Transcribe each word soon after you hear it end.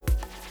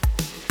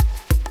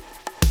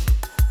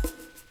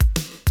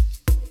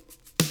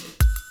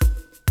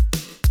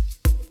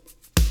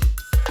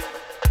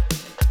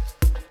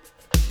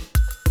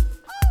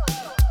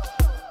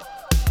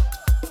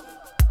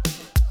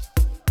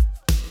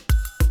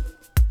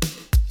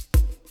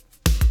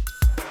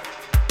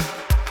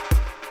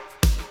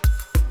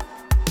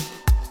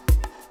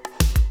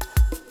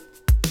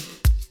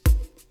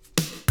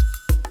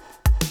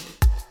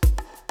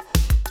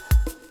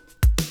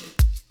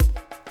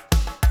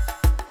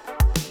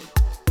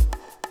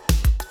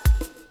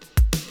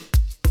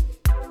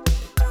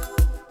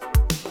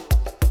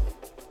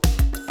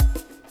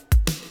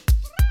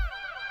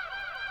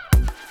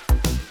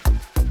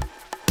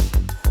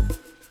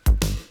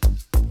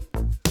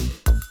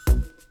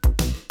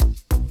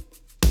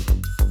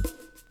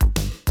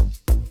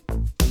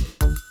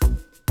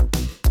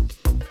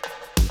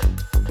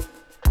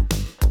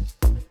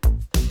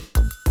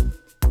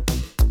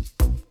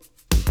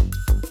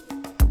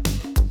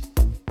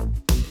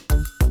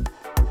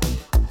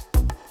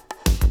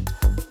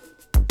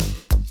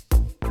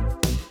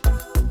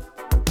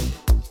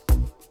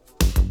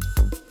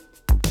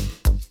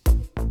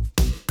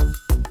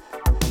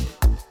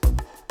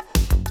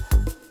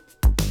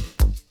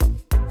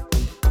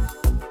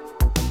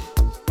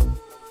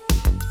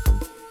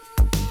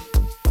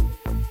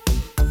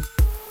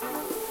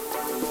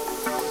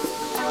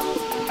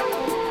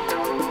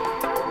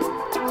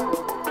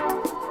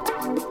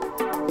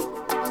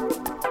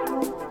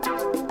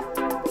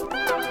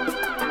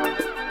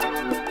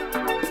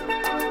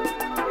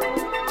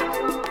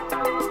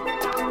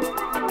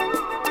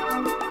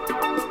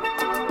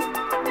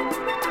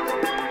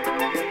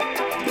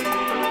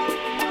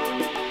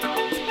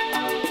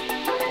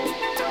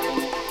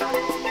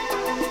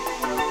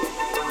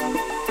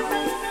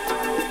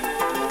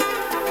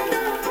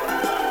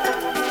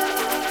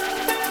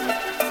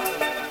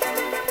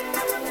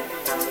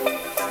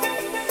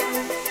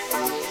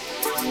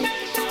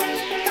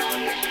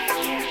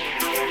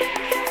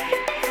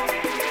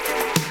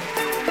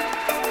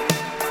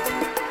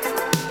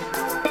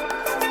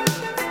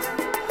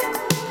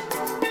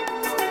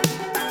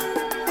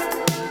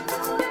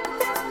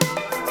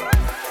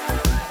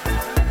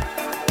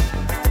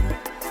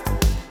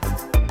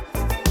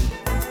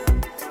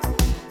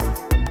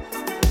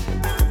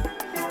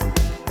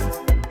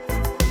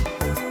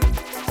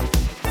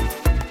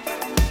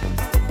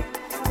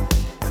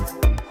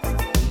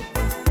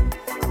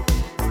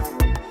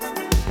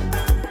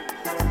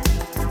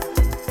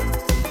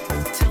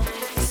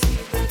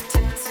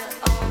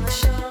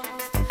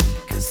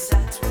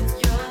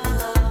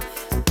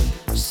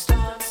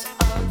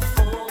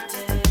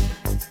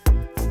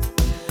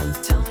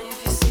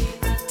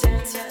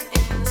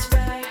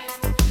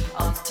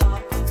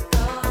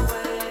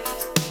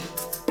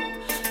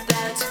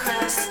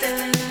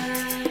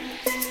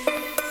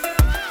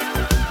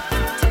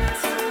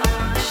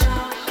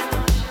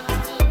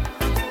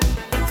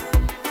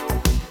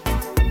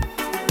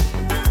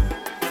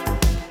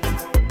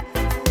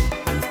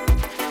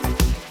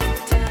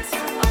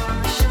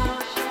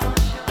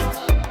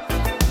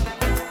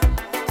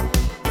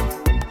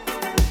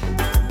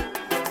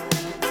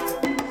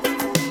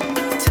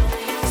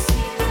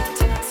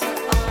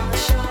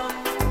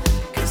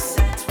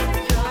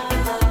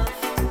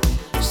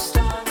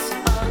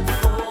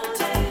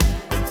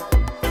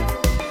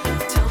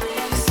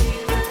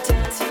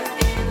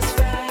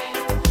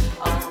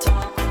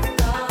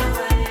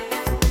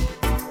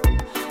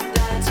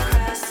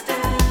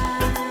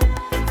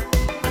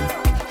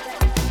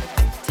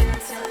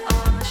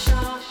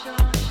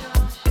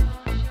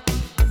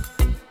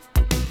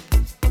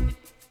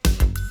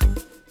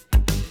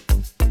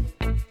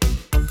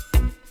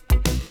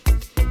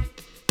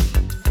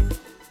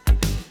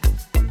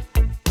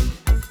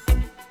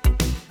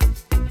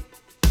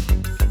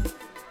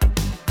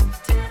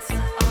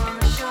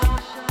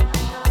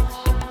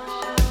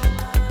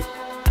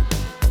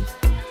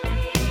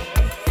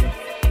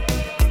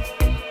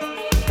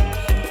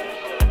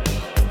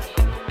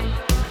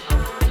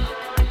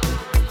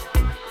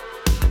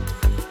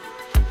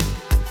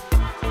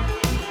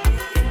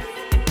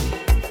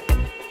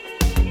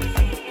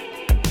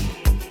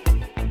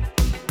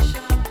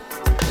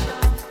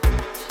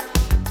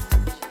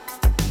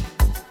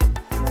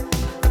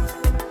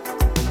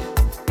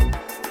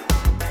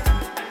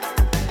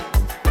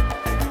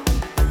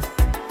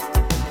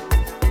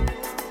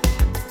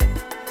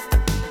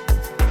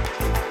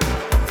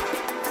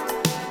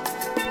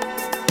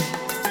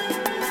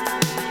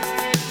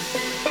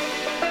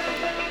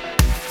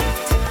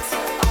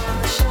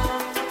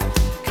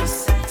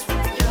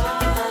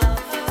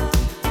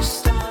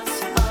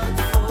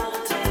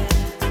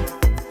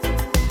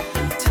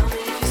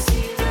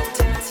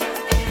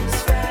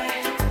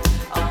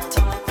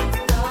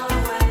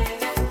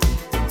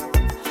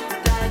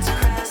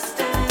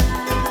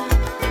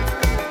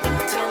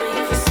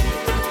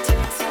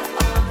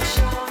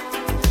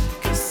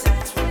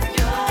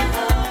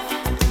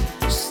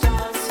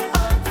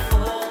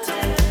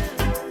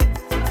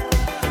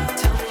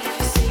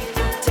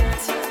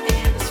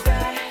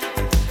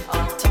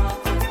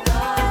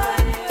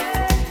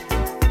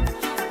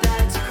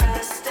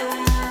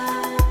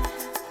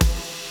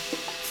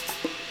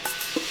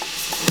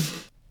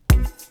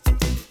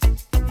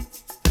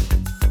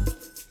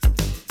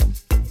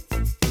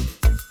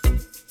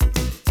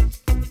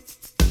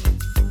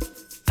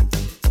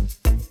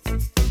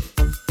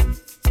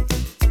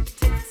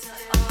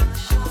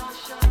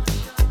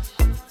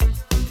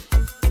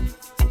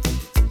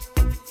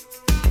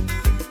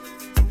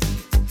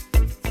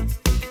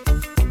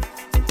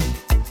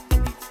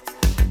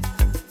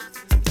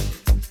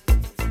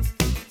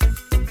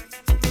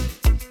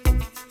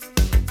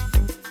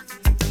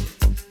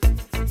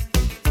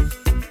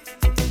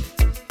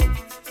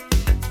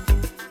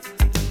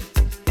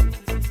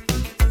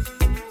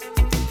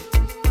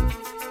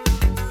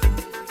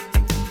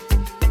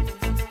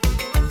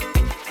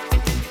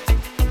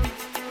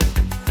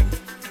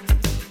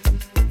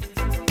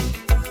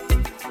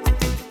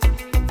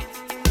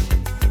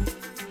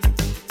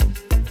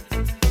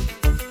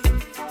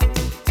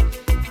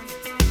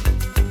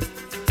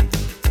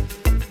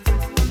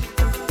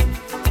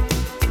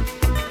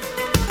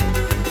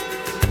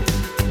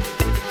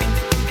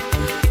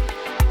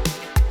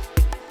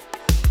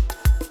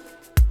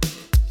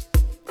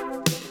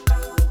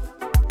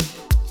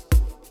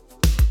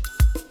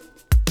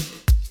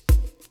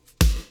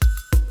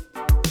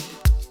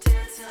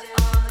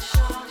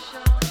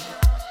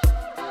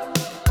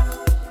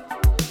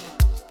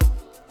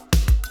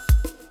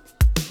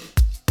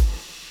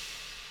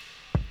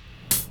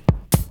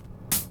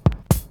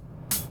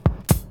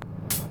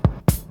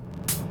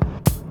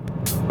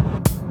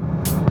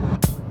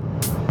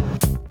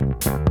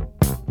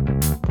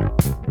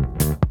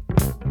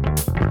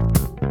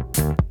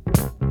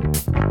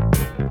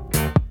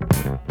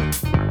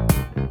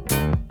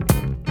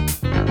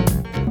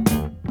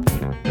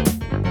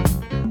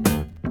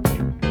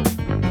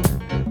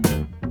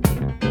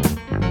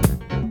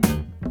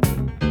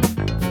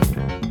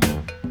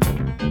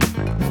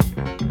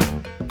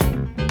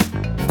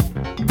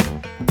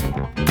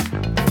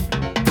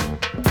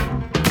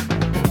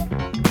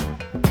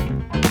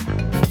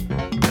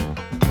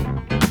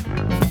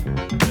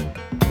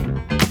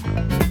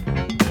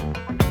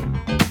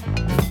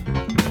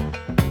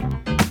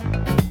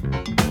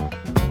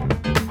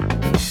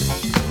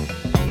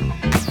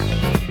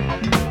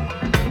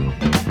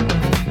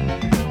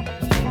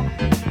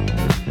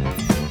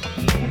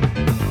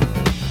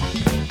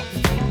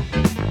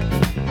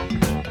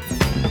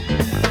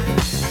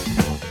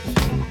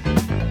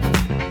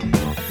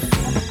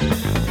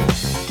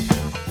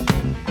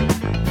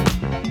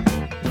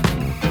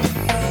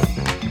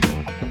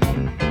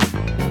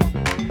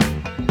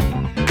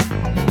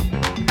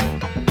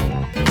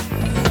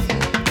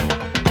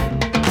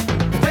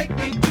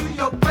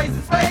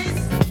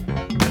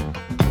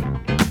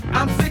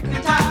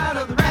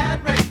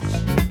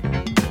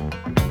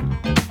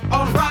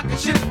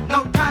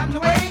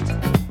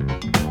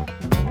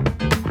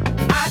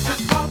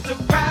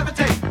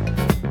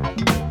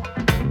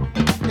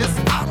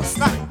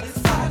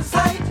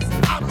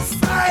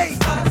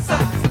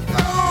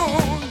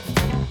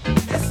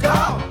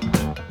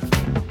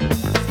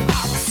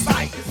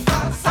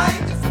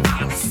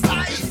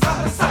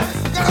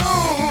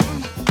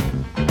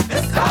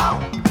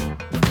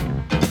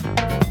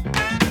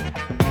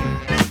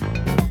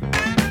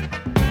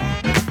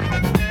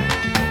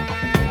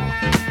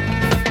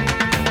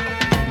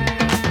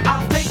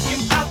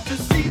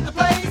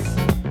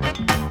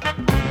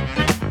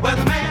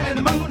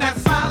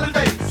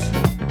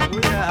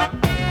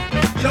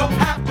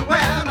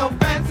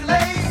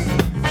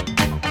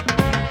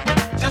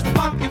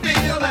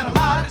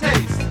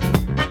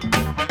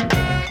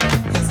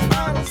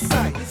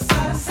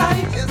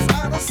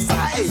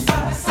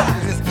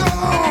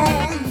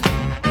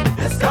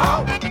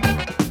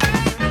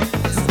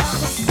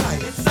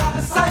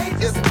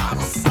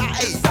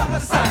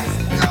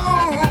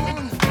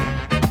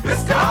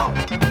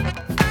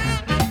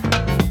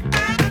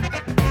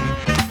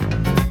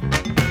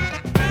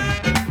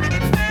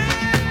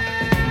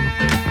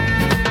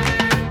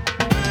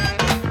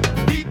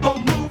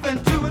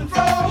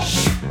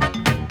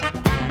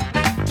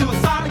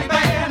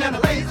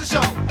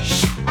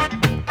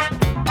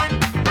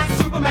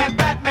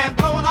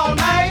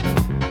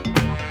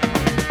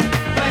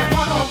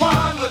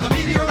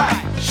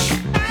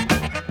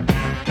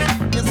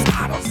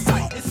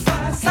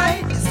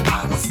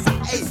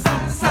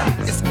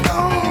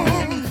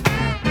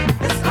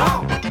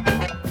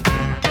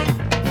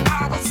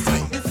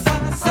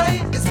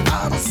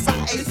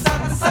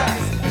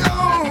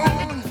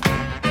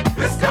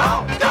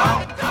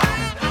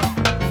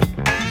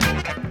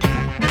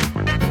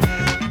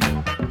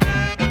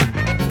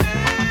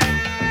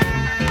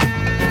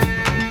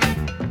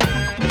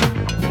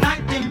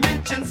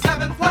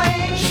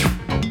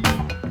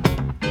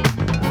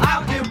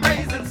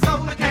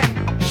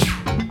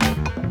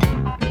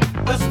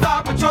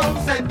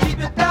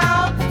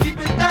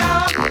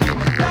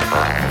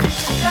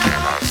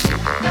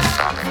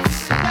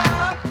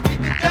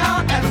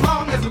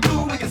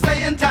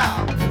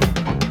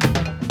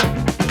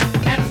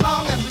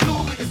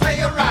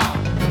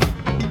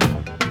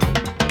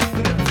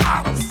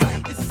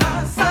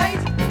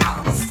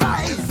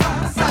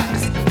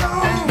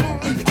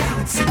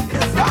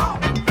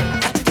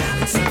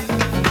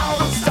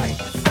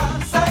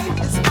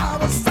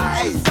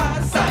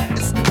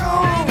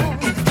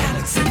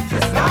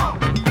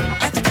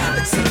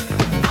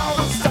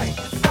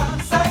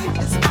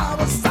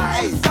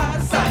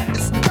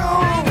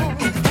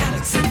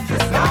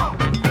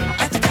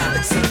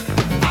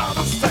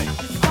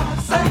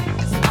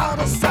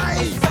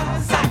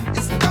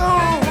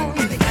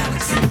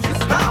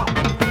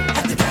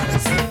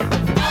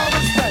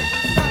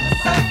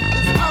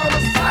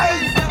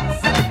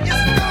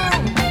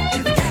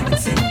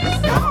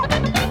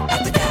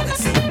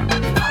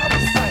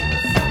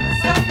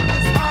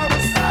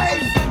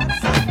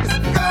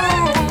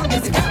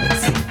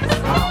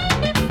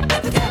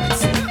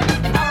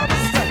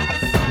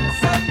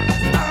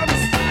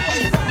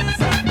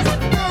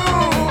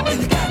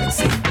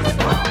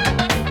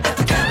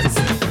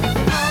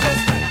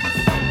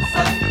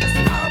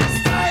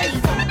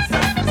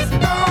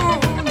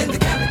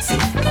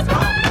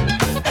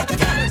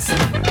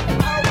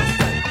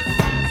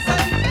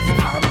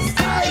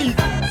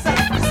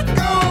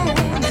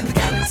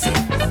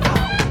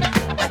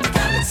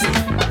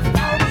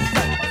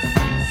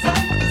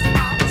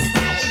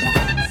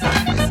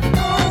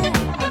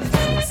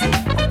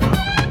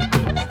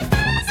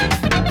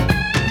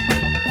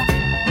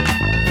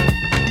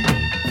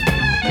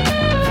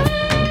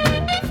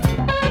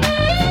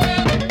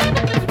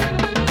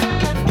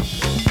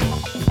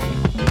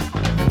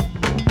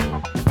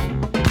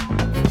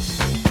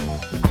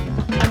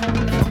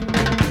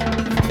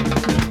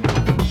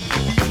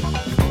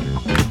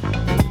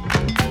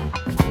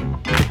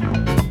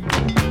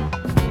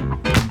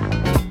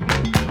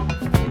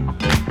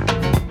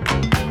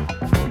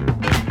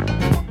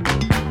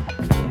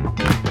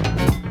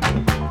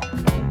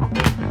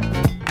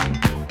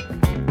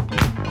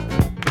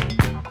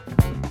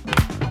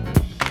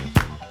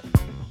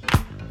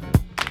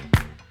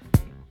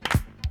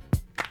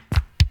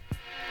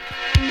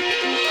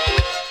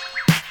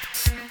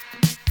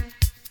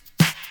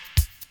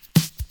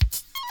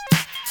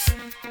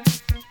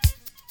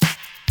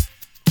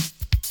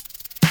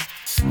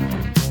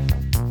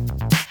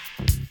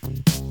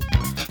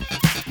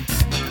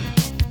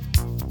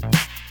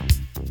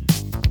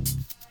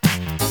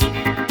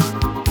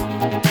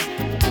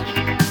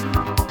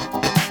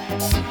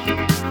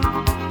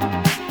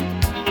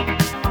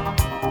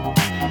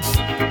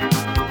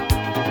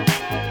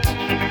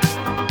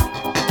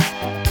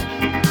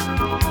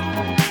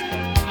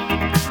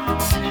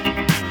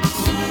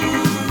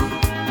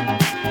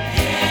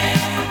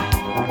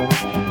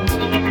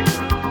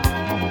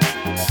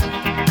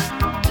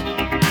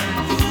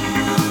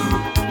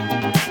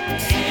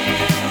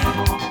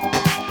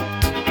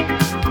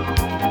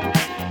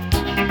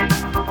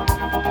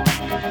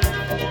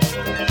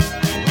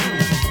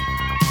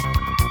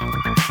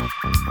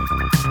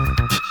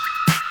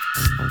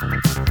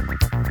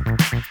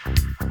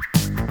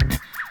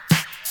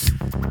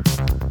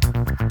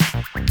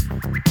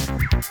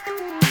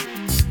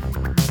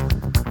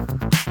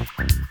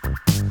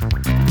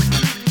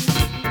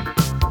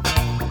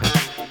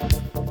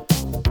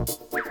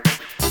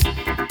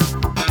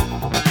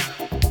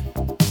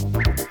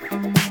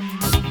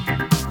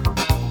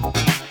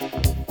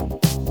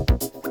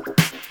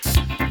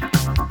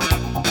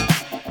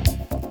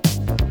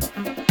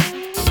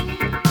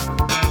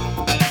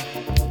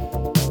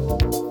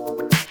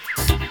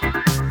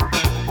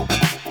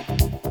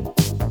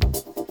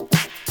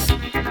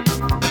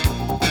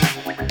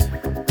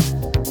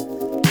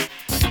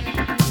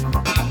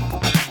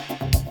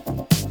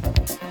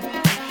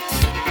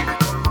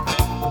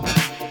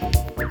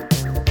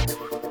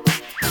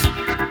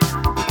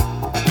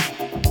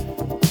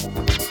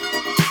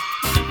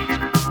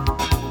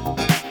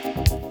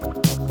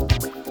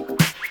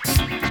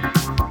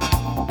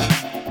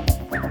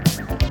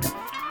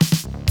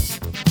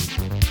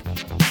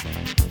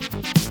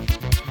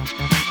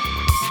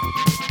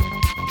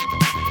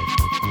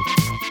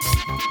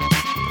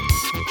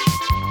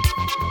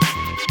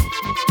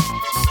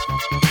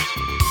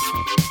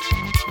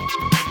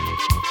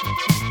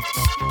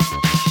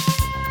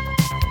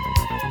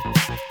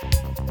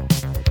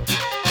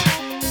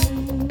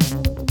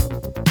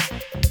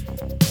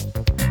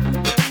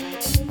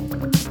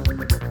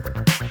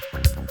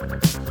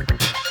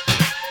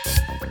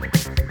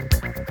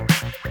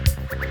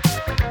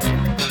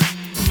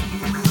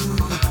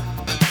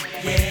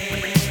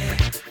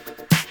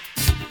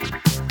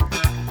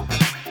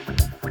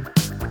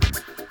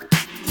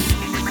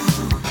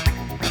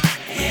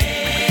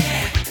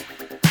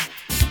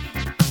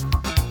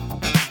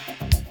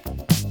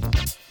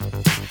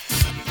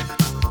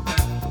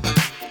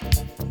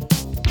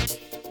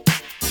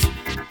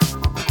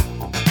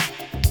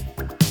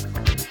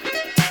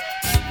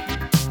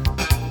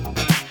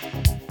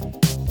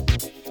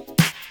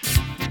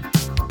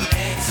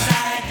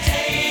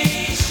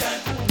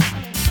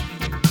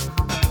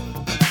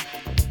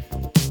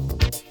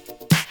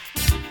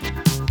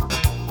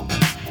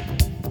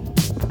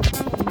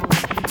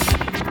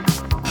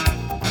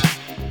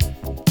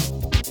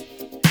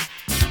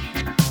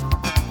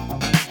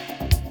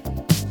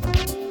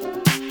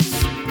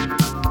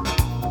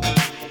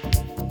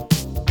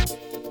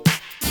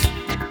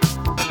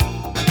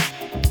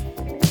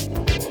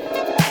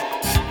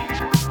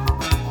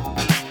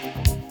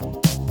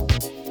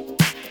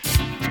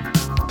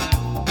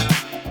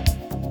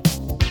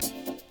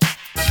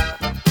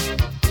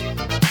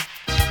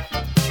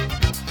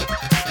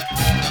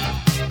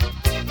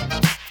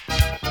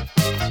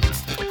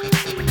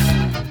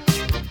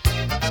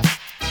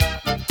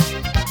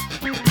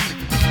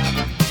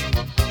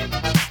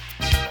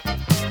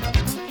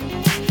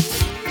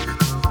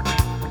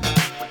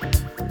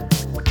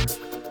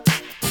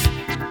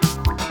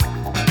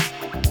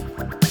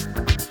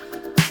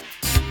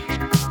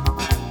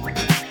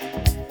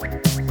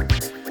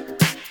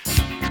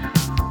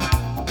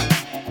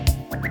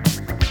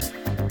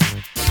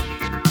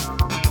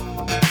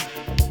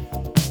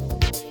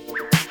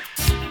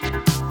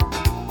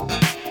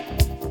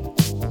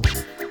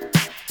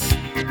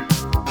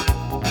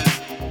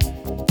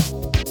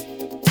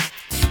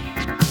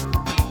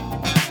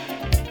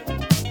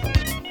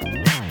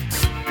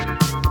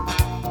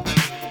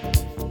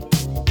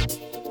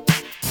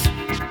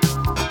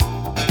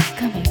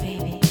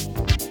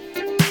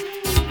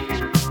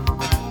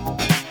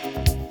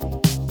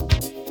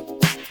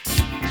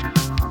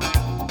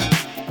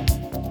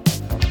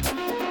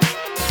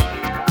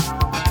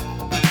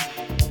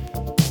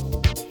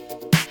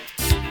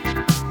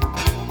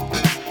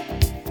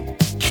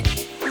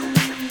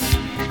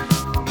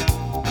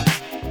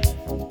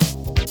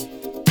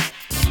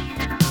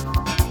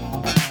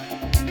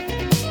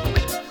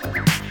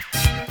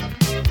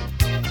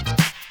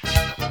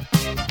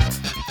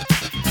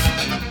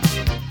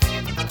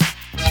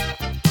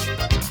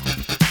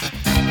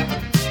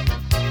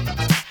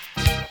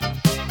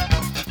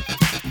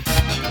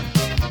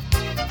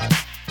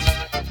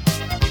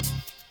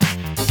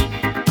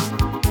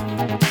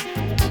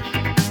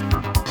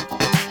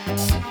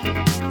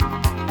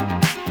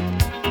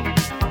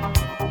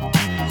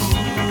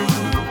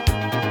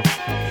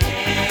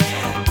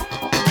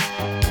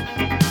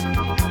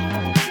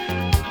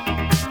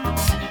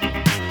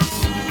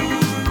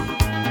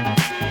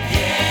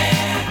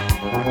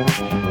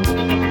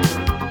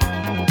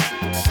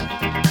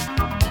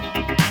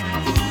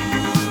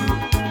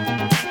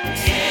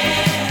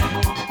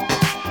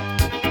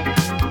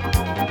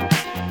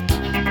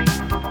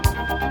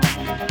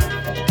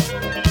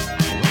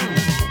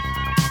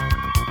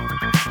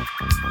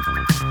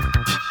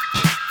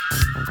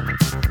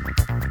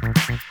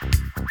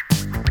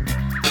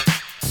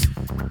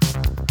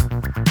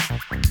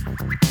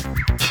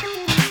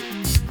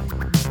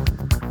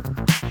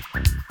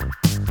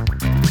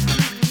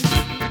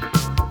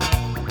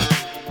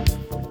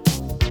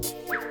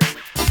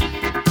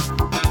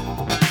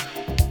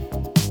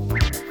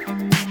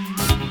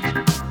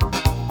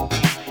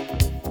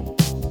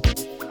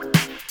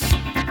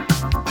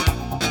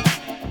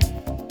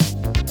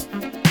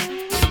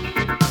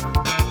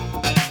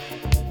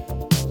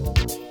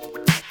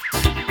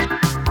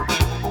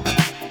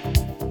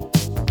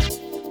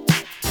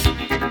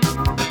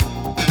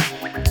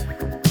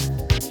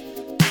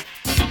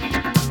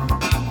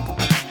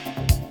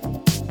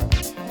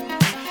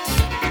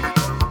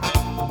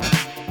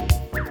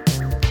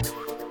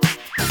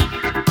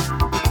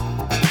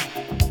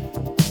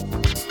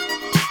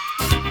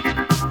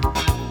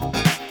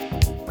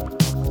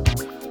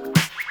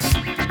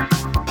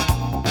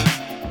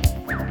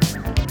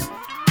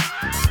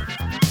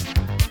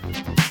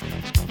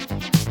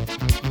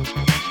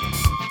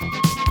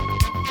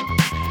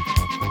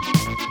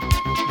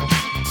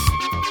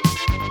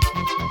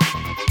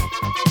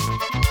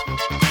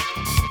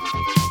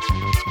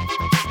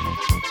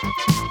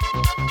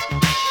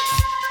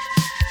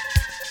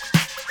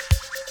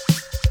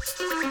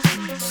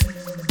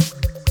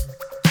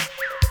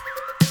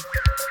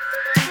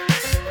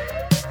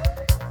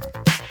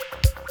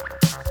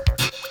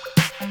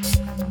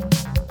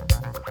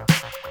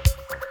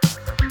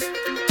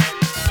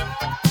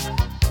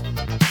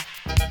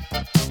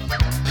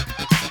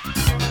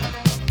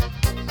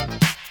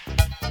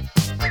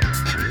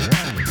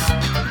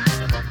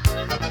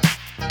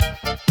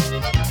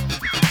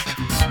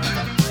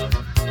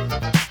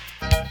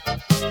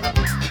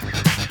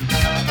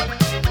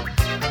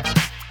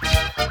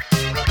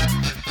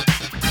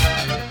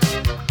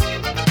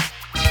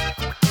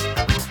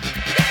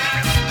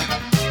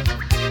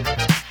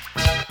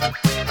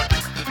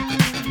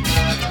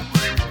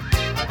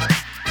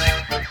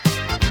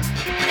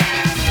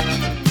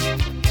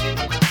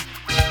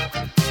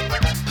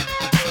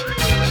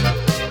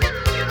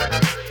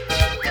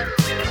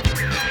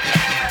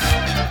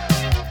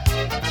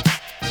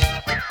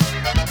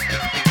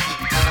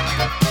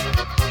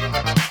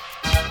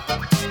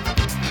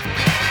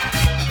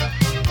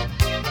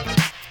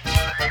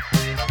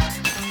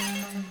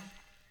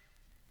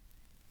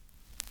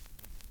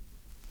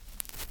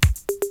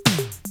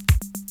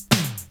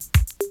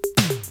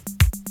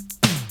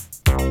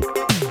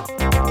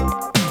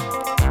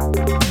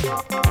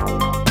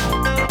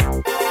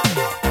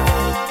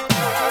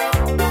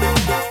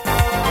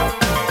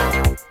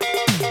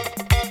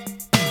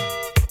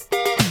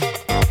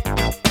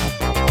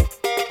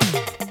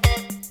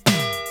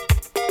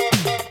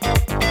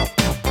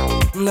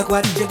Look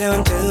what you're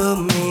doing to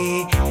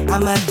me.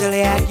 I'm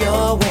utterly at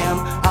your whim.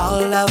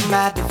 All of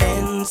my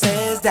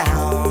defenses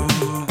down.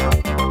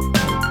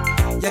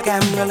 Your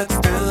camera looks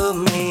through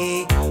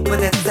me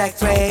with its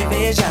X-ray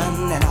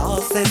vision, and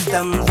all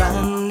systems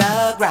run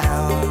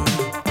aground.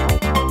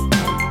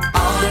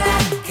 All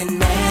I can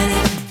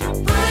manage to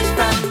push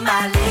from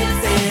my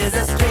lips is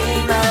a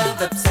stream of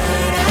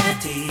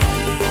absurdity.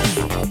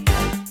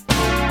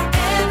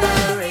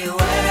 Every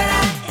word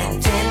I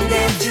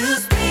intended to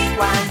speak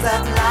winds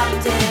up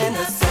locked in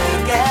a circuitry.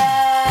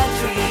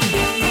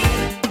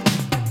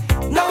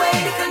 No way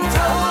to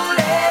control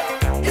it,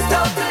 it's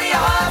totally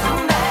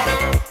automatic.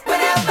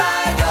 Whenever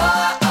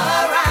you're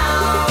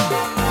around,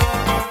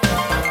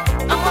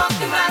 I'm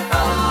walking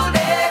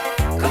blindfolded,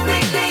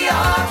 completely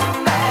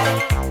automatic.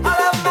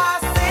 All of my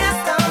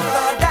systems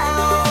are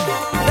down,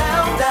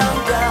 down, down,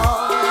 down.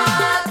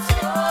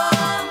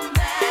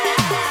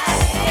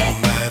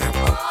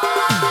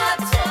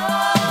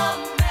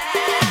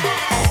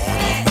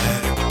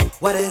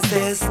 What is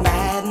this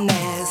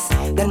madness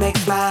that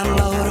makes my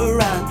motor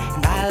run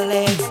and my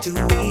legs too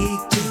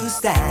weak to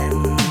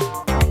stand?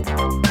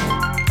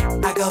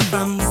 I go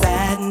from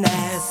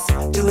sadness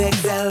to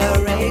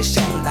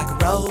acceleration like a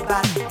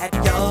robot at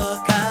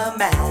your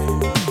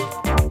command.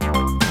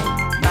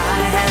 My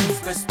hands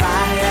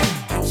perspire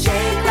and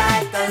shake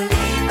like a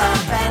leaf.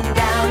 Up and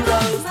down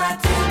goes my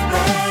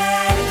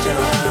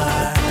temperature.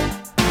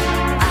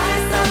 I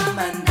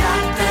summon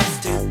doctors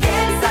to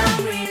get some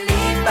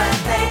relief, but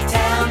they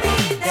tell me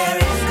there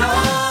is no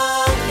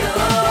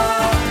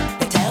cure.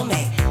 They tell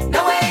me no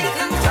way to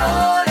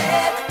control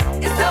it,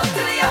 it's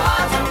totally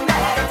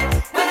automatic.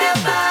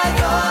 Whenever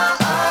you're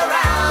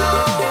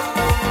around,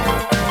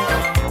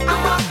 I'm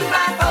walking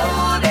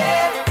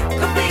blindfolded,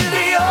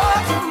 completely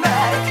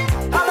automatic.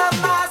 All of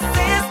my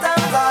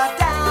systems are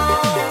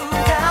down,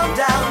 down,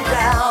 down,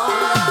 down.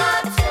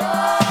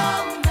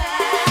 Automatic.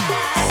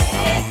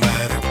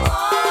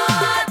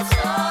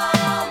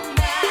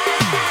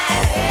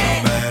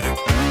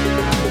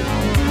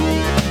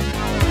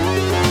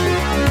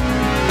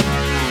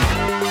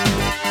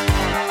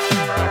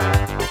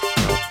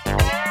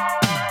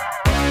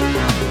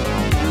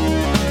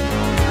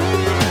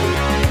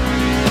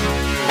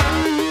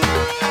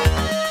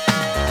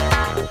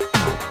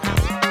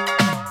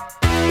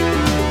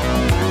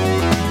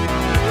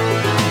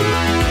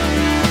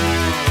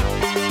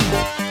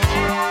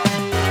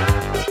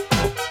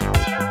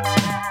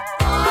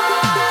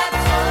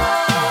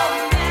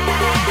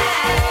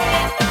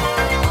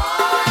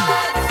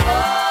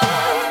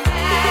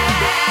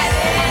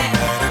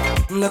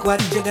 look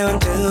what you're doing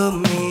to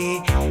me.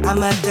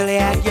 I'm utterly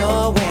at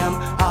your whim,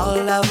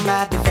 all of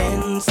my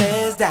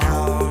defenses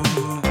down.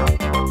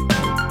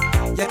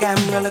 Your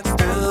camera looks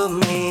through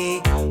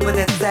me with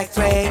its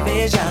X-ray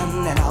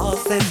vision, and all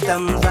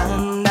systems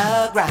run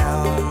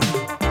aground.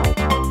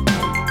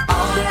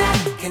 All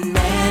I can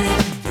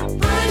manage to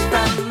push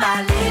from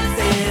my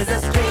lips is a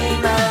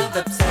stream of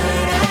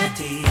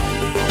absurdities.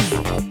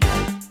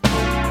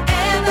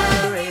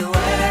 Every word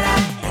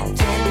I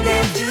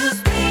intended to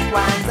speak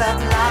winds up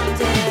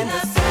locked in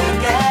a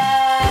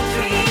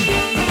circuitry.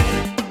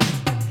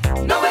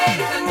 No way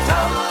to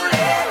control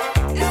it,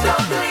 it's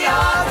totally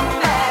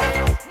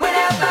automatic.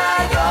 Whenever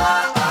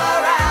you're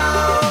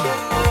around,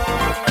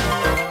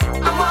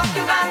 I'm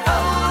walking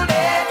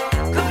blindfolded,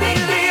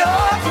 completely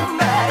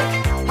automatic.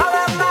 All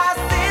of my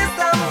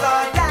systems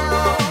are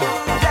down,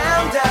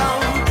 down, down.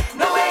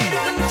 No way to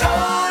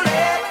control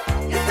it,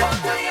 it's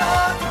totally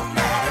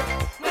automatic.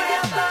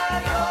 Whenever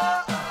you're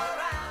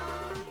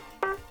around.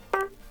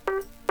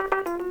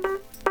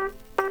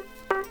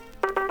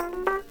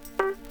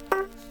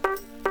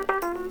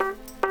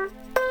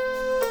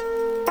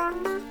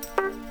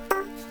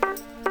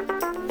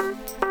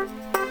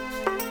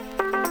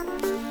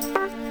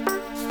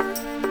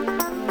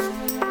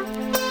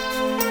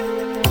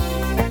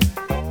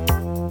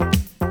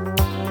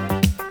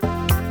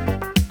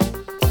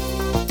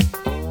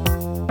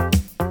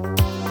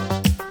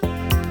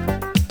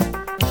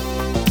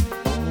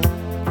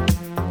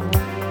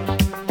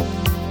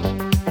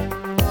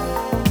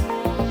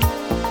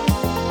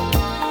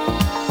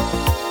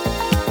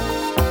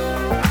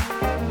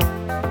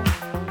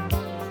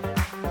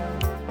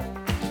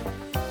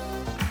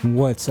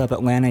 What's up,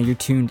 Atlanta? You're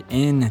tuned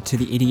in to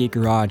the 88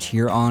 Garage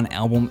here on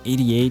album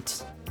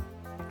 88.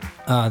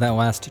 That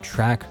last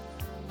track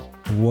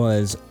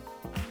was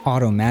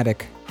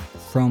Automatic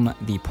from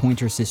the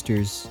Pointer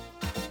Sisters.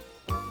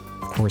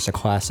 Of course, a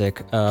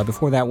classic.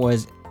 Before that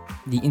was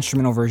the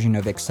instrumental version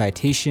of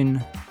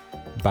Excitation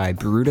by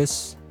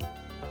Brutus.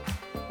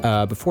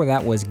 Before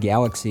that was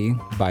Galaxy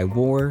by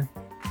War.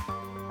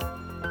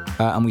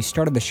 And we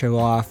started the show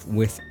off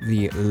with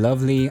the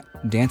lovely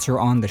Dancer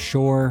on the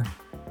Shore,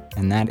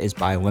 and that is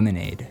by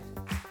Lemonade.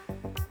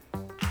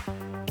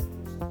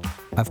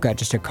 I've got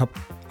just a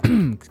couple,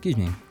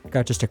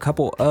 got just a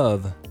couple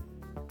of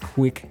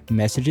quick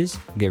messages.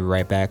 I'll get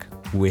right back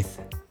with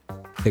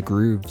the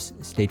grooves.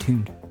 Stay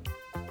tuned.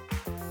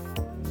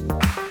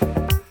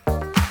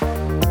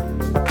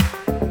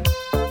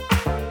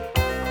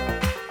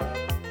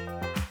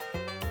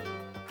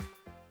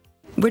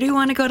 Where do you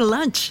want to go to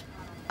lunch?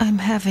 I'm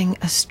having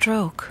a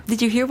stroke.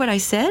 Did you hear what I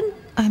said?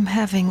 I'm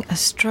having a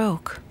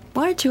stroke.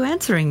 Why aren't you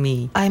answering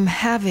me? I'm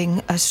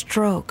having a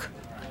stroke.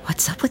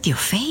 What's up with your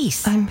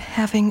face? I'm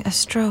having a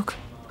stroke.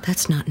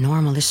 That's not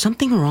normal. Is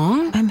something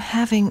wrong? I'm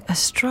having a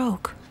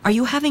stroke. Are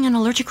you having an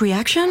allergic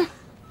reaction?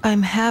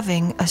 I'm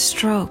having a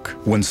stroke.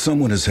 When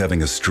someone is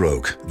having a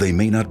stroke, they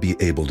may not be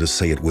able to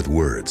say it with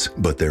words,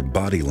 but their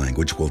body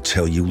language will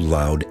tell you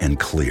loud and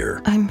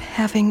clear. I'm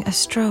having a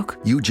stroke.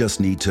 You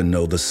just need to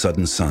know the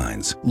sudden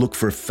signs. Look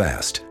for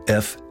FAST,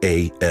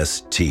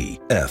 F-A-S-T.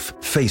 F,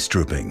 face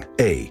drooping.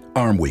 A,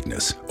 arm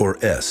weakness. Or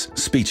S,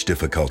 speech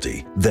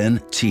difficulty. Then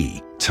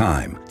T,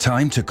 time.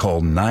 Time to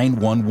call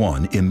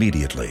 911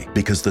 immediately,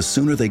 because the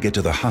sooner they get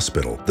to the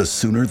hospital, the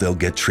sooner they'll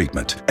get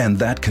treatment. And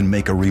that can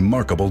make a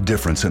remarkable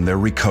difference in their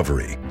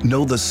recovery.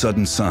 Know the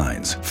sudden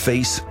signs.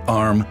 Face,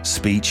 arm,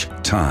 speech,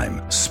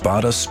 time.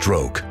 Spot a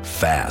stroke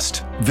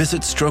fast.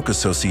 Visit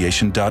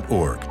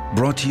strokeassociation.org.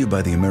 Brought to you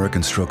by the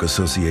American Stroke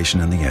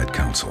Association and the Ad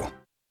Council.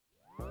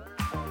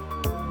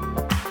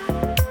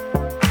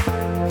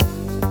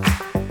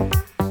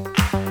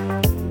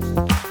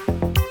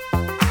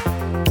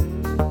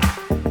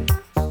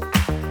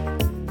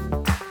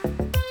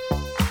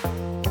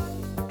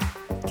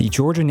 The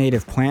Georgia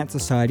Native Plant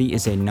Society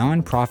is a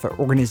non-profit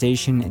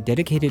organization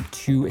dedicated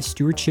to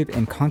stewardship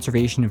and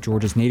conservation of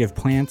Georgia's native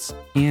plants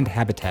and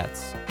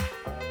habitats.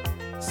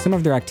 Some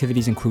of their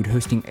activities include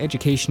hosting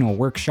educational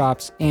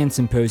workshops and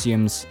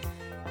symposiums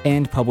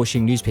and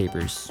publishing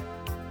newspapers.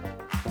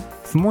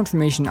 For more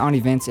information on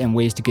events and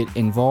ways to get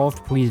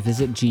involved, please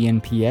visit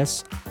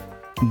gnps.org.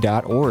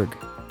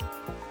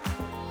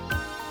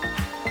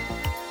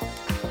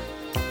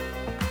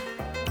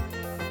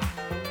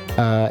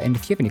 And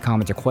if you have any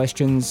comments or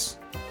questions,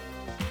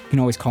 you can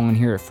always call in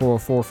here at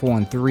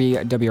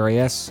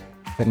 404-413-WRAS.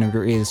 That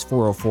number is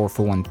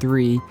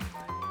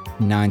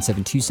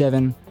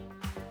 404-413-9727.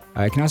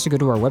 You can also go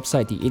to our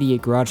website,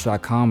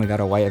 the88garage.com. We got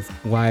a live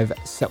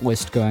set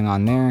list going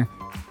on there.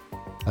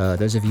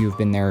 Those of you who've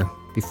been there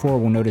before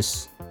will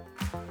notice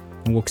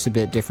it looks a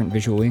bit different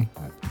visually.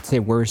 I'd say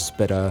worse,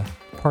 but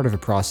part of a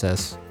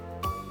process.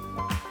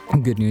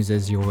 Good news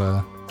is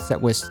your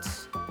set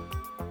lists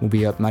will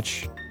be up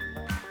much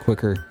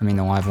quicker. I mean,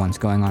 the live one's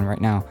going on right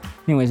now.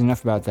 Anyways,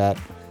 enough about that.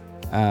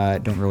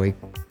 Don't really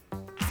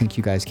think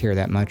you guys care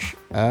that much.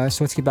 So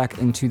let's get back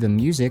into the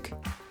music.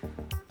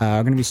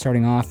 We're going to be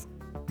starting off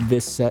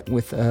this set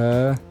with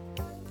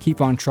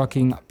Keep On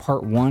Trucking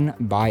Part 1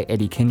 by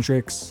Eddie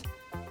Kendricks.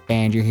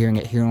 And you're hearing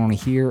it here only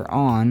here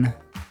on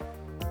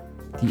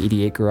the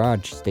 88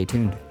 Garage. Stay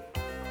tuned.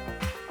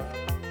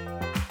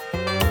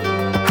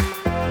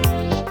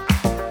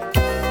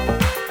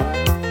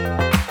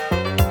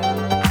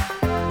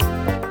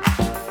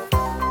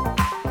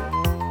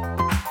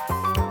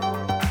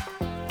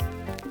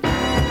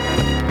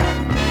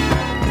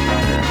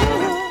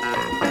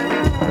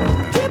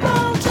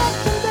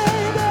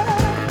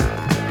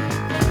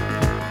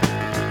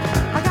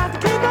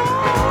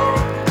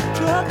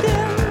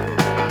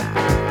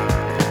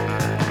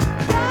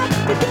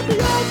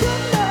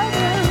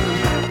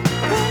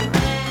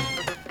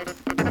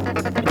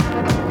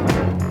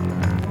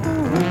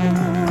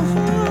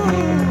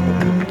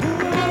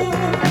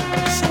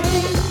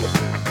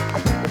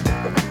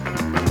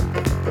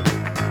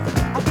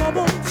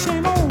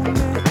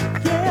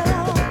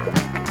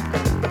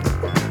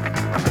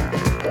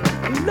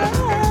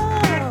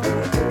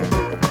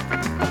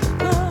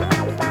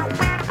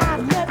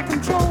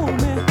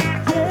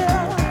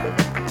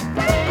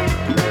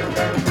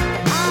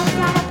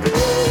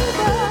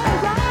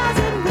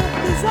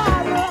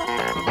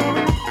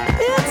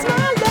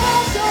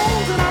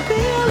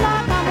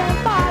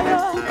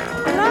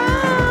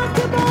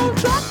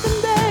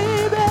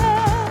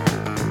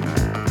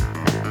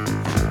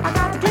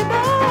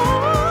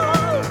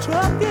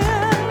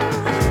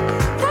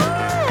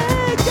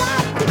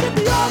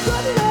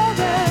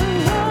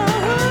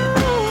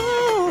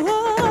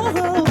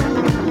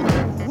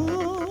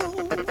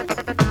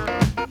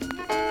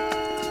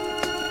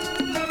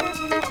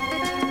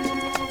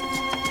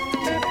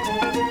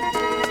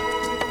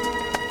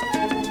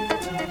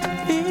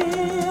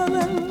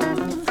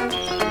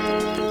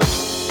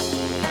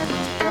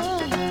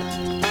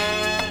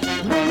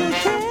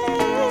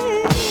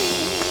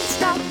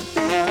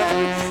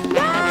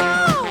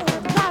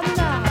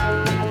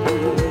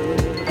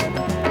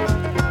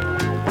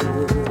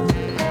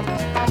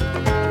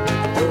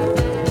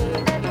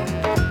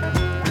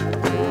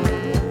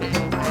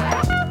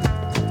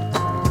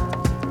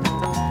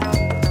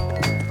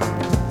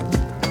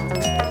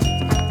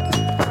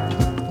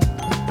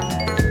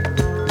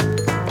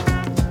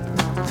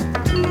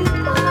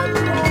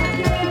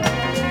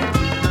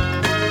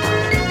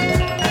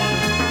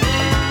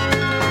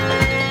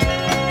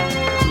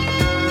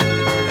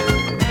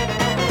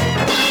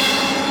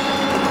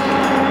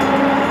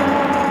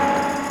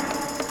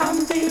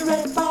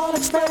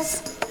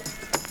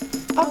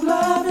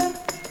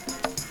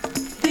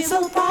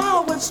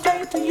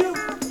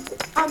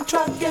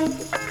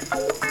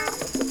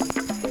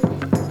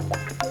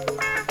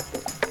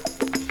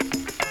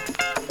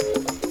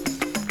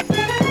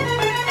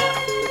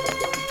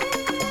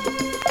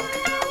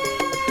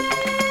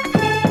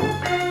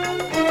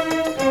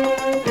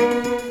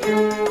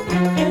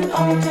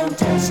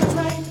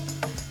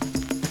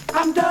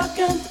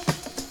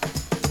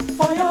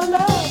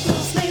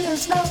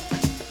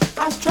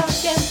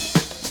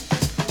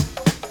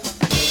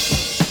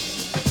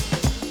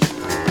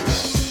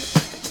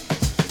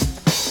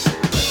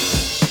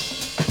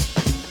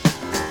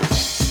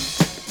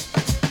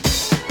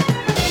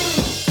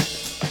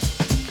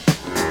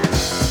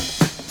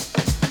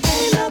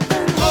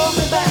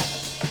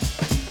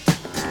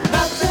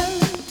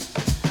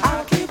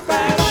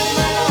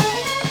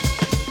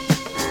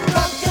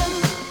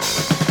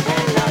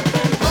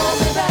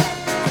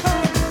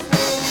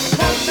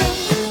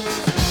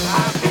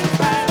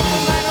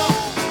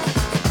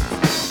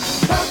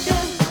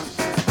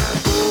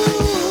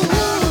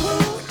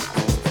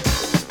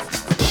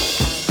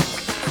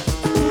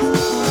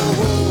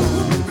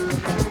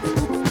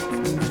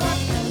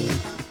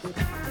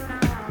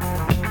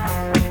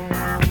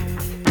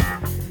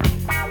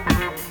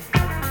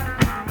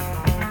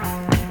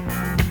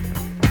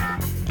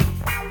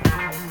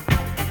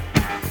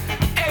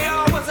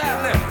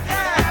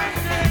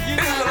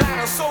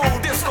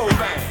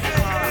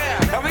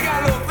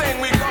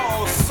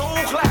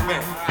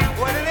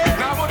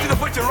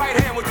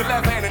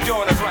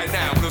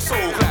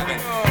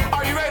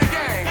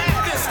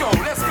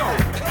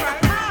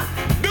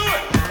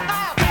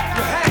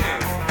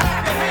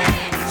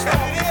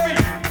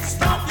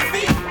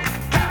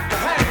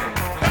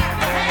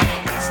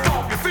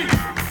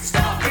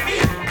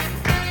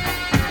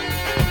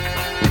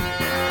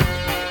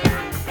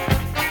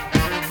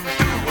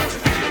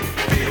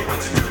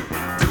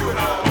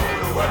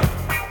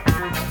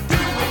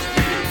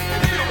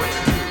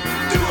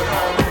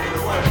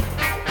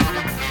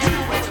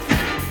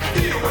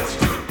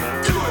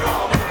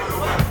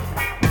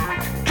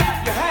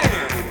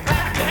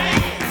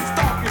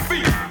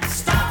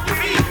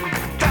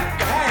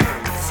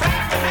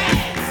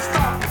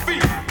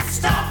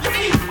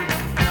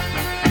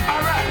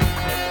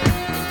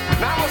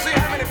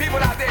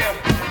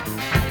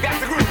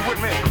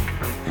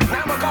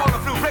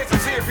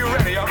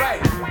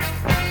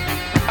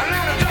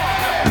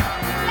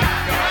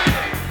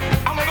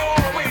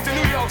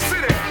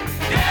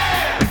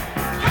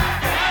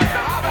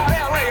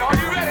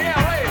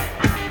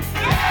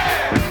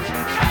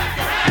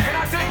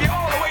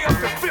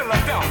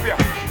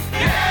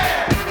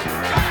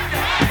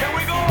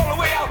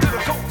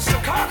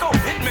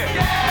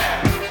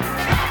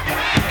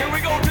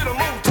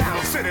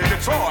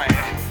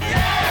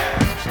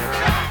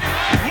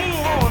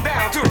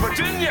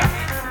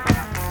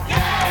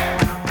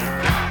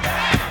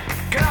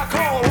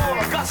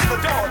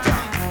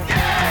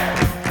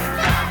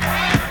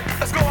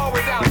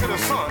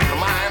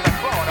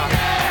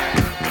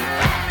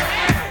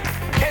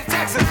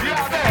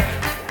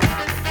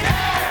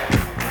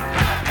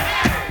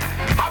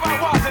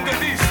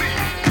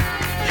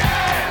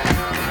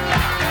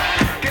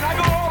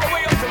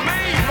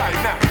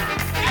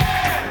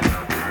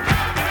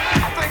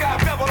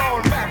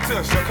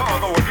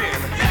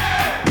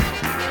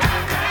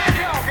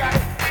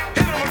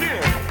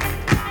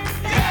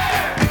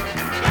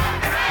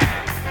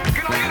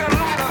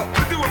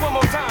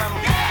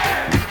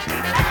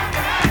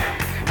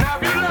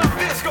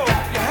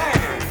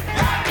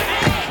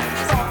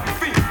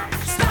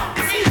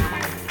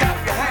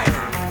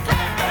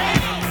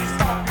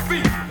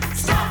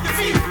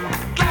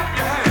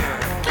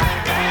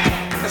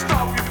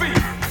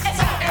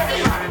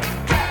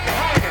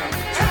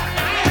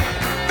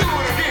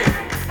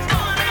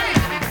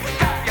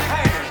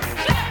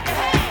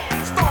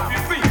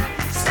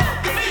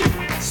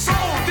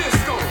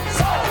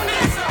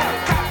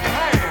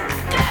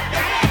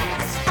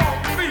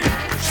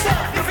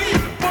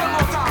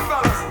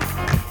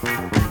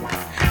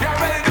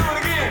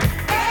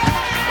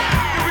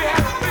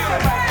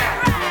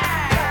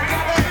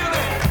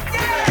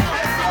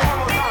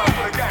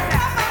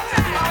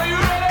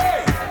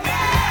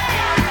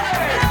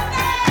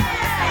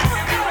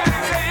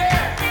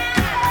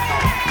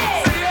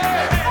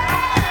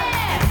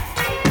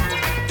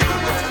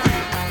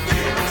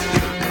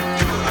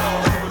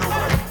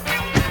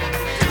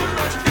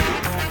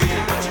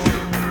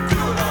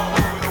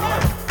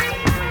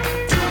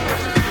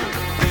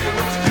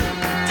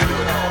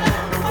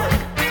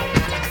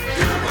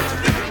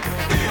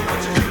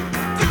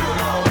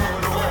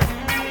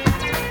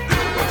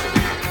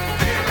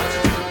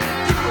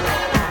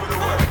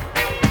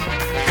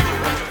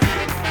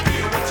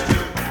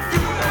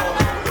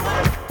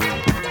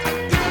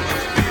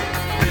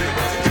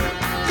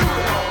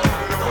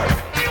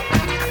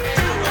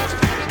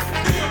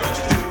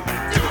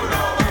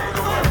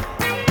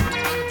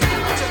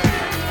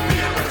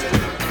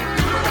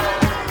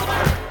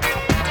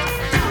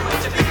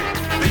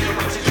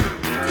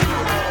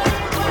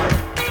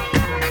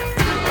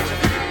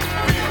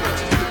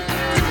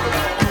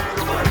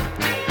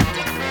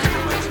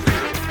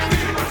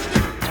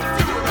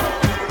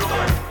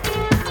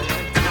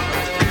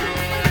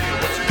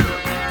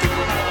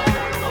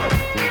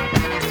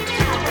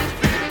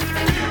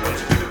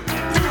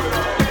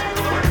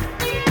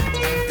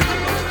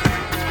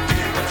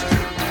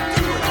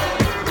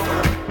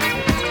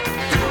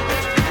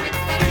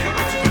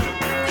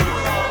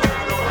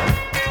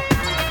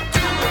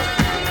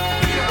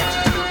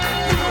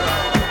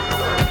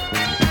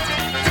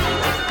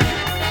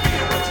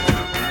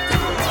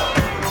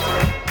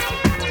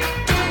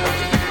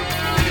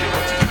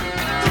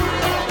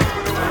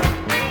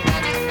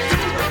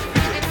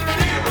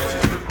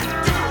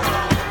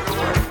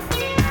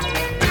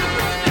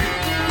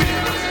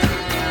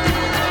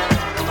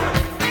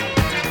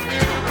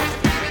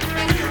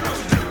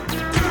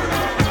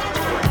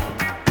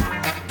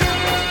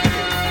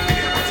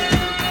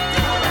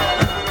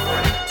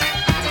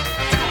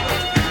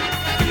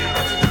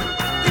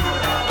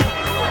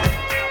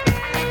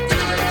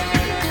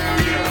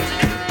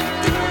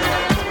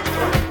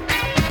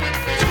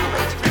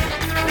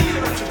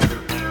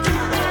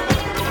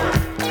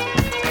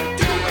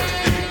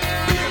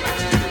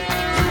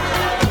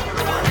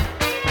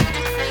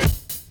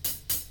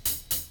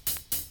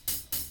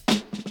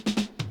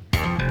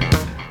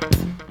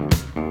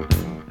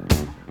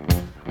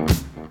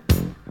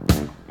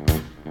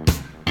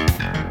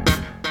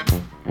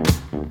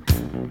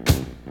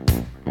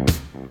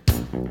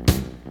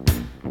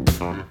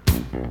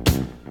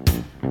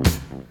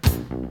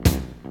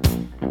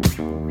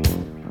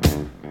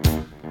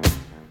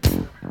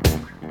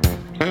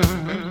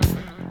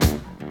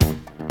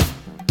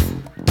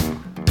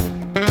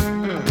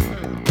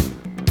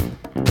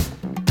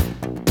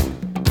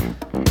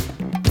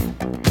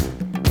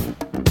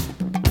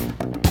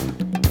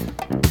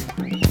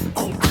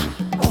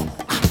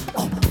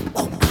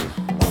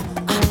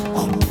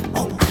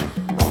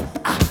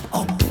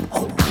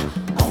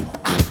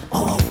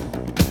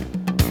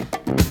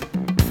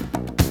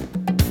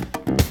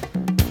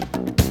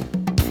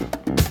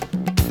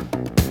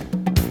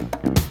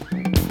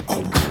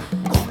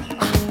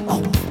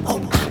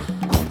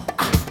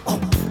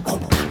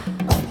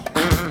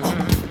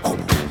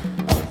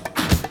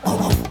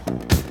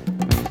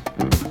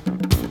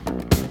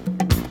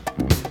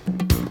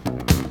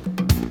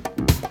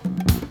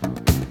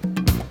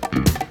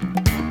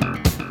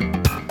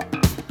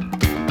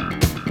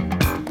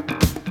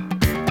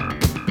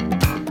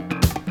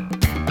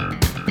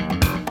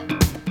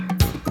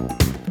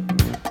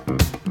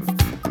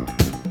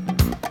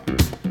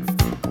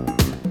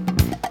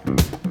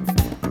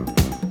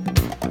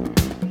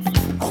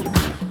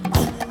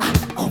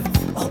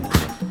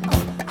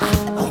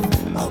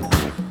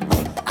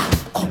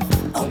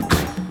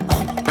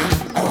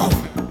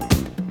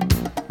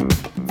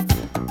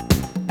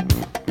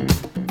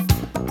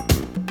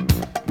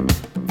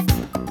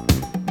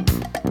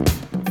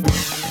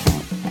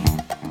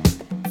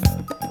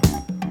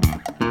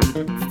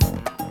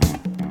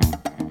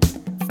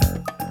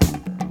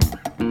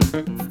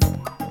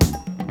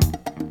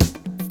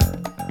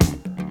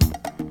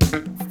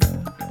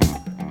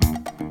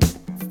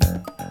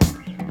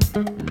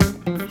 Sailors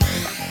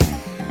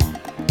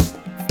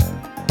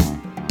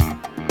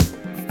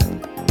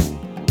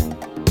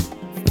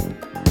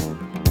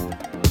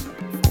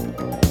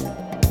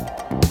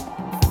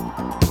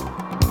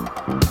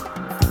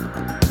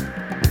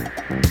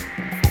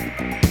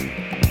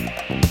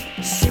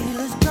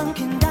drunk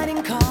in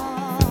dining cars,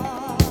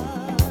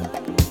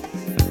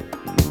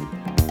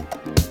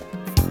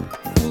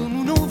 full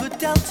moon over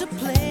Delta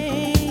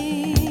plains.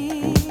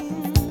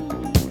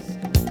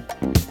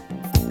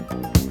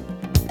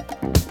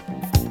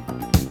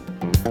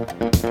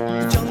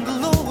 The jungle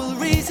law will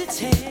raise its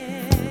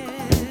head.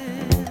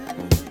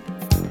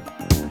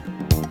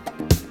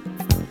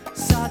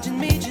 Sergeant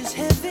Major's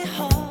heavy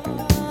heart.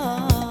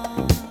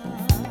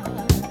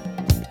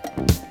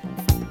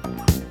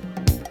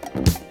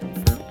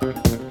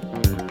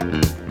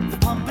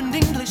 Pomp and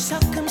English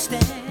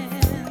circumstance.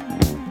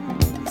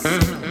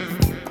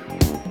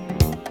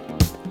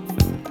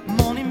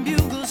 Morning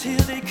bugles, here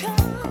they come.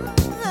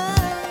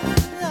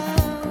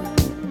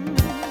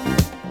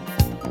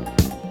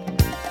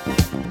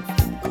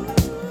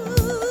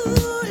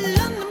 Ooh,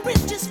 London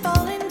Bridge is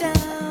falling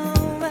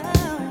down.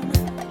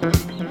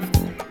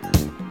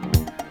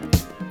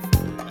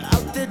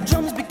 Out there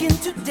drums begin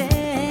to dance.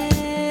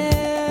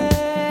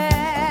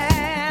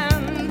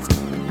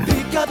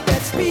 Pick up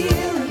that spear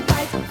and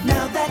fight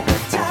now that the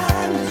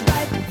time is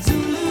right.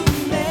 Zulu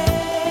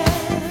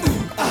man,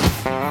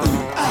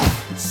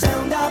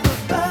 sound of a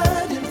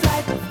bird in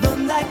flight, run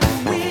like the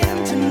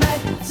wind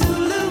tonight.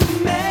 Zulu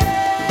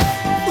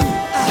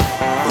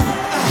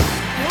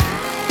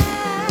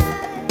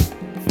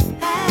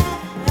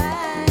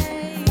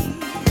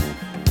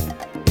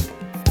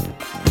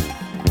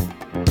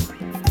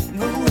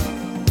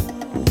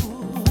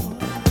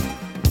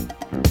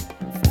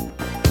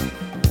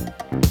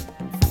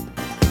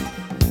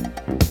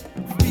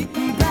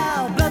beaten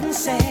brow, blood and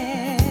sand.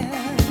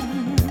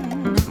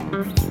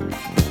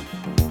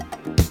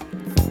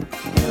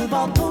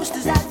 Billboard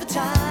posters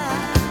advertise.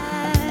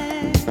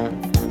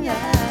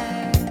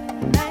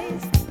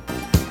 Nice.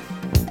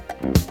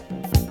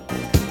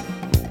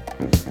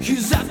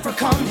 He's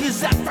African,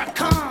 he's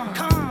African.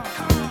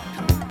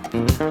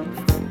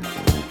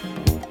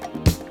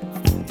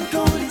 The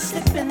gold is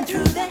slipping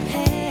through their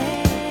hands.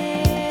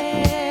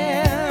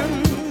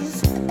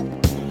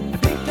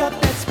 Pick up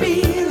that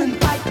spear and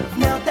fight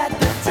now that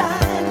the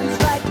time is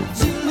right.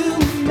 Zulu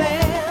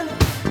man,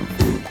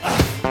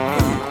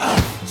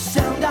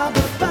 sound of a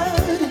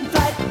bird in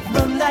flight,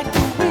 run like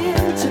the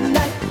wind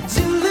tonight.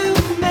 Zulu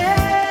man.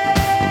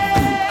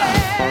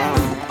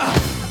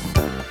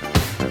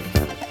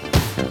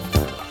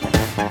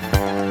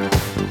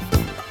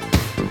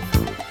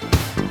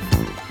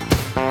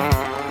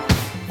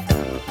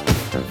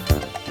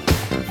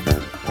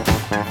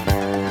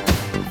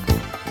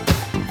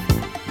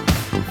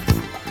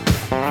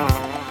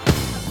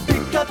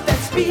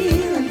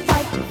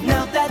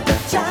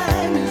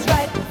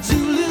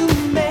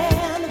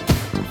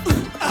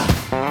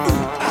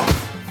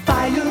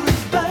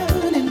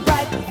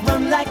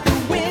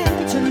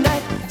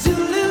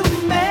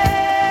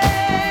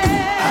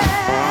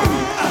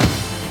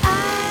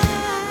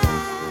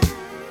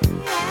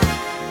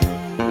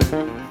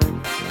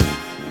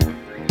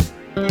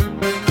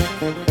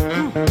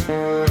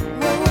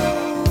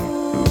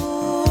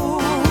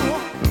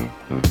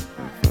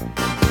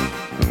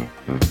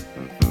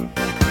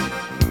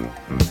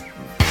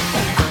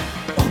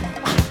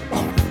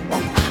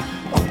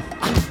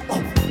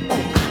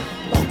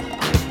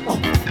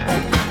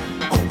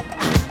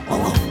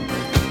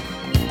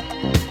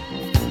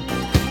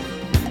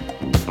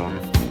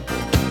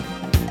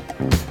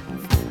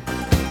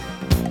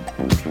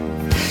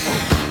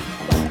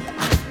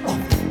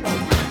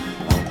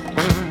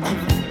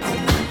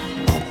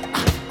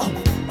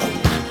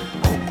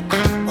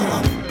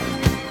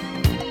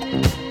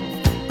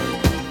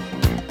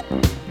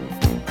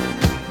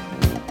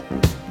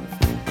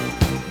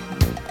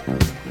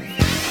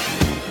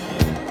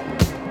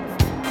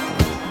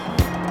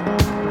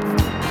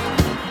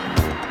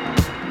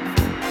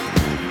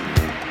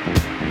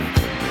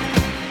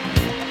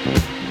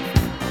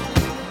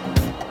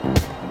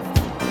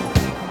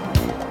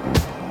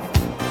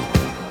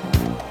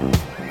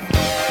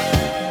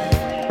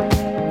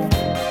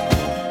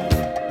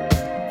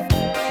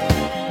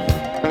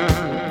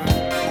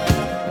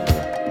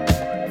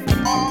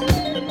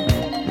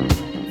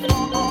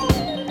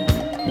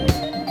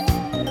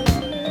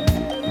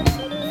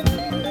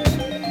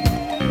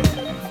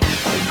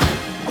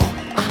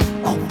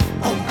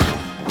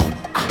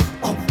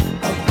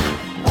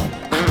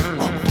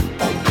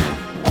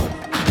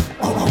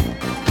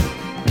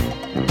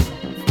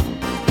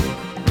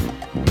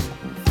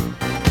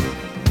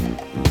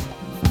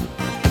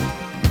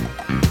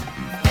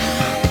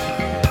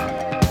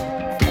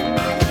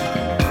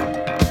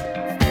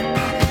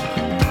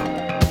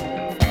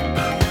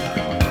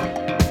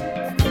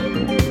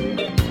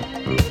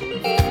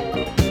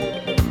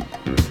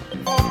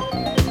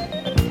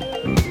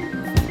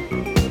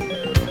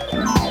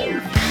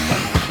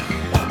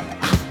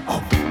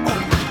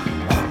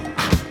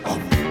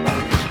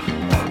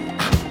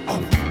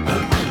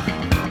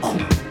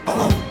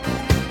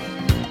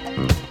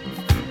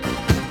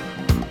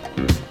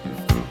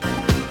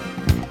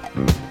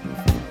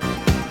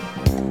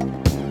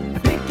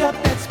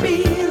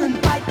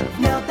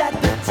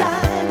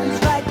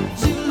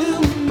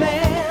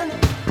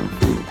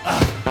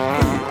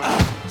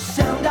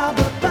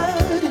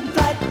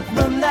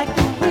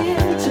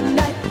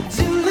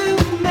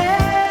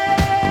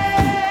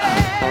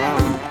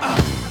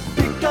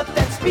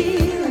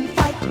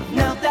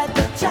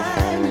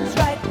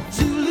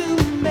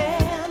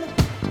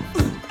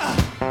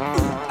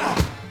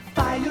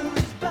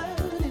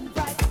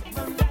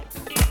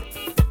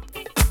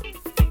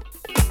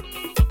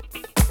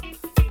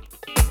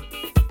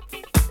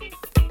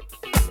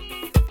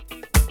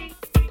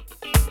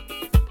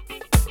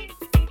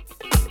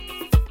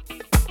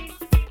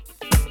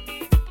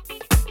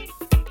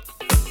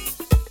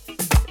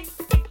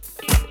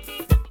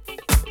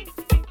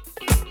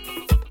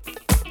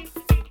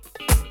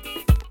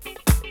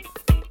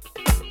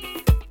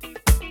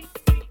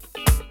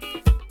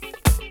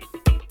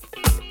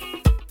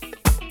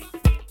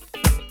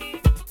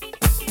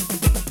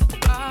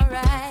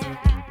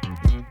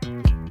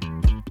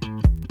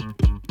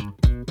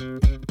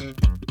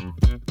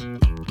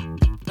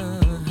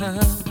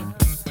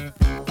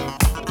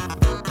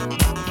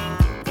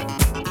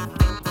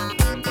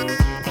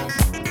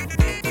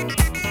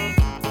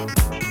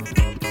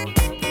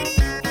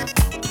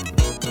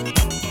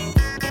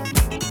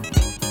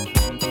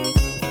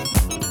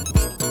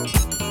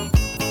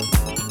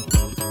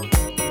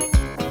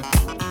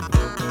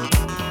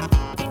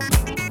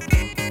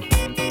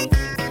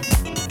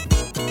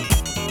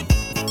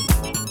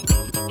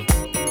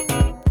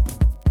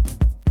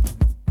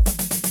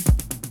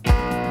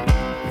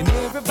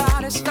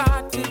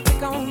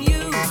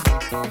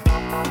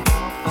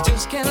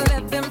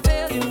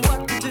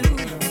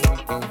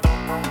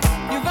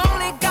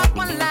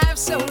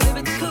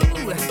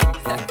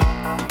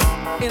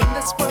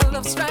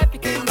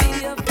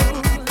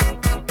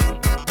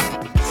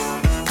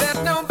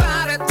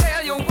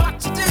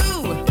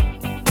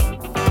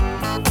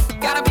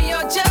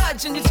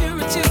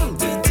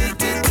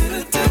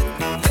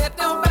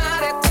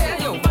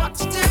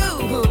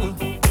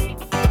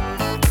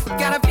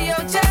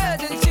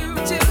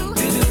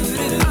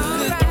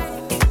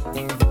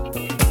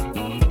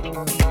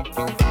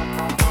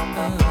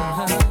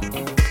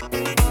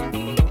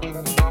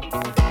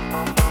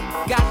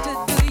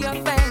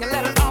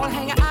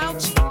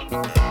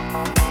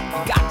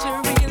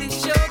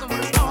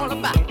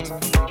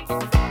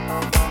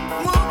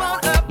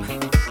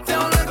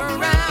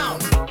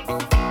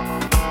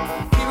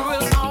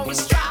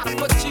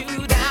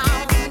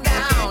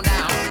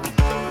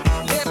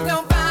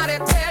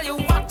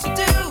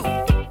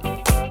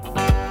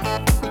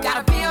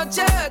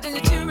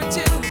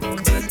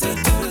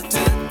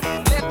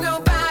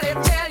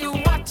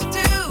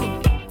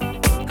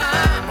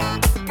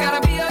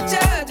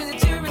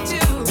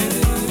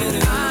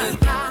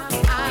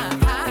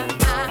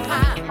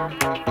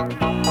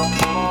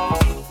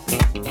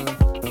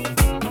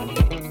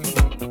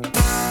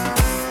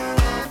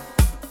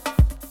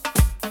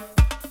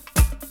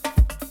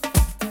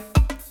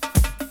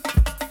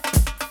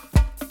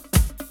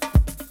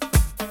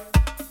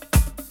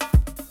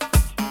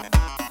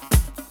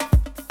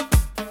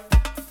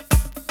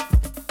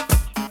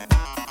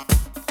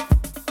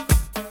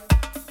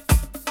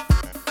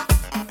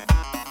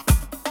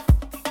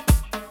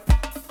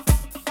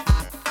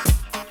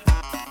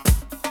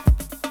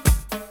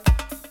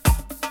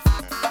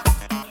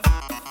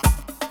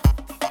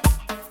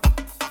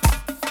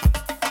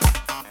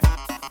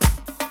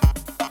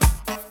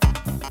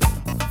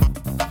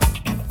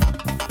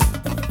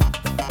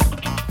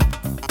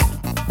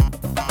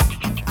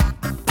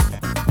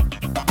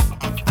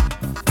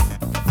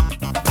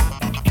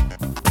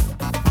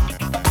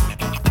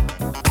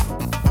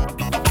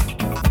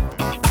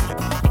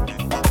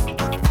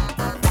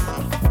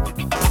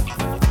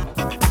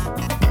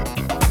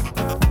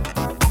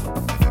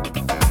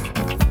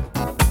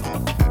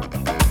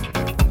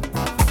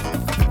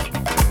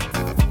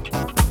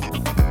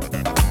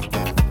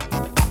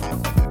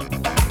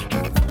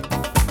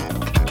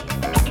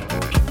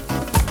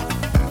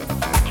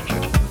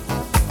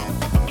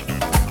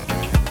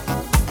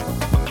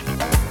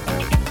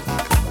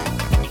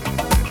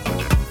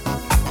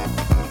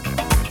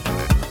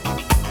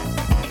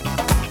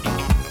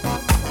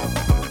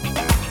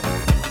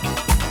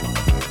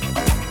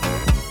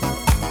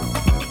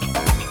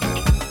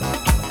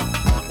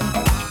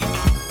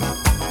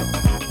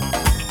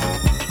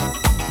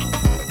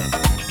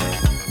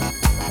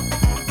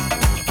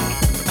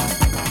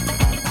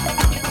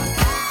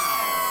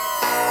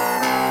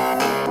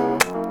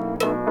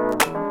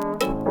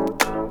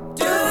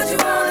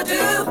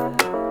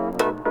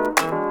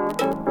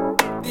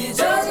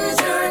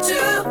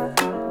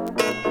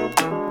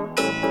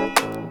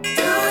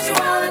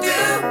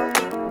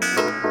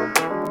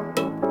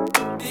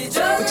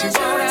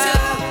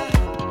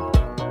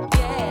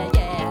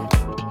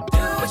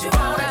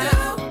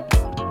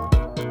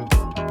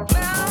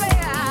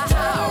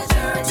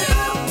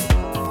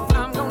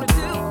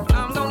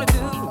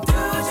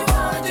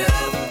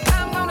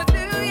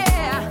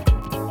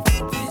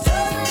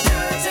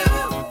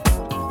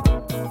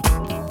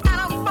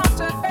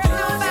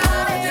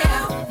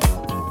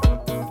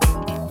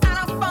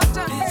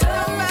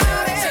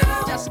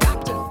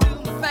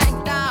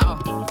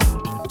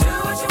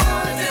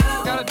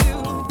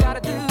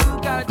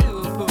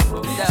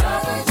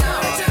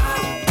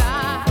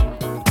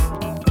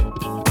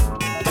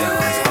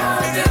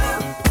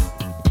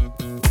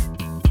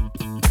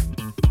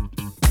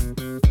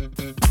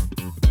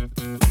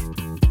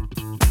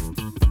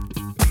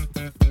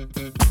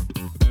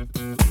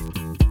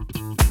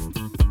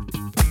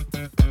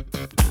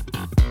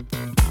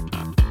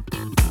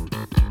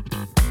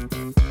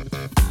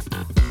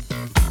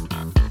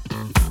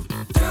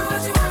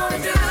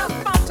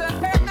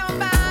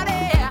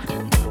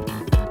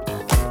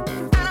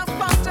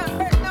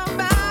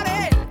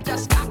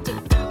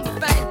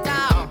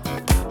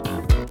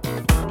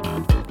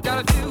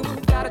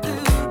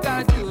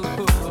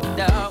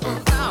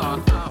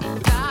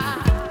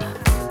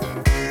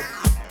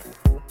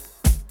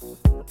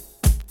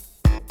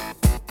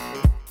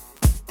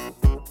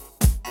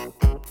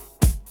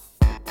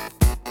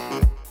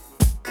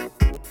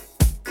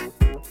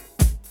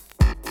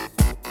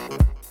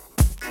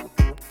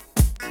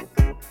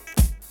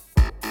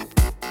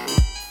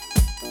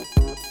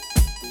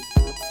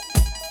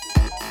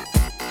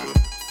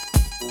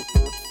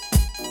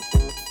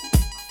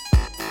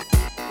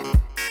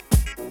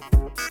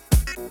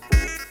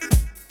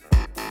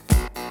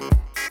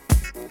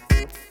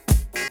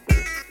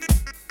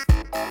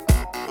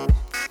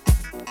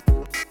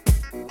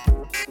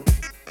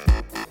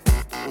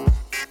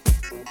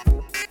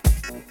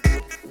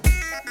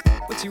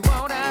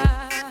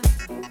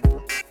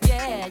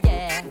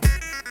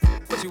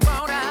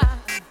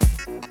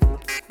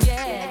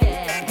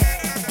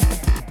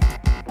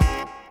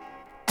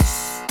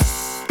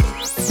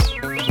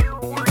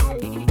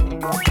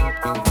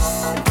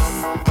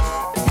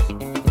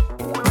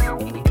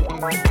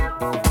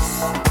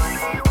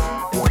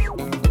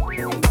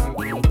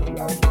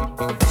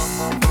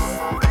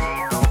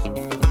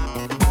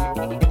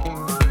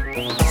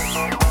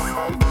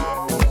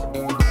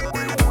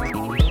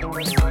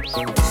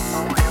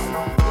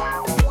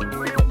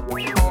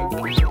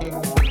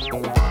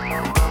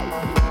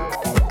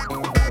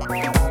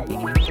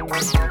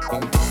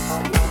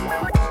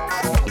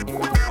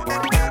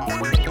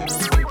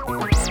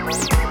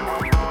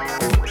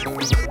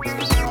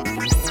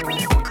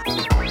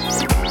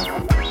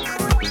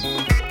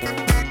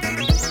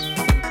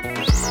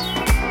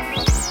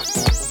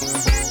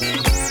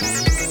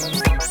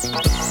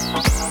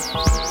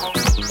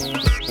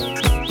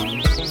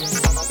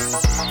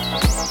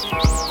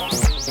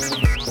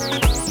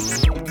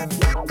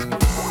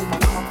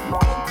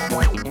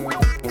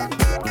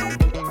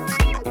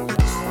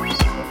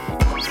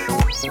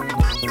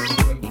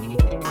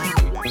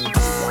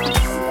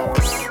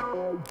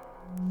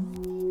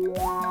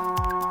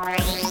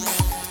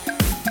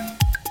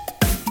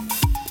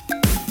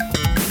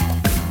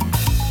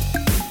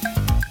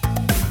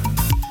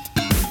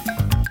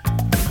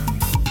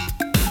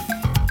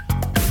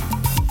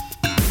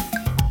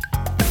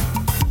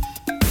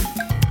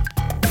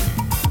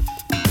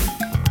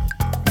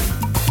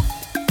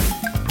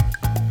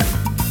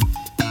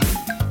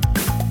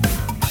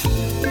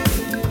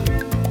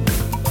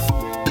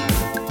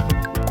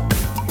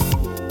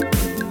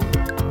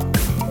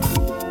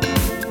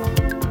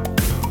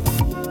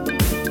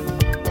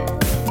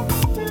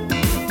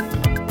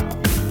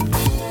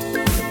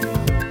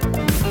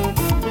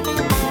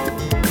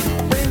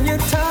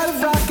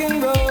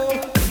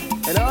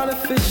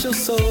 artificial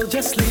soul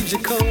just leaves you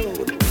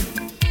cold.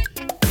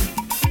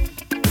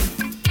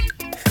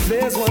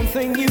 There's one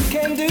thing you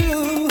can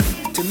do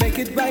to make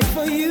it right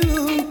for you.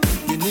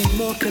 You need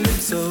more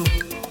Calypso.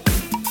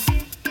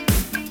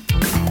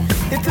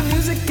 If the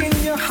music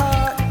in your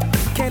heart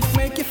can't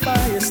make your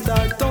fire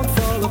start, don't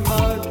fall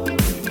apart.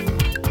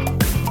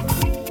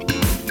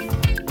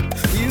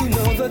 You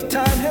know the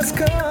time has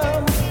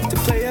come to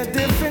play a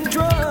different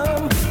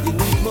drum. You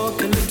need more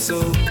Calypso.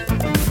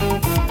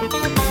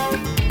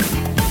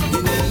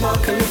 You need more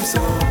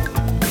Calypso.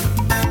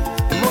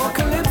 More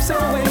Calypso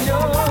in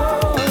your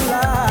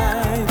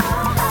life.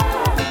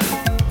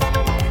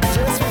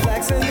 Just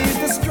relax and ease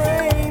the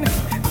strain.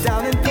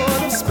 Down in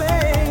Port of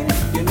Spain,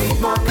 you need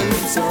more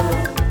Calypso.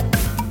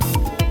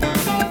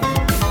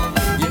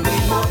 You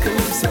need more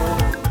Calypso.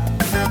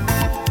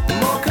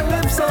 More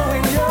Calypso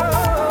in your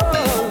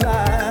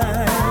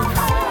life.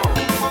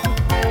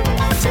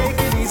 Take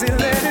it easy,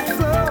 let it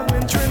flow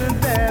in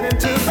Trinidad and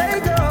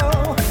Tobago.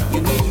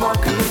 You need more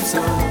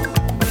Calypso.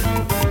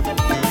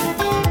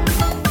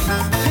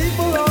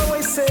 People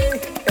always say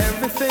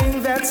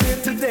everything that's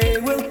here today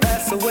will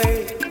pass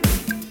away.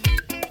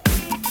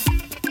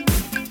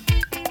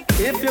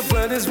 If your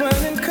blood is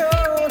running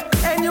cold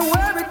and you're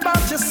worried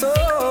about your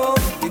soul,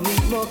 you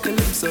need more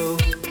Calypso.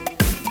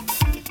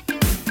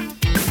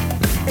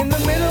 In the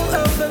middle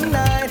of the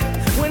night,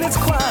 when it's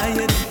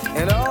quiet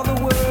and all the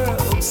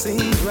world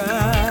seems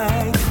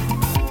right.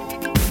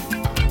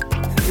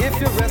 If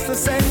you're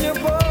restless and you're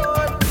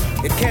bored,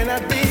 it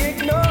cannot be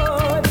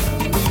ignored.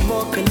 You need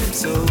more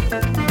Calypso.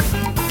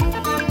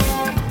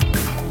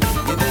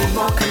 You need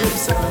more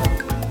Calypso.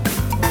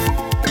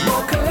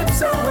 More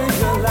Calypso in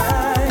your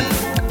life.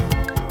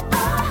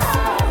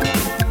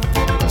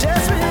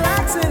 Just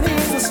relax and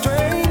ease the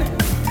strain.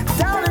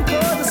 Down in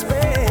Port of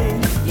Spain,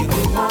 you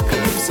need more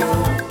Calypso.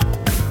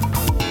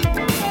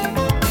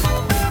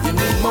 You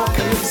need more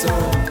Calypso.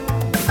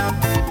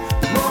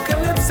 More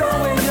Calypso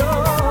in your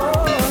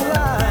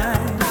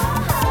life.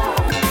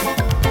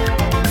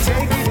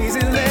 Take it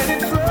easy, let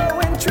it flow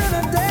in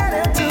Trinidad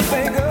and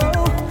Tobago.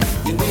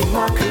 You need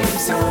more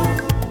Calypso.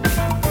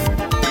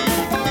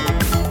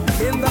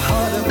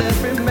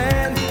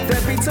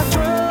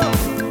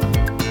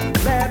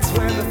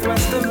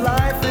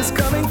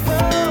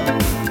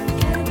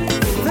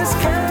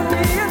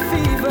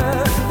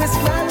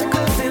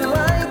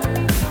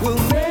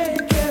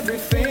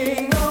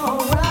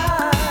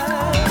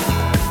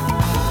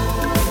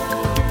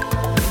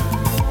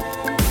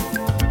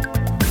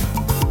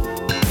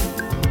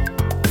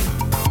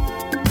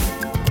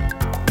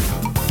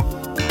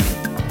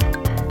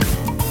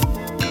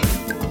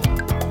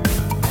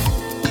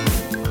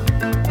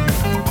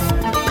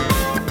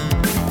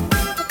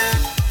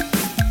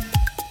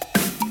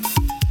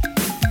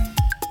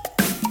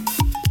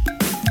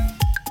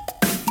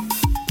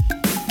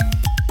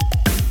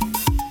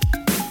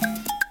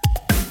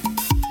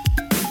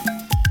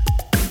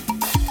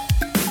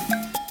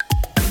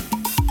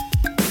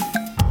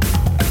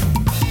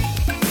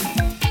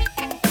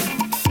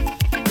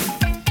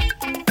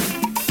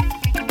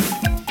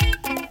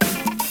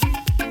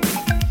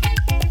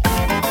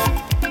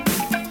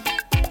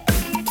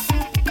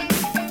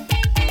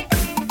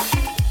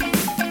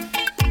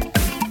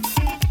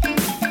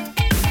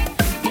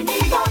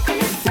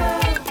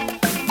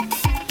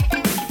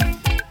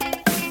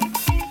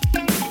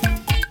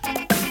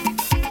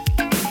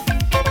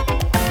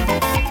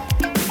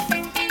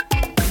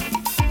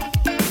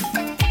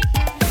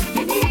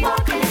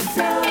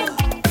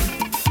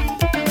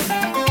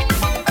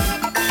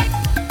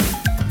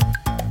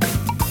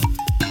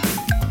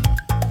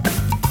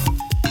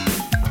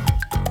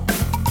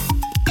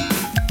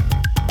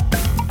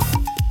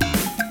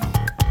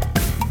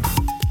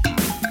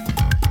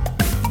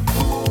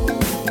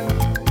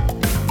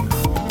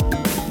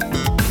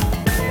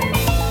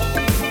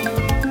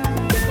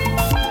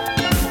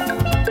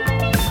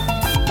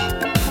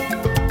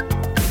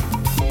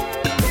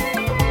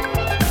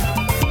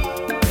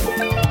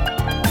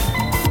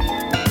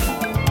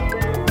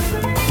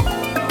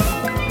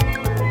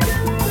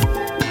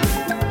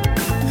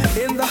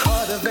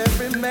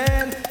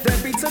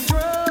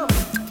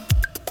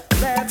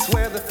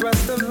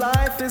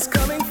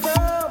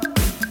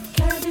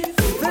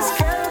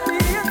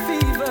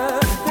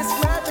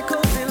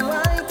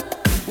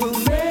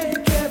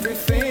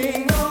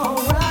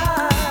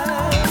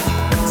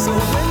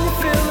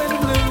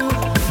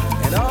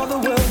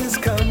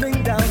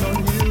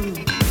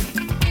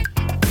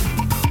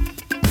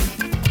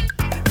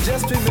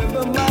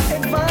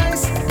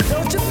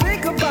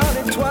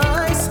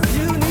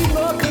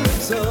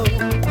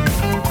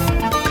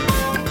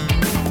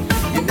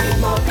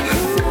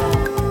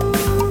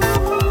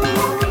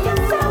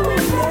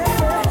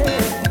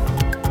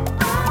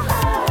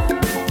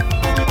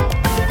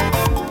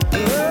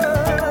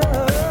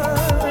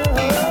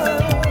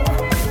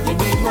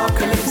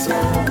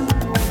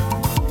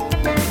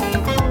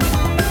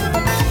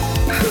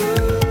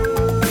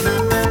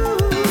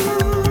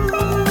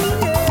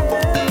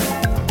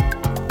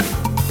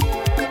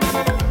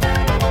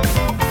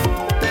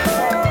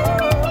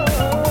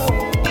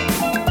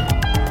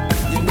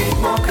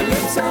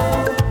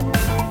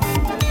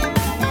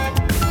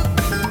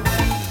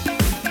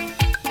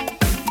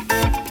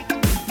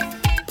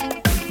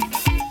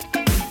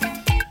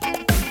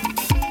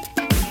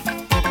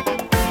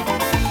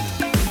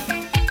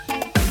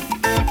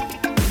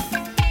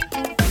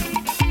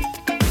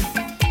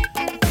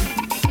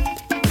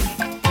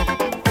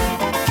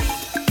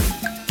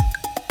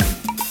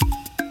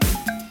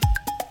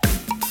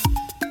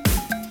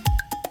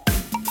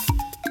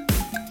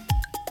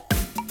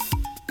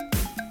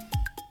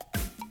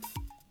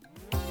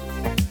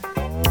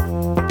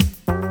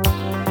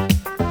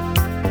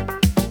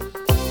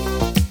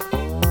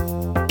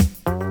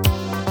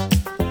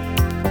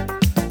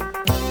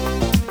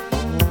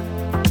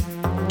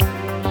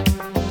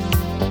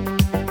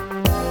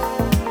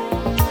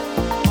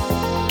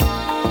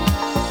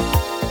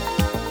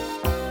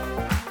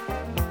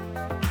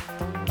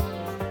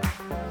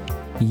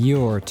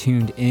 You're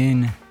tuned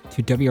in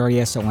to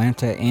WRES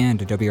Atlanta and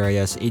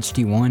WRES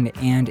HD1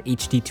 and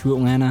HD2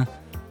 Atlanta,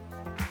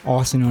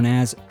 also known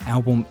as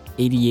Album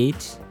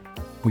 88.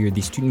 We are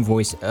the student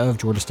voice of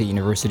Georgia State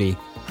University.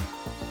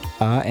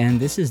 And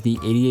this is the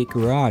 88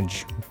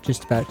 Garage.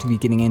 Just about to be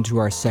getting into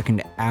our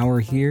second hour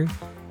here.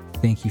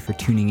 Thank you for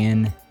tuning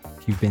in,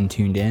 if you've been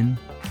tuned in,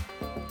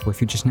 or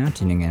if you're just now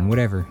tuning in,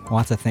 whatever.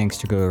 Lots of thanks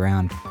to go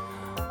around.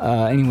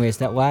 Anyways,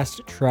 that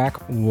last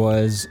track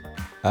was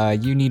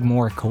You Need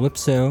More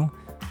Calypso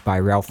by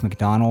Ralph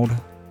MacDonald.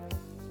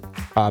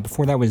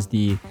 Before that was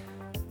the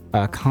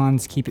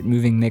Cons Keep It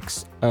Moving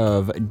mix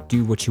of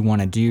Do What You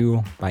Wanna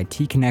Do by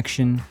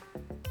T-Connection.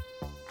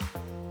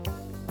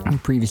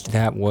 And previous to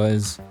that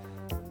was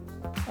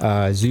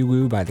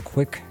Zulu by The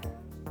Quick.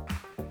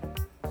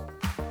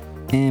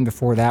 And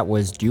before that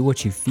was Do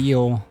What You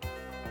Feel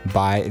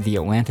by the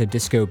Atlanta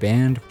Disco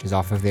Band, which is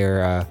off of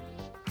their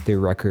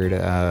record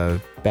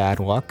Bad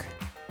Luck.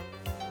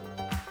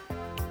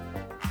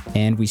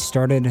 And we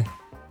started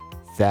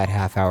that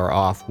half hour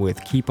off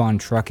with Keep On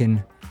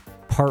Truckin'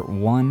 Part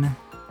 1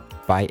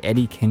 by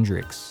Eddie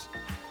Kendricks.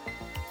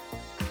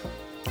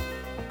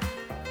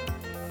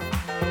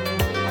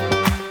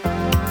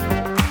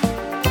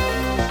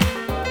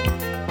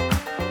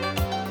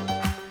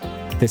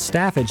 The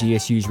staff at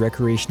GSU's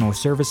Recreational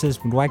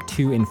Services would like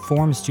to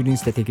inform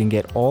students that they can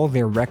get all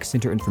their rec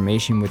center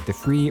information with the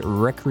free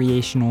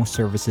Recreational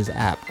Services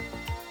app.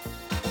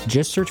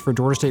 Just search for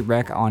Georgia State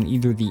Rec on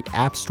either the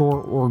App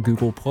Store or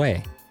Google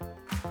Play.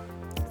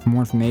 For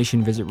more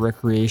information, visit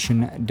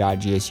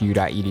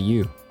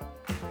recreation.gsu.edu.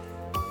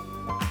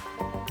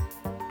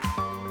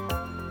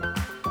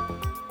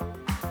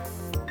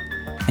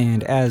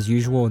 And as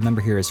usual, the number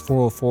here is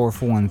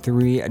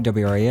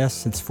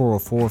 404-413-WRAS. It's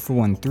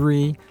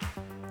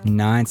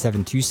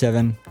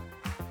 404-413-9727.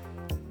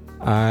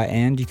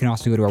 And you can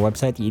also go to our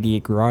website,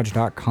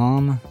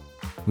 the88garage.com.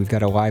 We've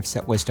got a live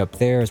set list up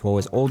there, as well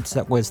as old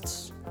set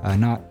lists.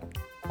 Not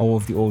all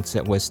of the old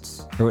set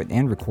lists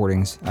and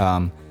recordings. We're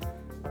going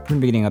to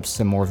be getting up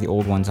some more of the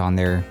old ones on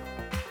there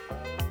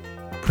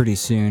pretty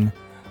soon.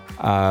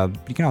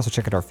 You can also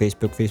check out our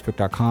Facebook,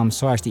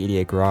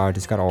 facebook.com/the88garage.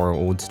 It's got all our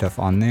old stuff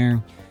on there.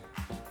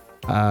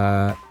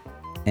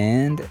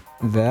 And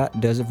that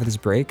does it for this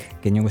break.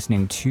 Again, you're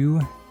listening to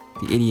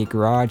the 88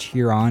 Garage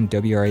here on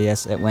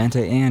WRES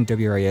Atlanta and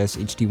WRES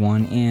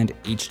HD1 and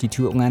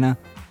HD2 Atlanta.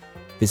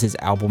 This is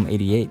Album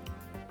 88.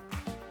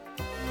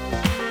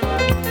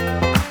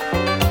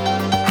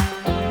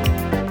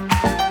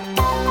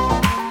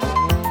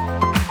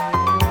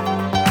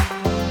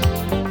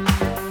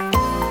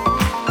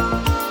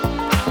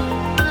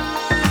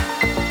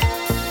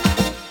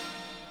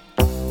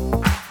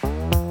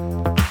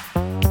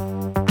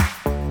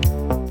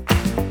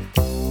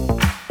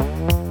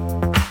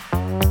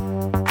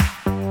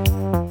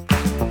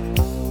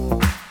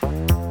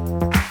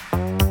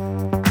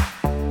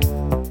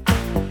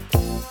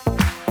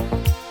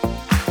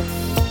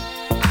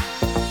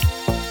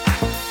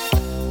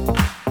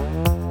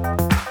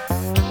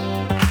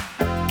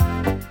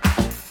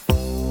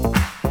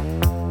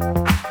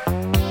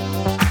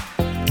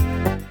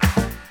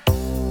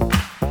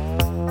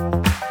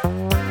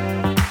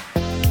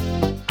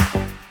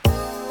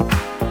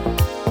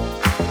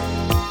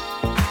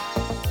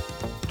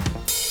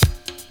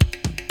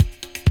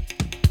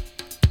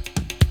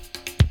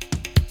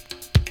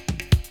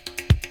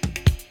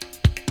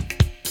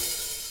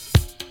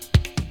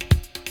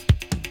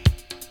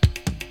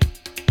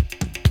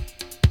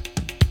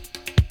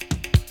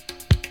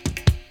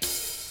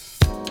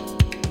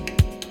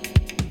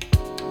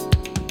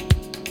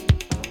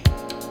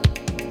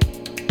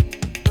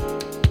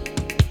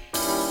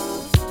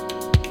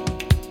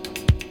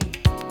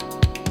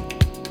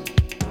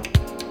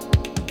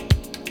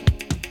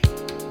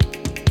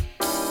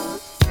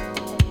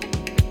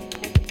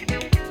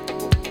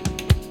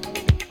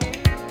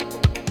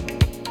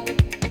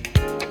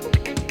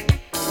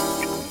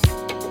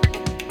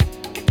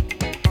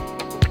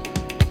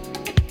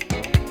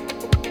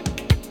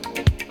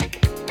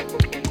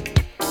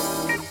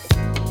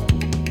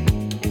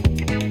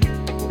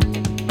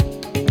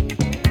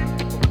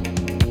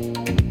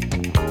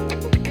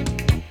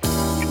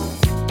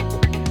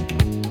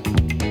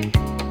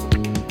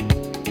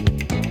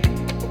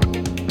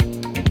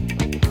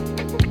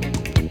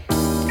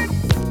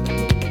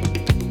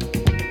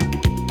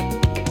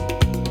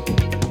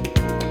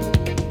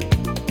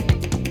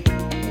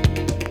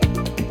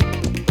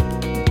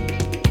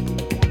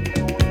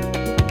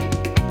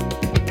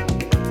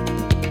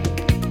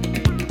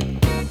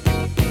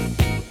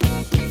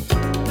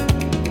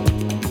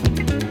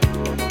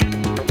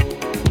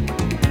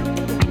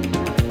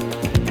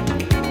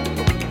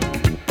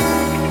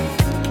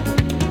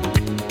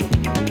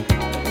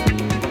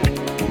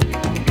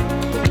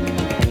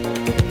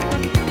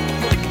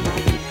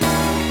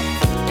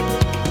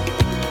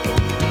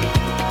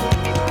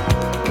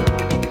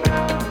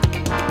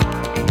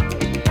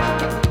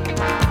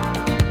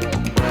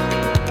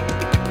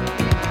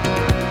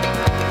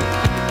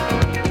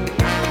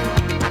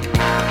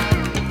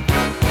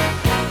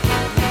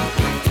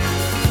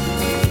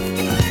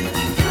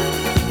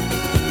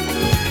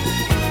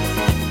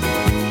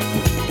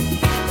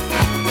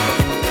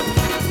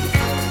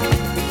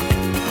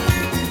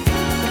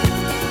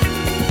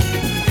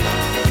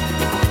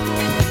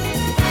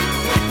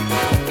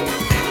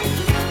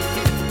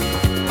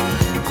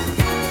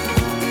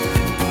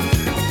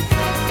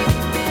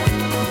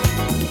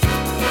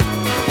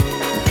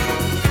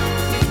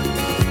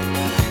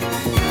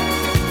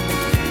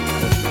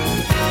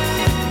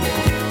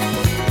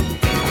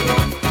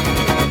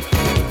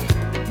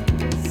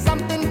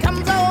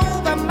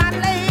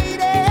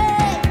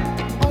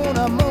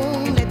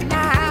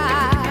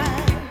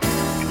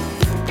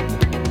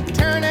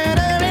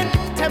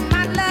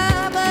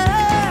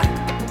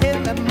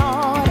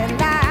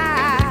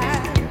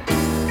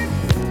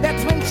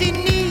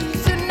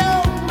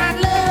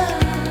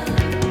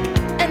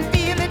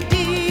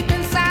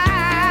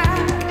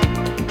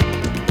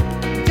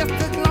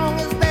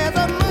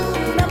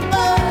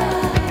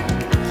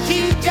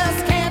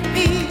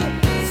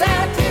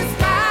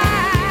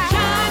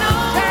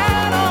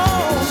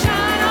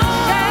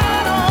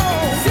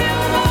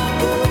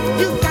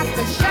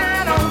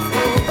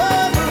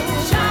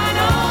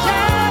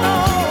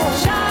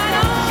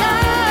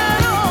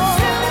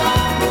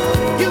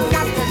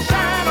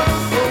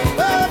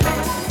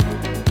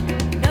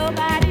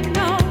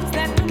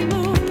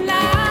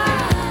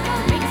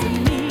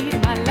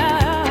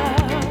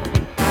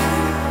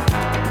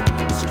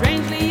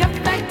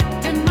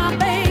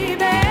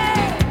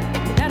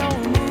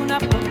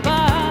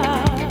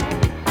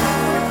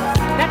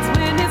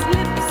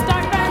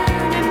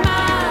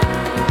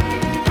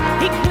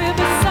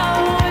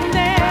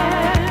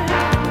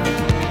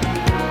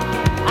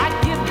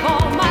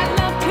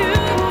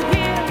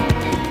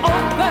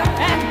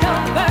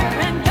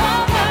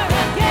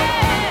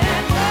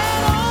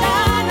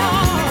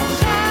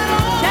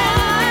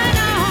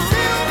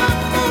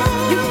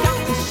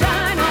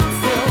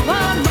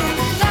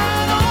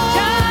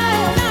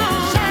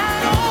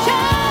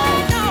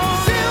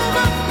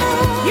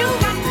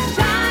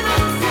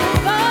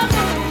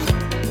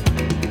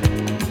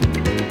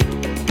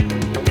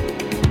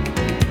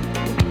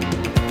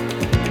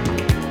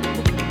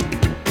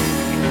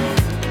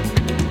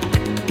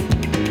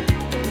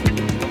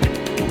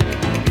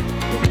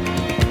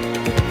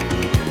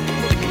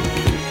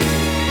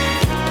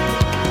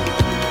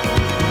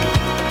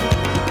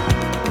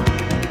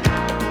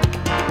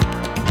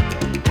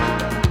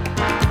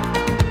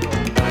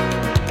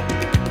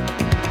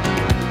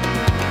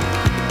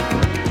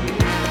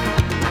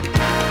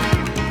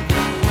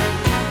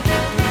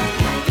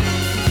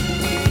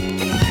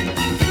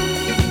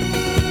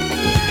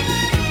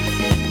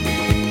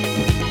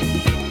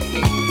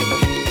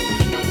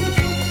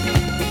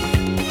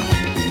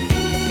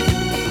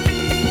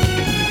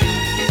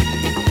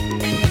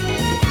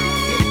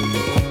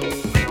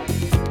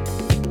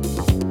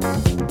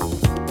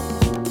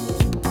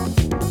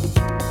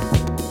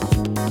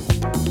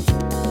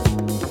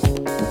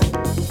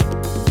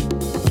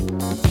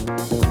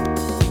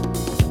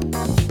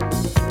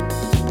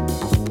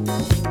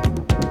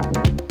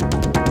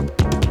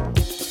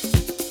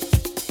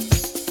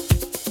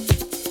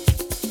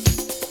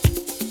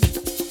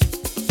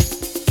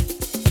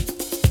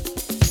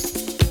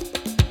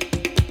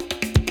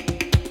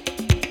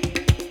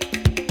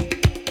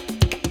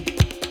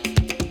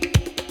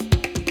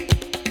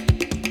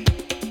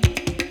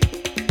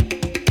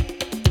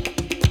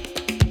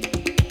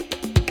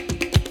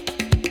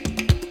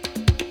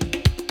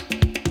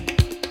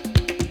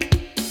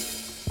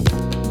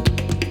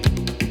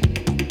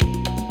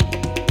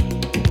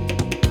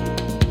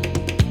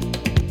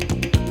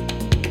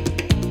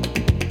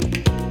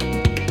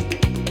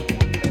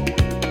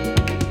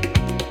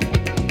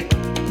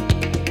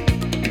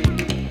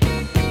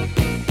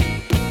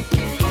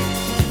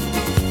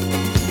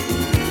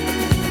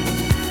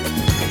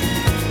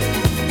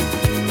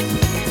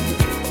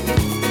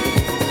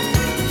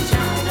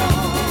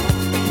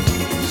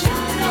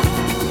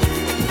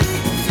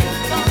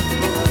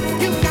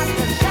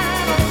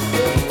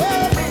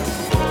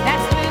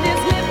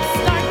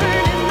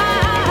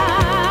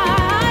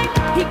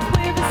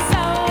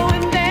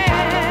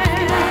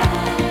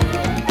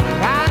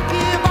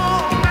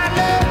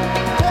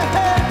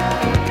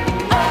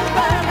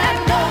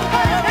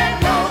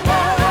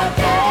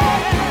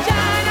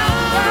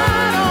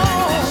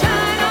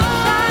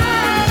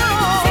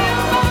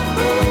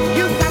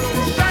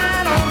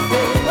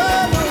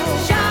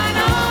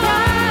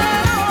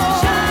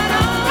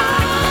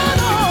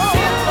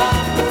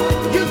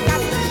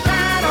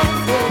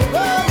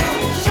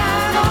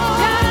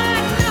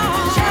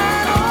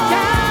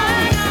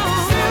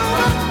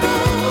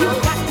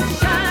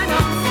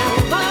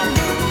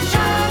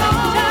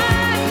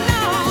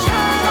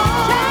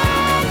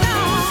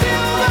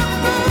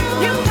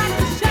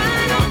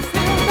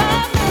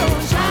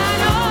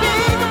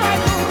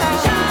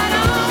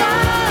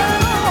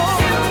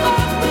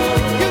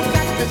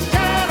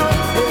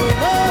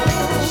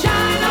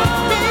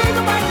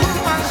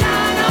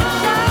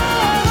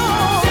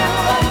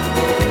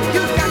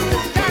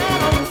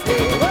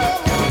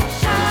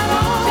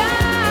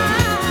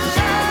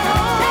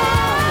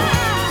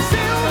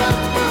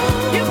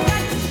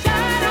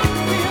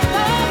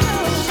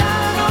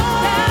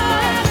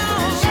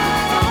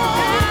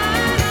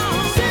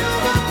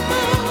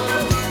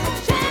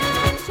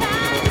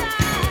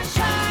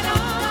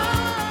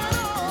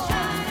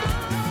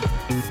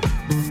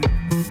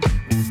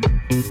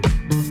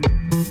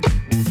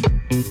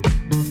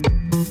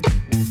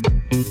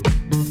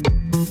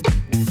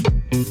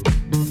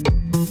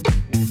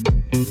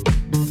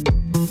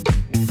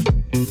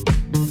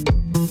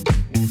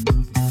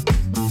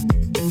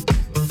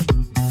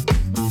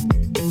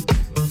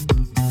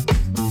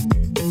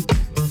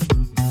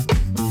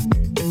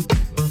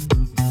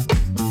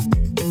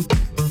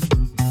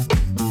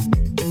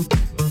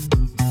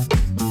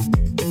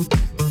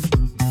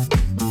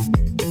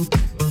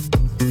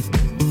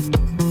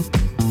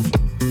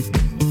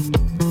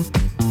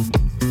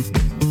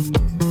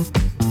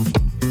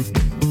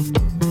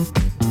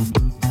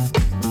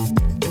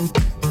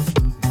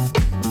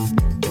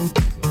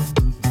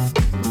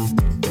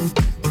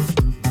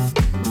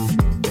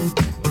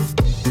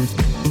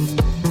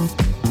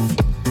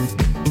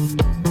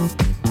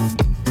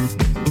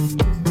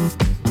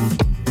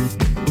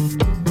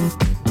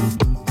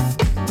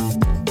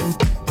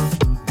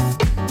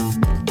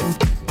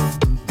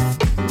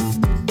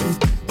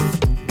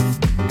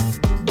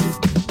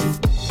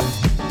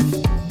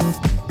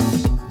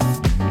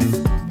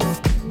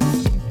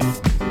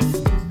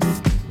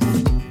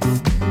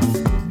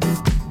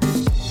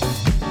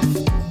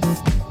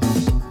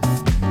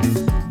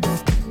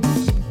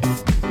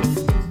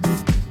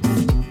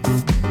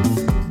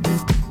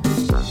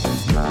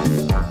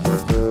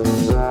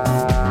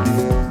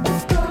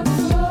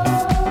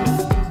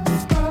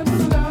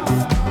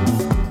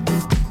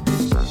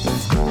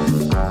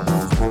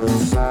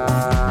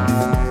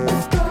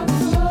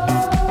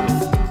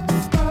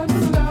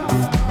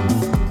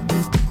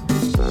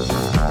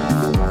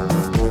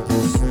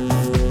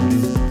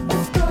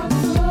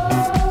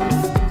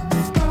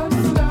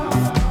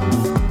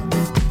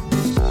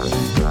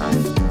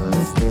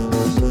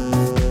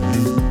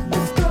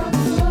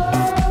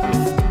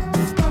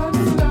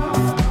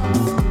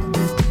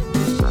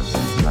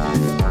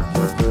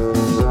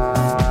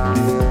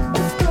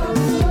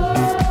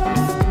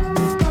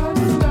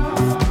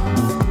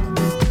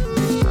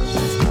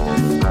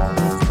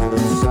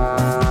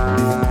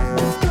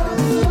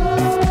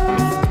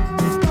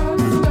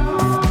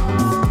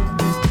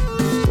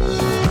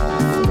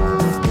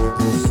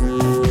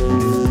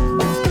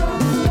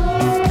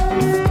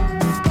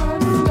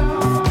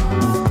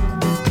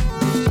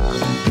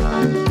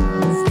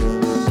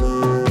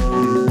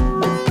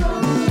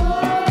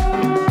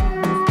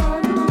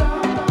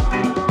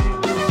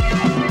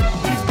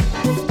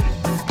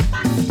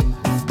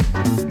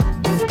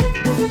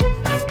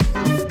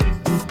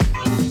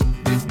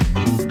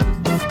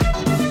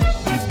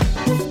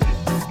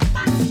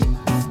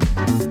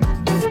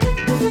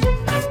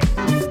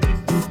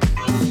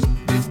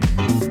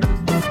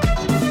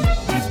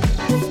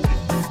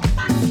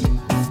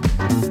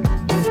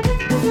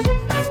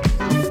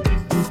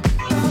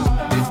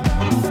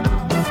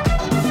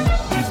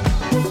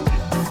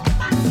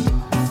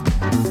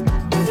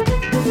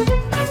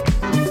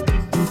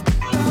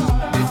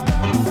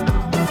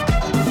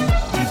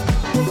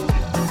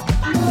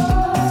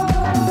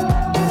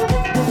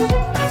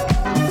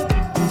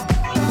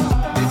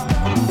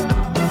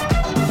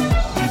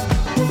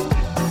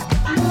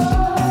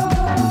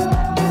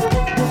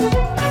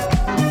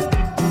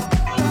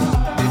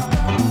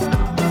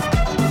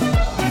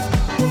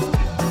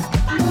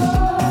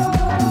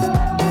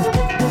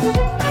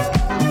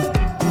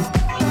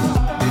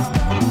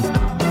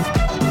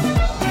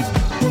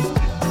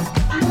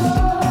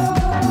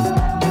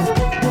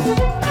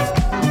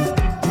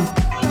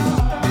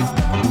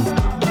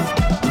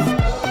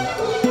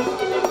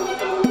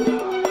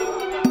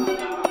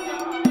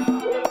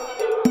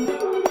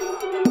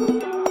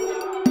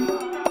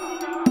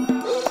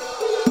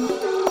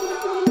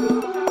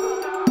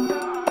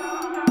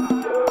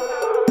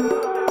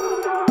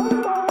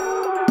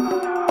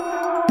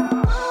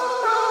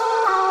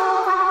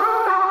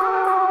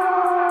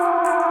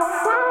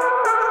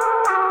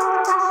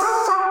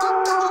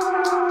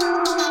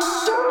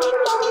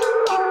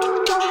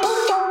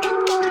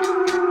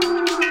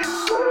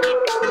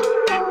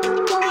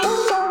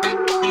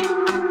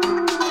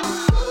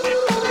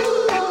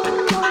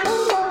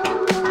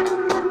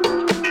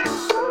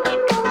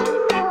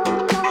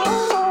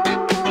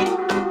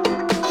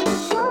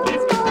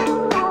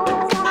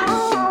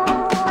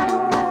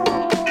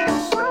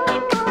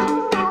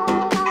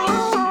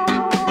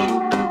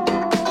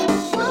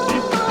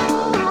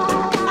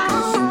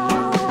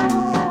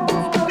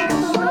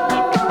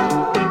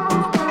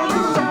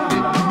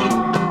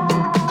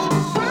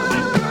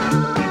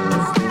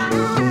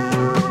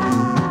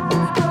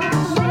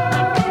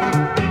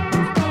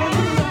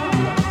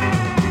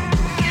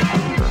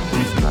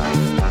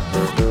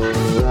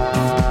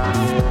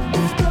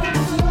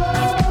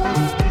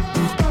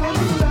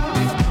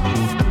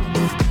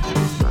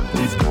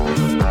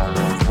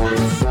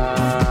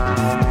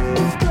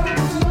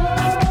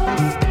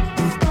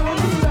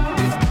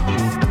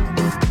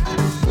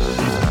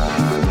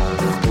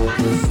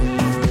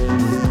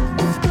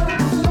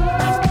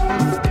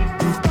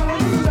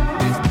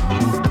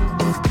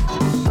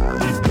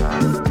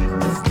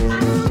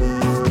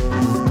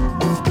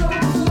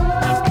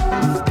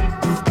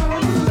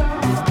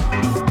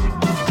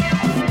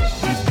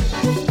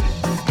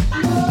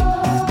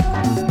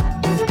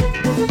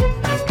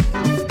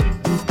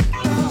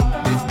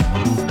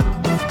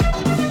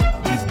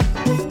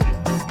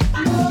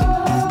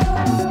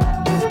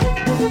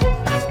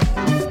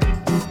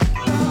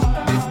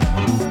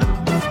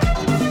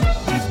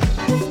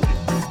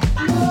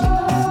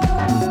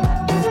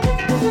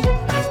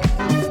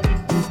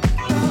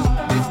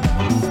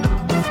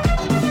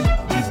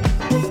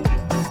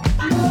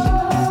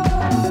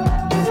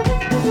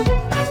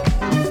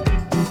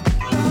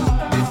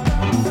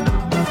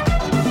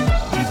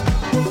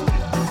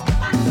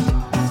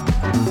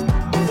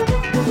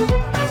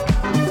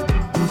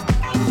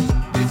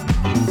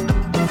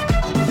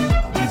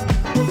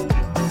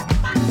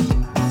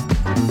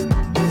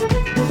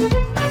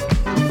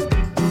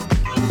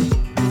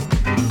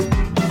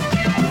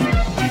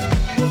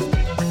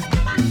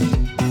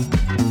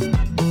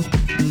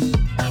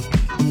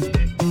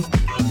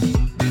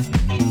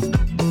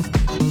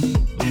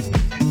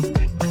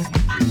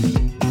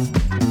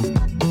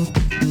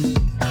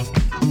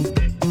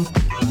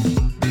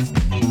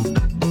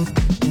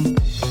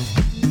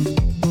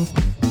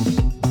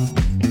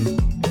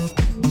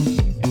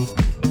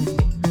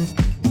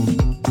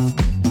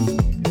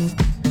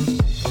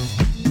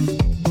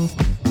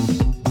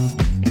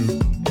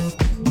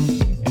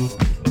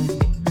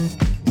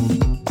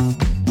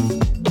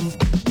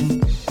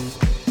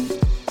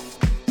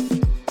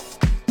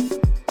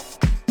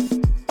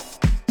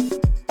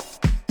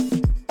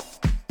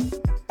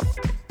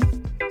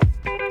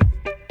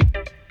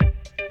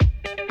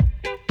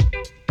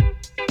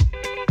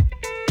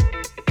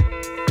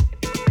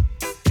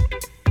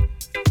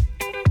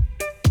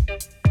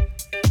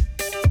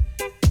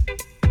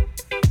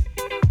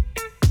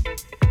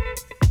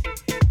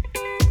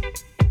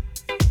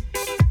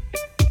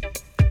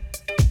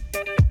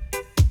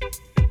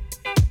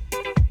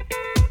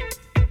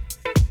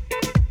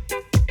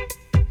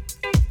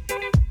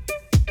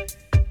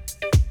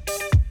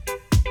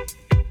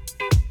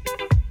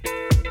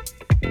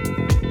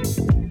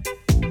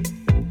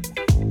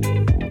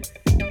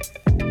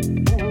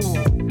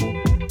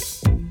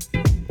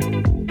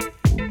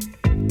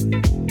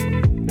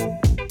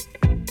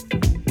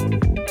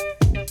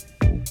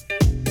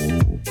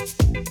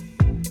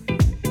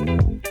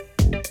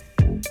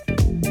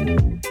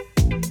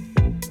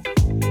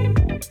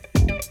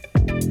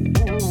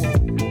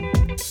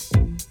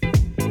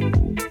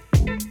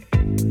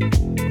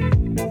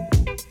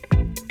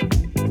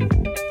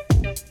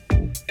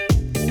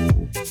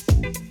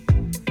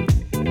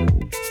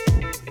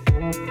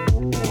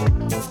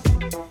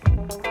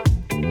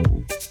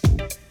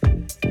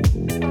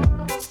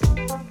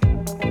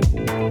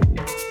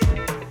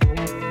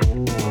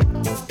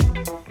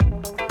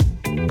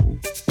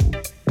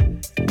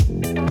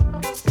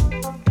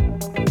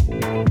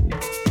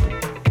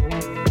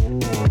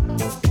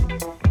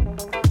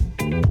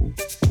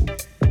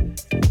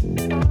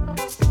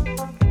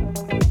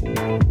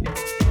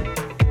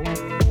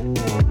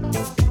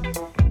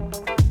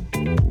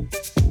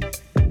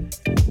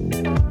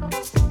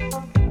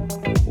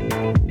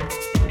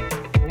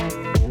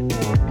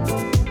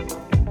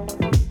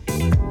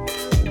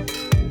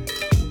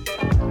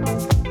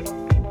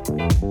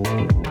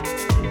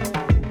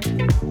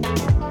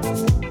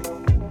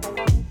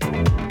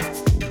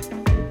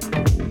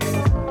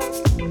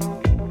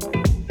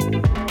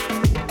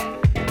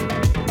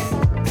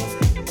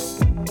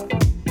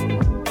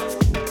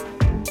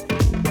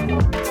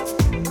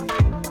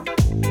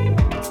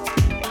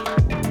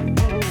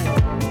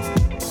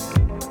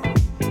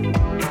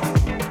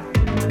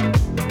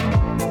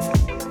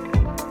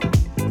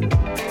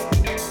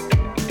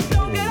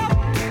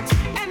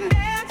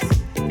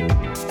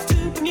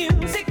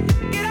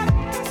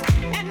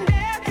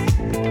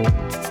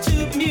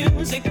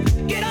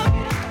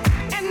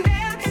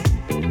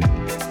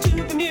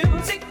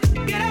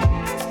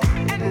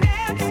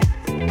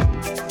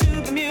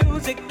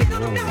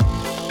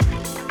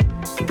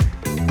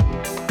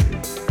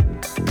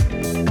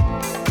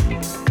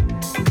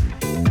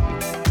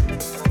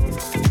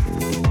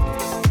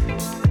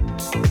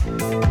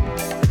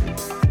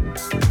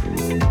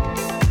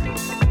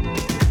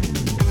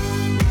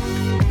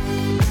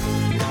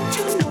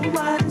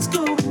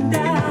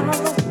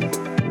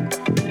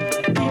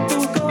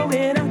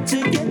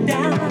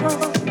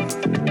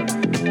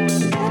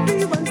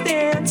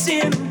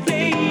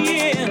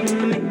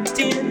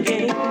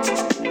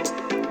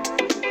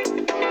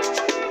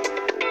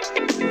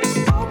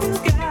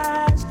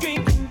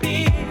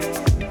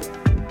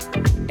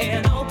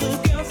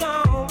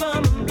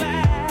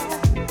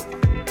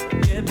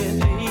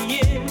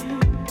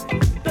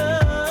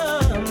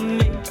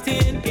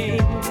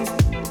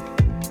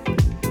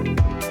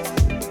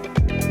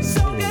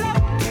 So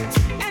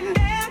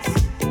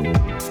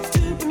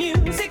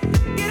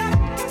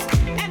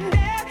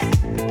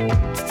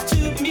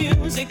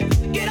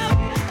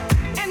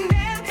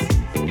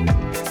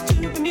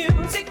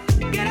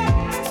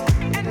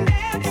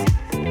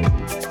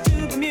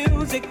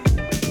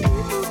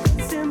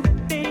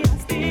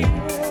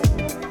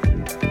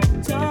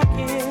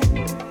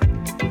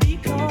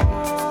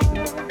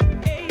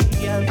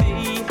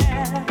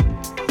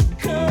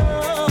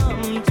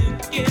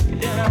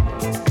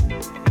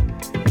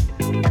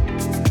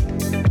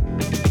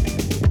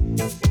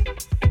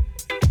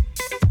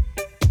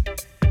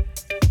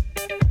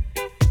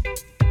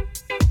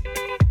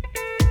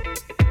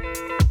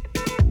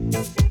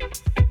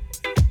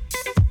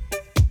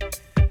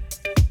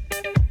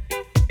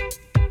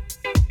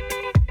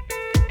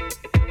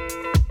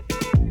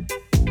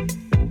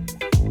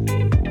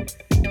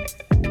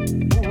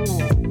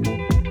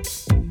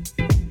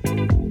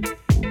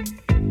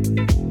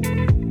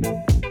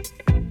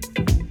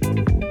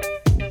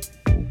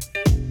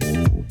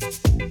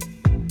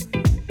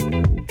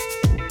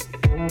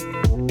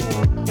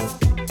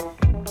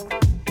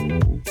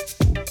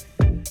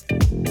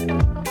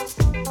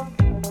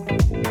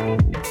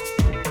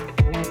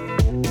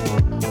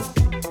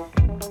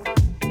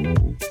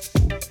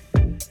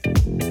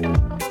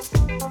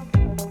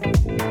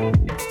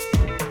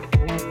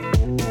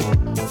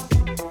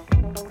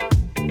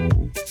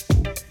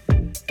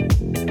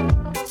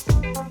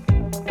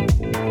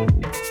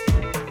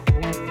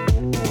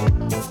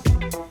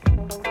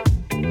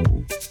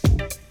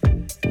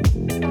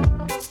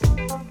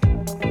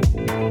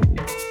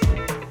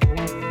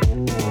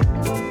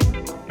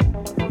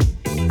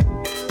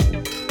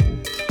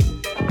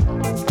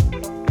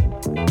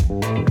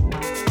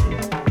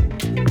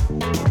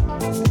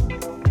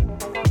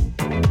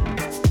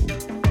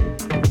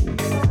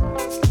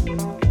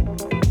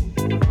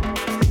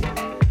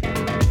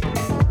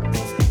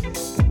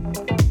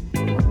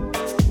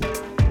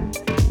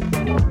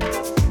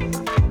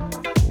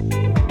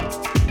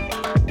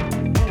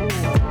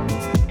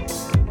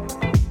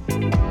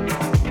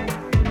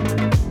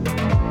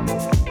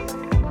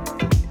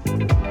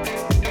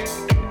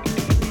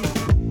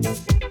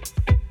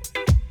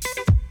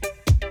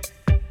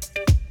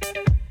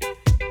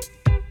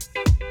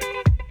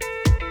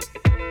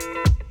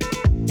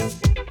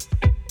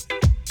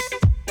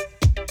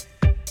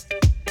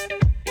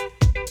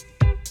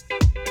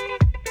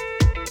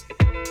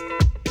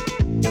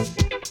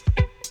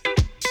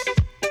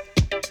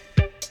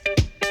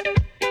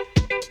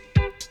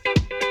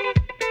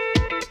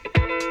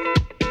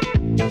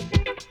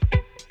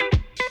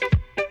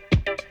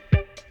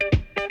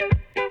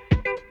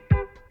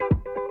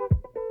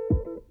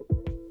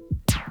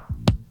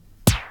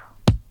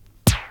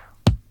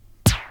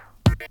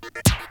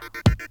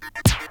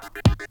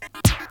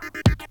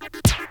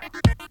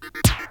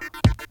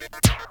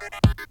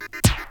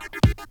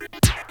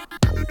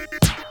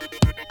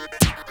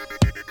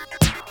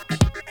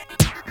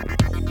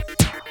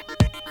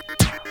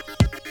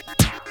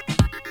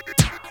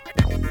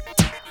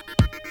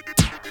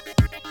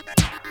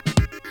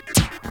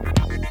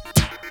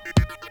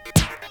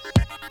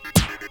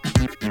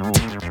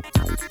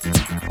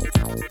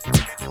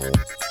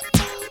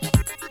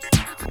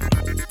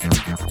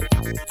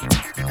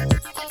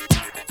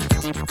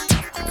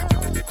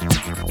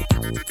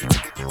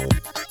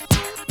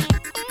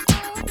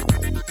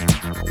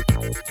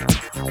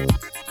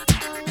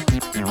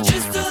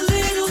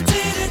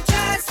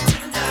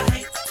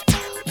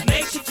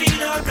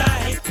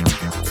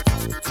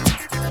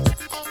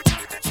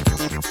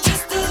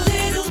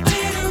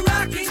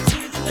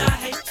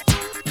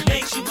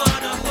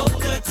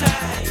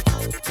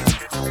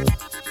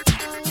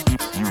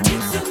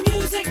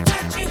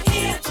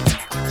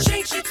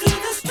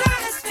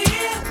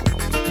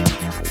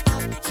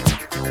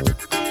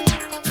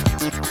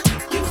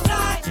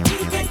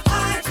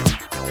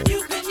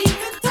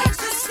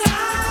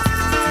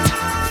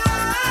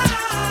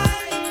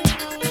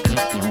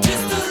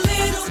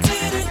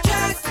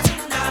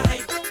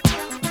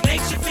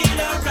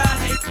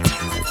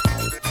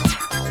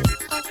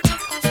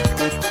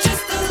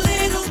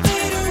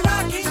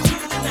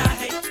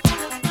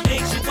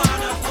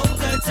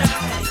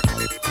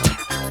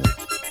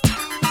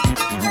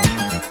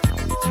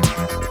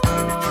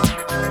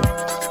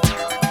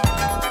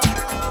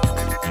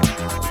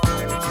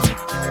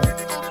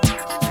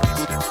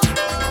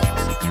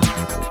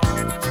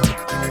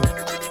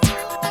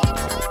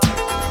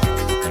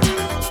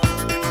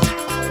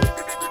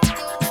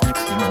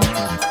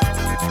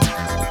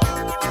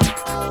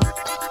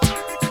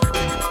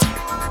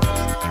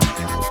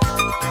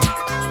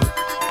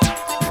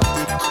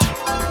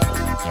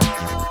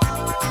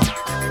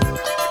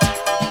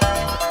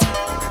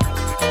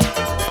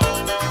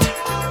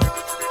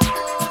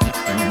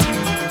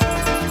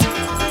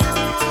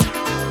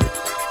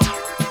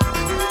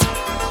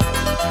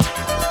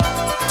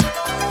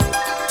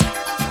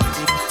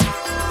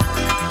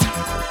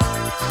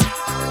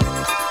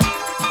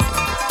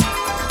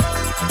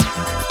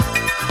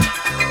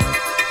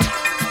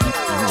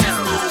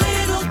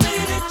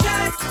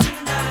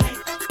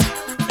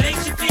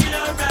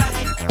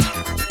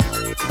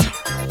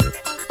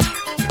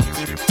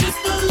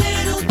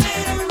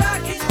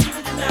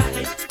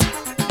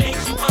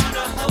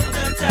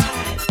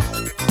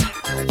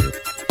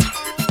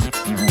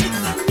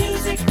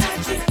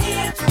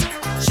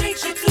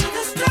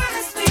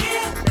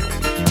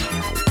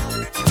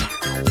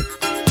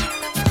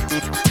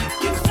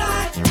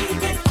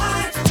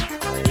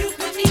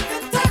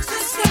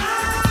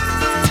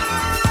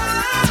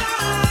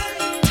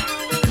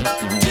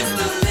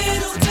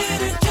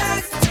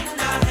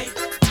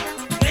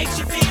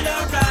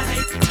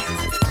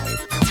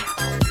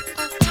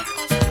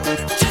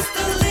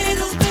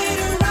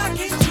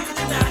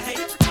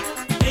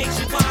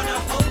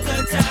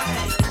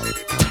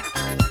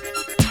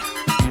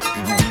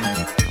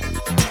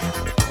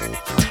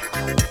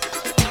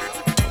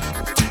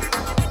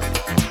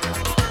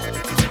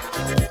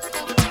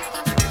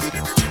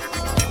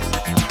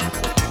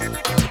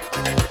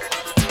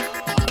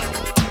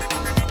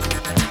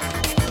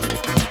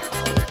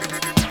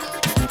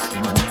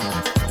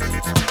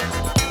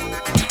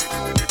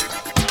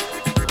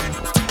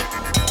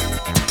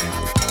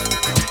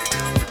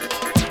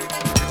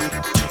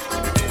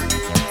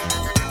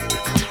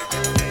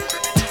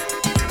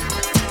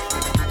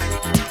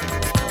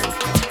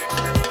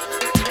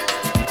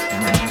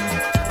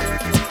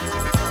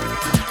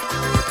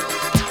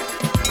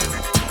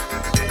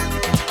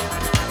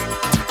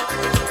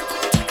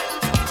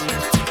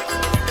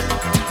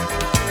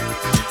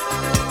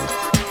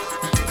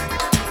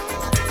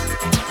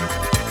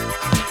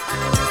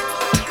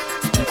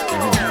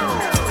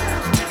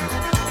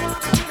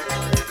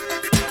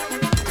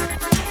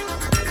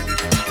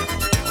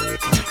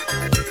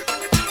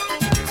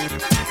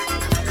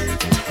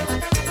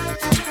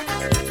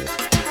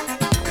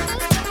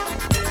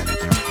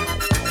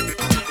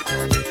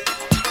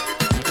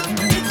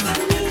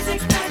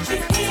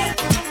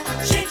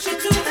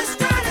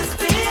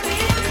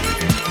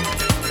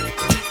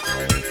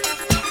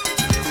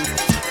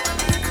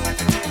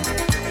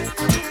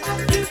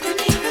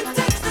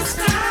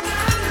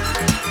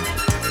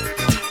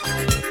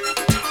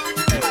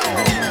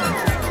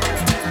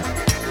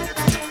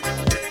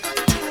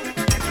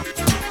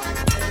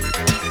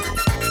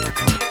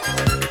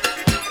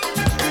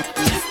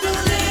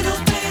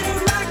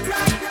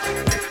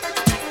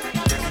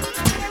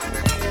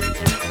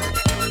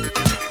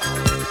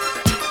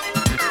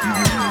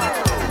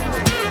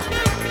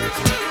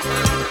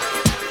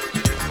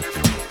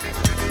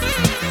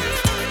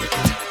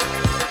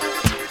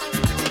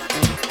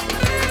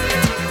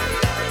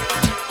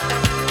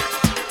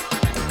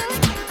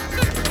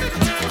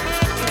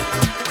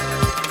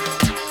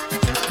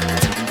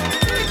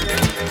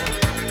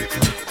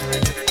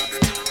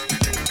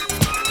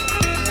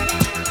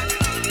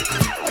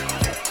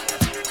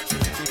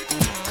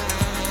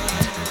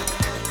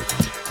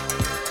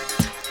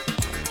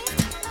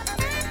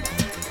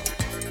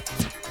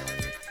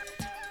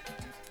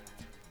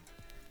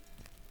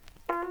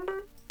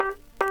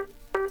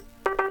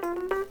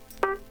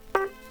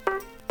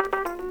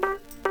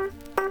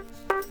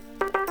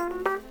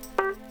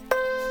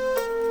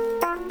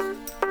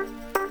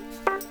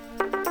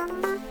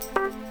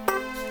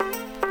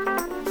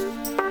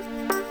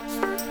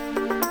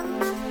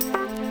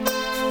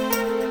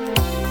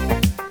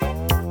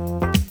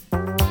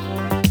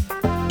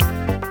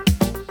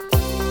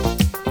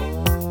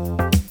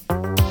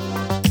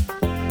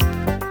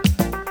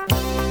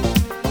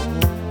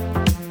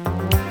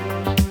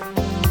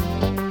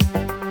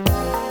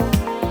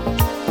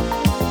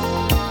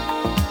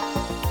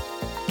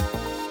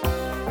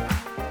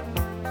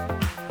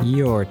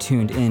You're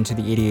tuned in to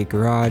the 88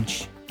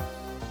 Garage.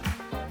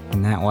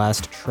 And that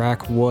last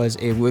track was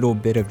A Little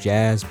Bit of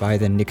Jazz by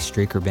the Nick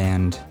Straker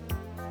Band,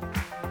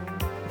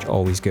 which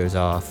always goes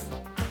off.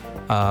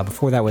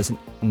 Before that was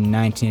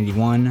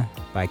 1981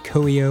 by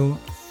COEO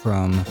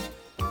from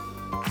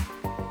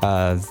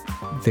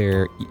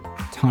their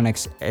Tonic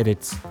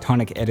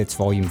Edits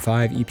Volume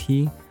 5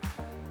 EP.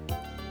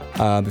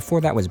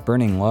 Before that was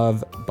Burning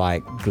Love by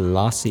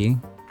Glossy,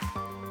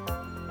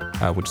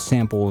 which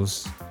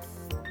samples,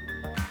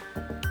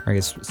 I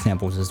guess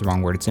samples is the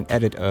wrong word, it's an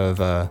edit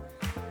of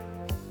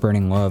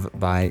Burning Love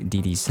by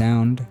DD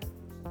Sound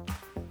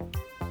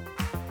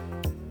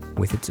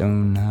with its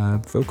own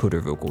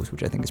vocoder vocals,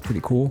 which I think is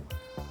pretty cool.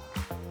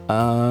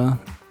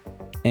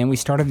 And we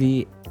started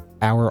the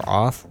hour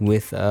off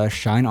with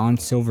Shine on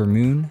Silver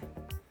Moon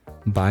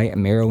by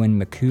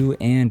Marilyn, McCoo,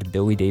 and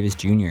Billy Davis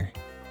Jr.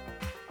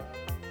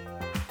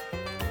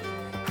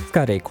 I've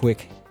got a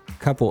quick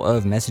couple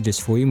of messages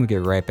for you, and we'll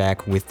get right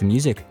back with the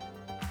music.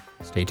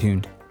 Stay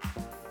tuned.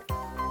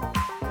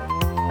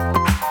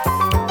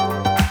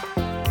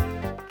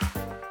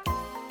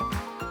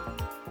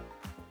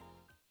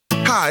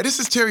 Hi, this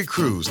is Terry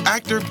Crews,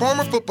 actor,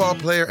 former football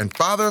player, and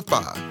father of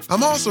 5.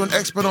 I'm also an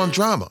expert on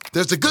drama.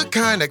 There's the good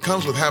kind that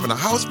comes with having a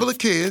house full of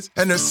kids,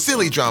 and there's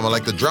silly drama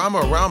like the drama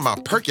around my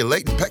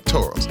percolating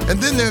pectorals.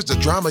 And then there's the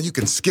drama you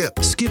can skip.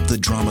 Skip the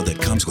drama that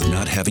comes with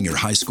not having your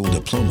high school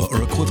diploma or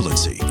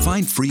equivalency.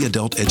 Find free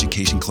adult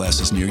education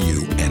classes near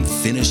you and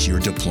finish your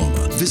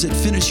diploma. Visit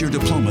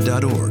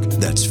finishyourdiploma.org.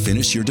 That's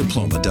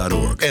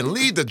finishyourdiploma.org. And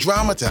leave the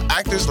drama to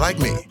actors like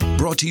me.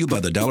 Brought to you by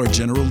the Dollar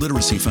General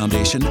Literacy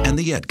Foundation and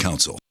the Ed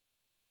Council.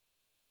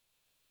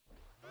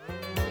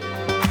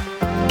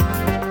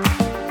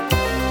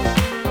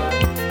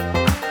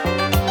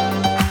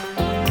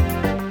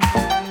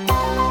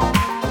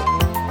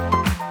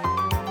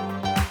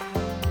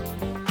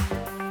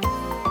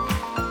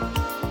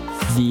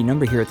 The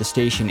number here at the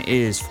station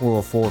is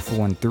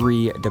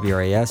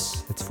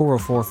 404-413-WRAS. That's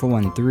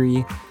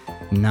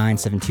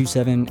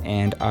 404-413-9727,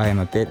 and I am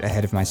a bit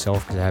ahead of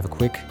myself because I have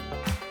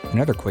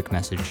another quick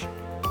message.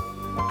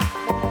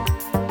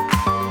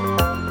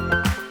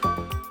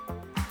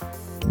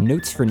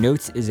 Notes for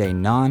Notes is a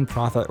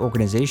non-profit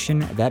organization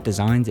that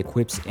designs,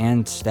 equips,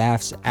 and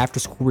staffs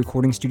after-school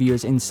recording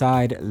studios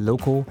inside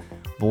local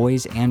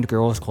boys and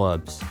girls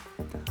clubs.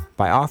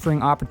 By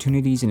offering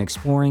opportunities in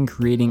exploring,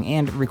 creating,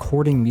 and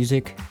recording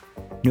music,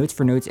 Notes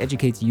for Notes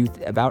educates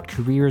youth about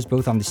careers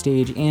both on the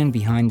stage and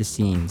behind the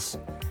scenes.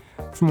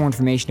 For more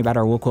information about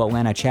our local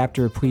Atlanta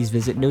chapter, please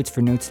visit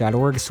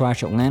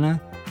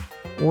notesfornotes.org/Atlanta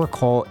or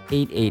call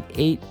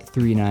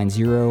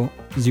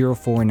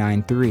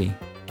 888-390-0493.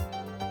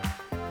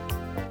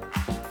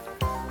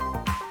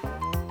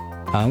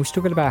 We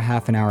still got about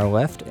half an hour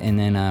left, and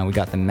then we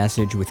got the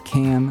message with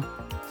Cam,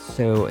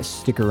 so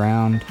stick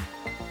around.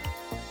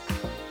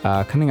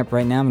 Coming up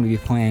right now, I'm going to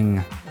be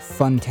playing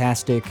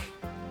Funtaztik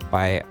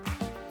by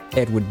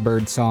Edwin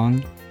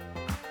Birdsong,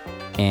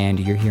 and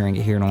you're hearing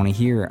it here and only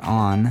here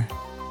on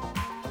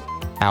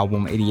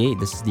Album 88.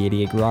 This is the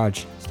 88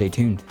 Garage. Stay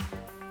tuned.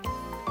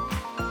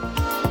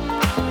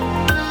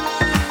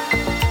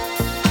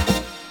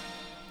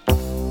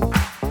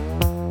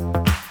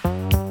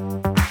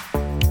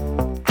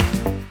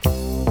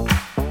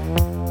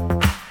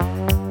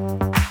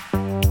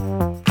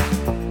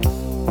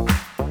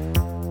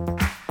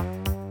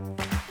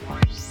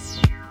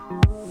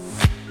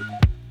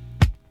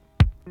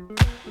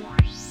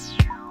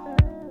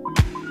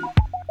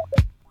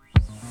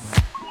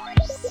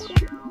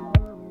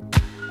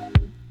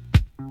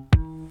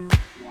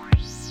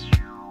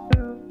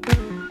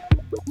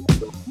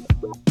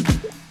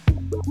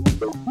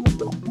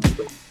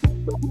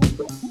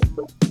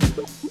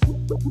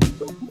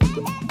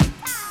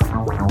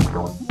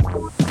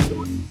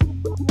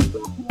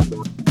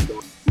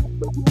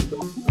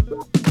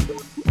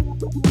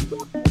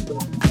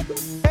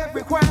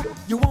 Everywhere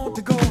you want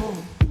to go,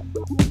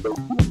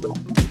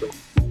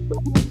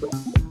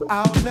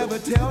 I'll never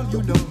tell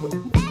you no.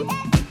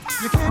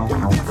 You can't do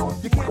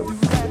this, you can't do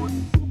that.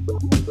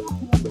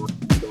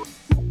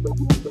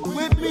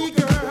 With me,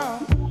 girl,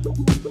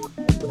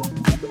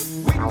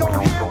 we can go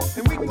here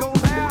and we can go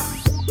there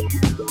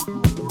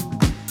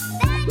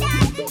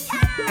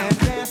and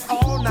dance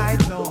all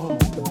night long.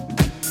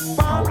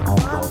 Fun,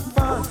 fun,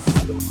 fun.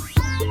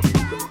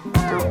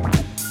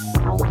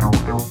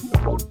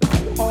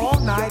 All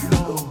night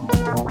long.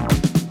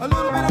 A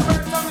little bit of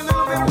Birdsong, a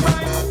little bit of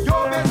rain.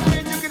 Your best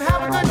friend, you can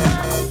have a good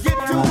time. Get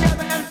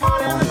together and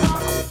party in the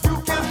dark. You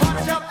can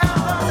party jump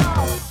out the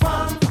door.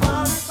 Fun,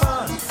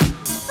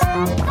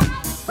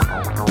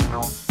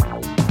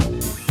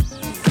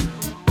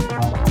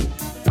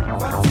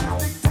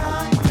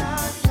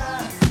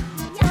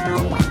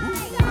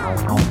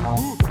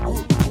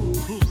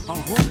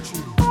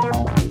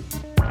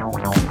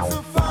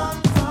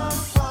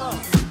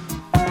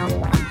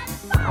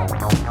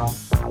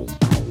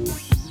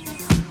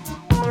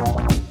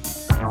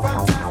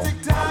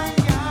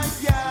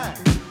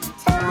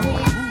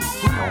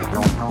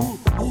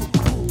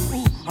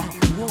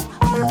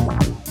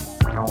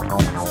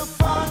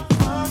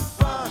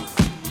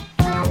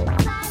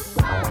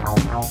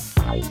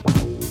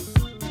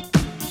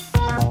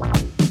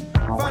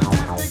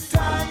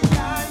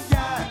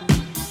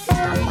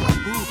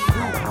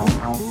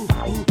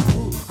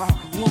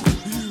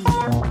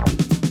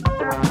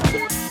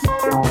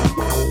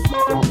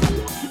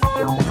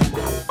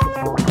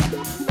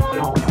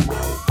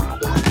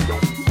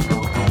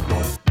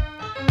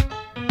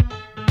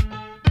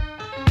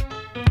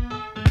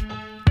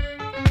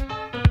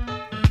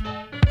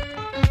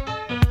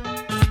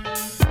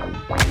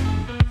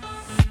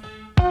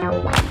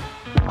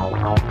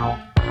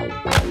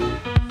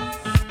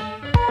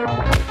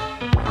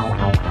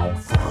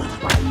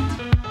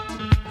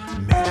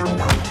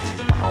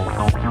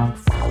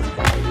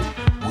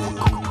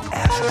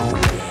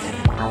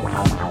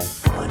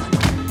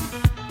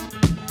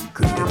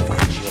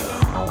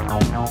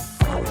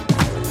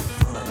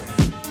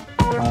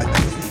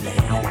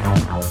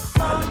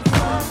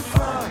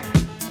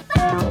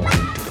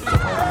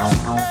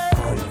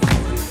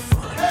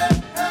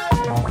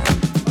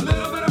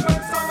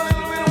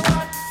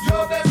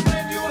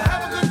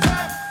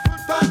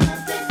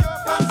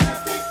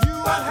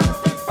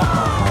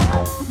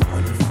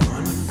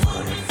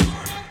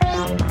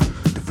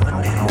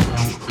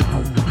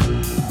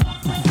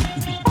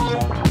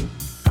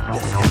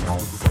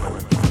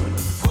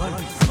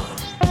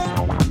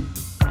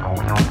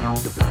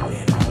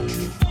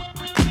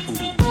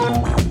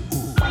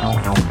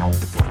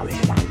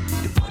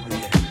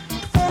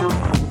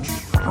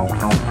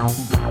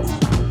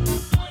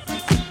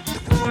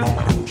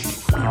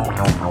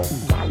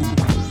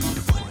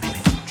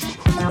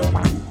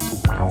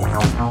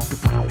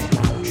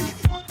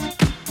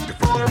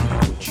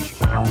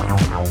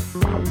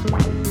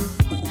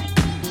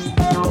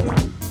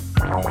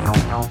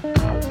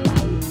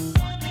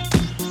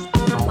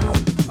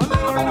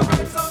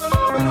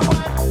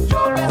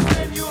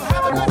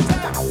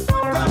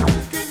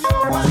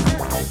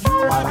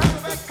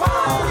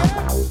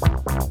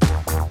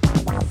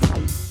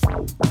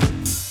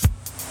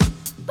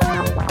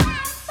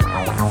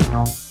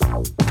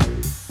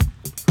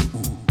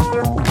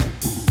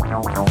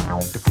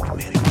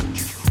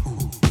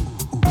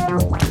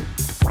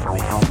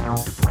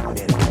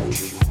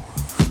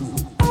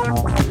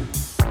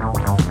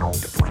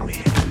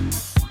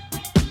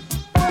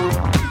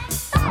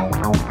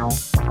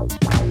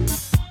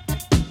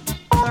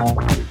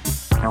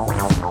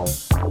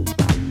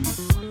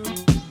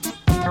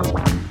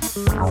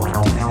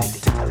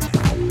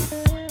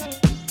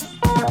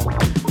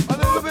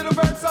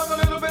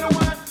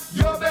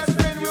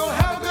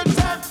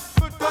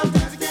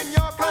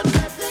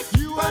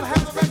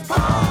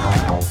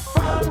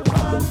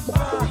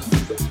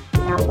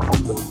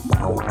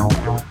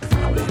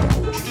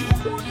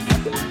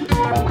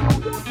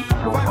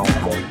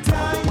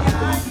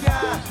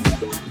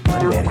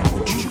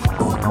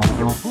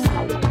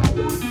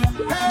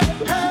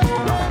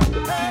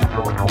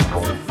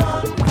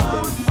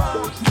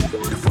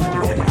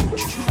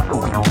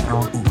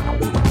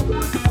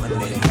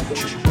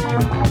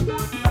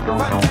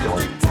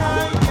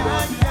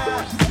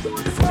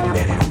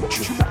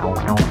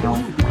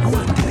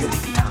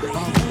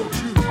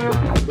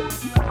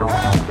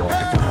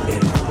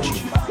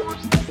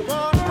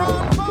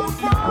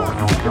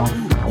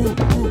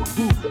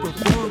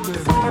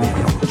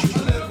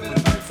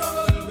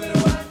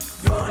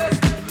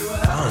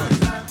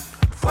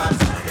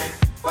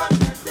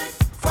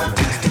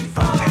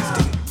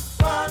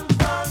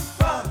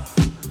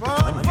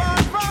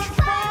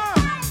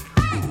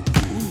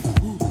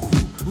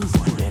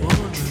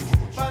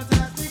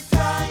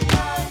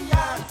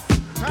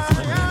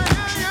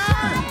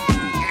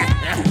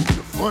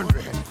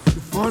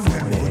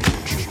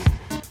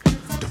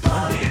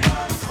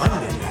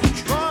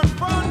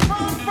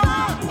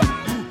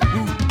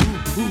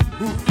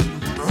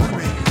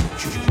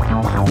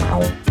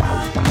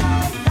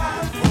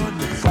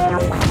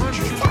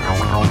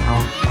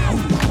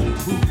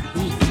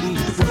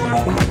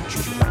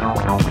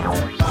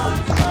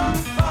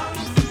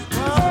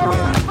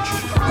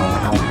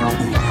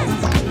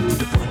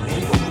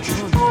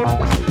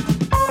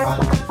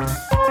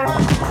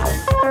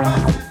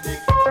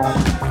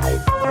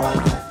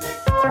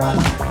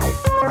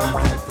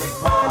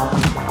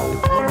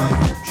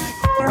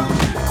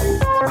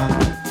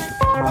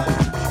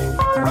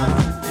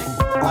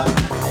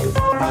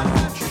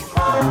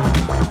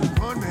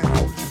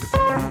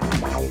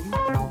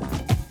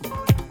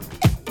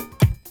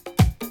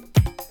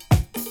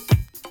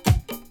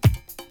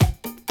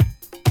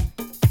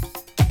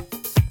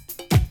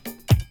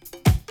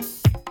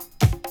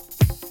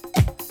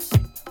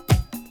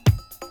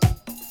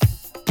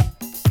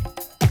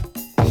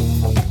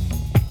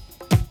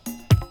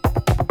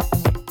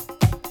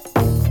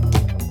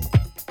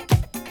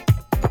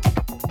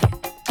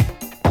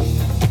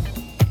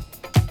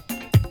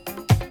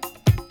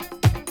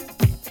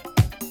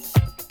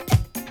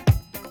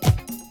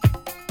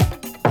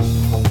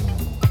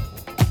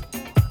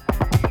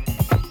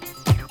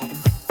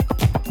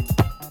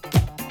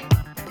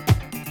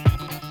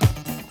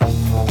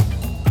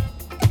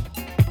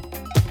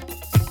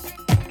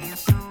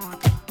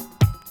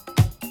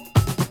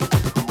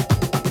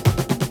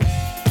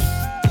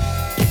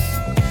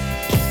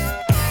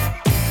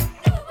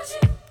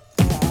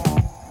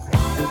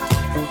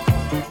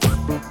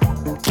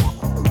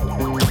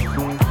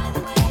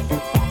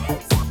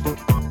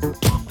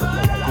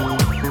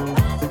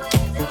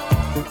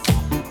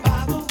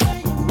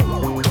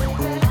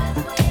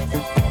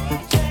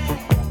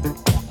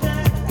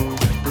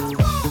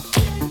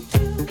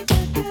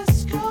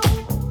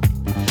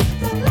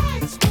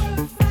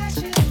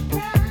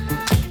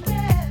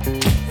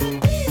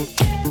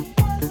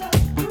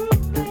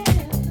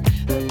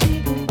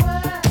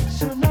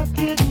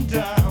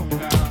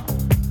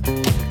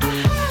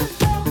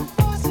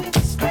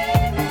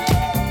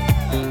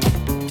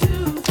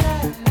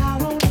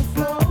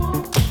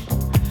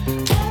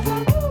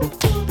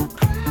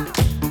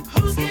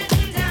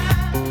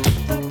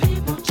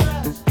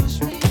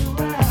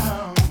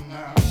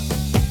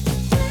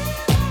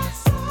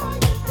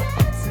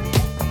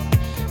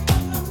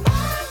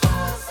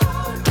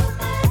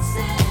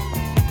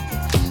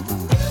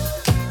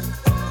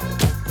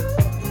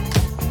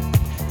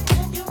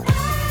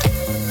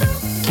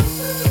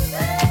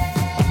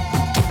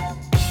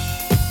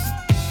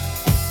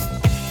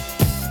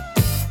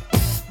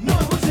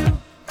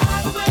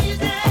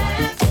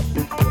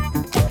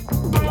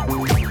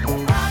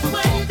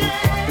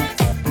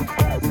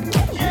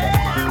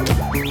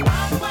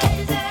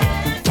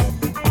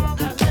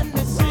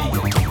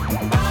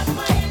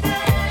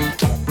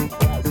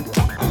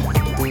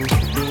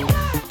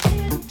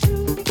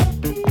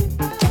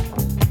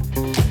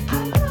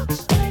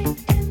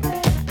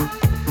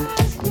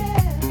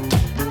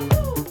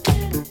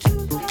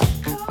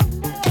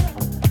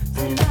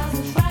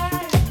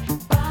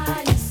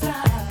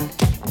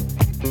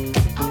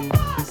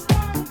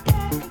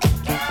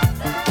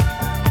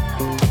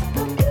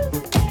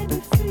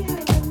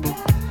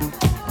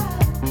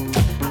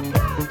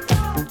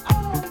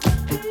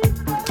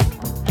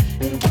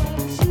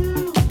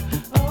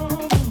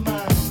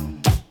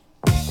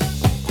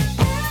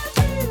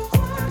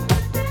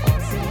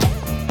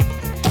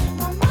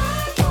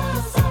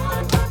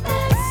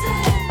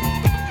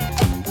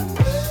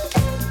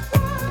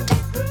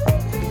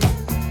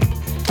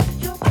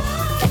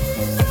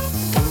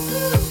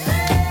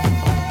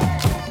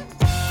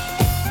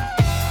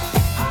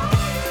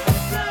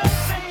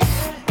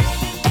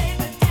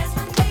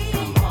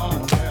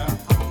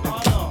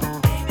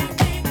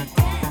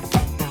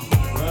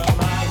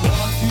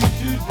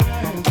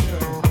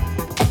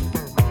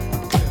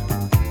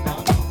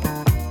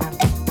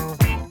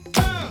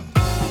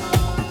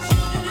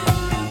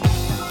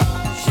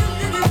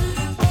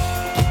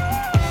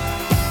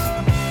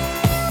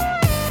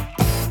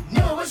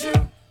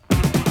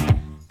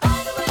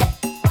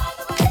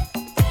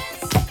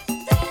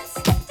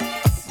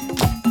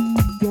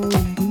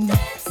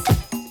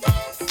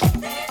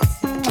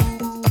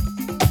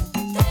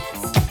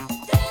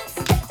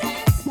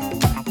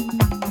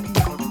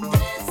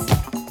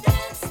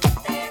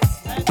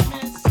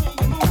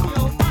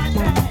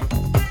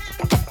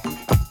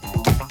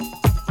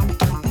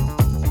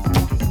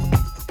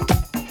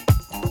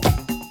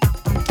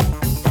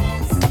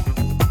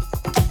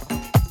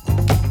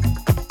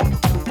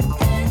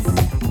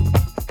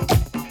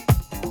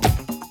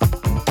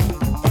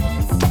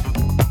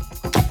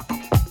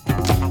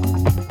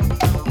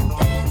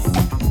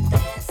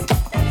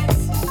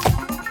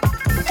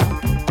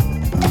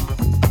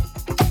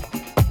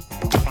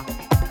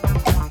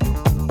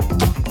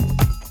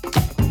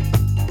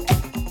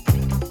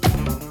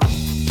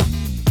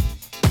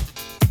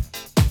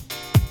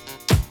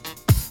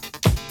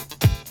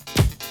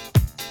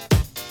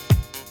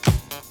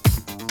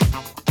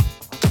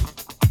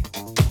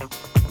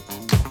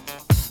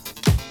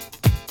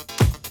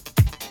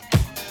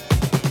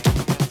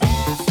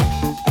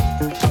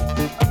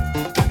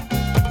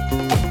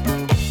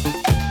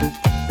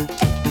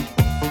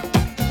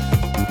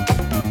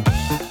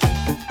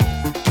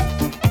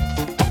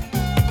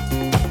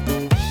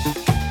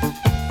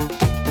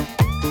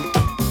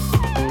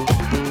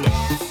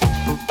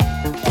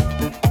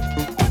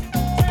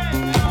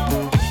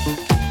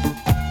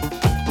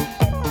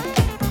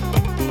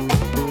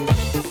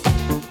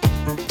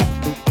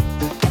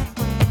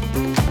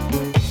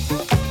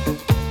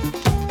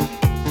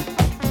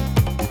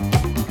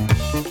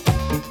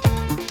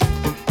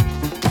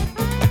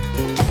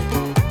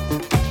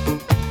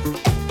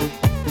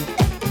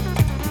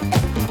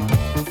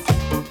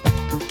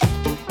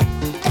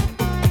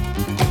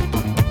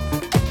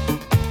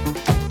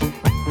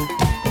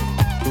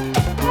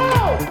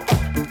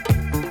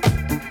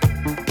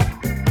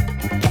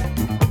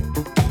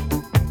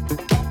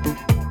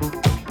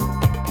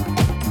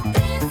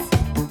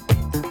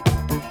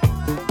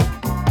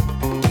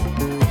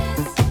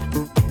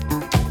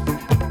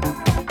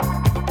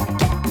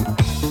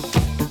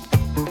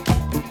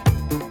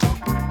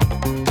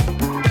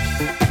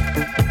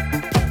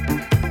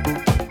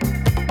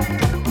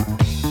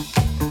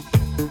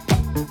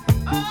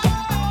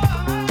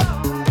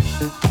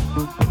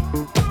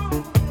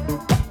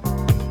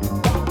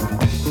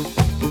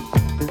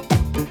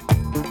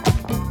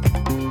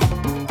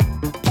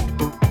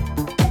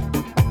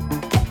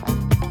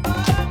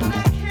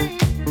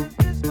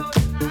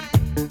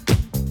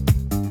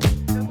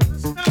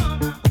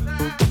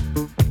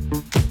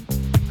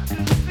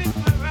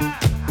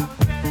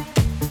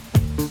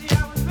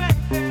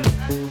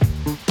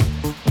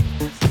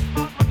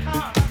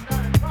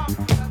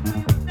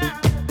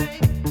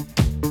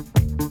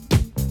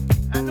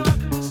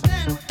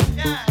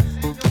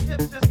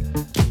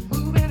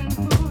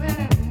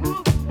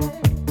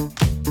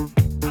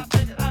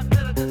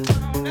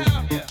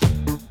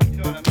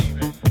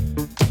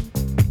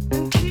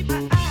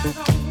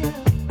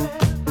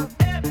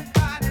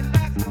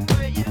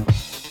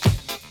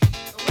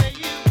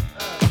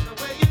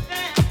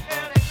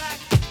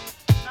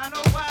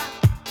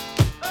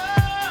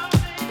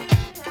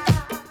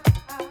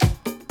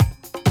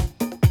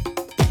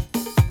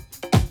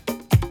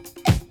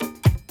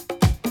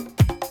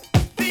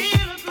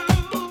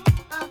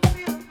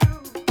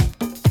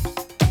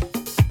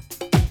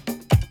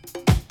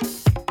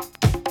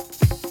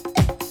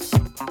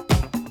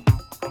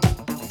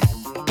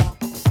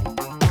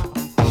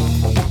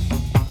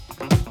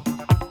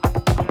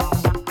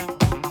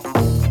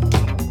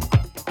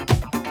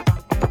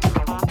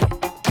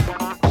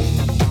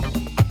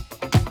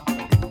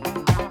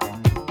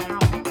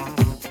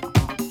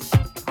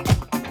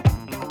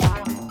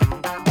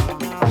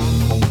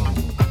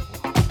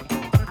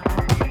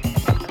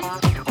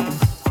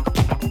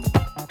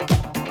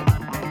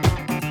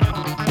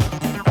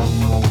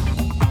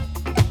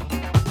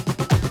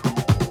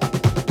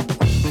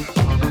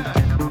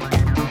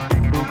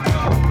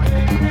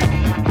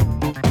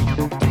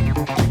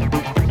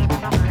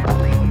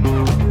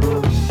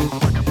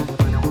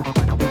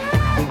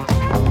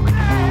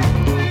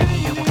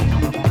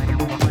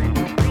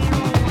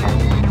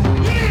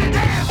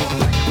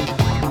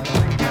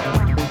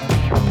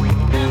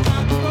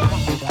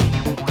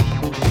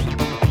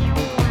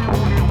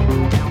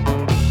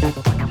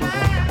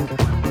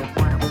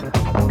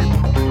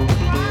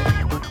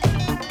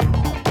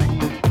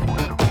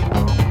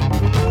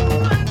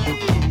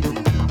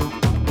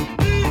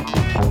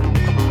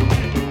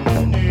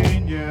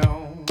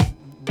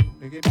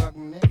 They get buck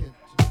naked.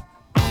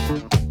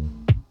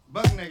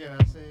 Buck naked,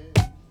 I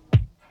said.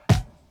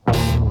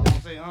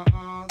 Don't say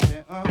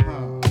say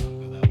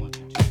Cause I want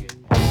you to get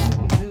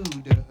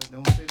nude.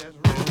 Don't say that's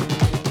right.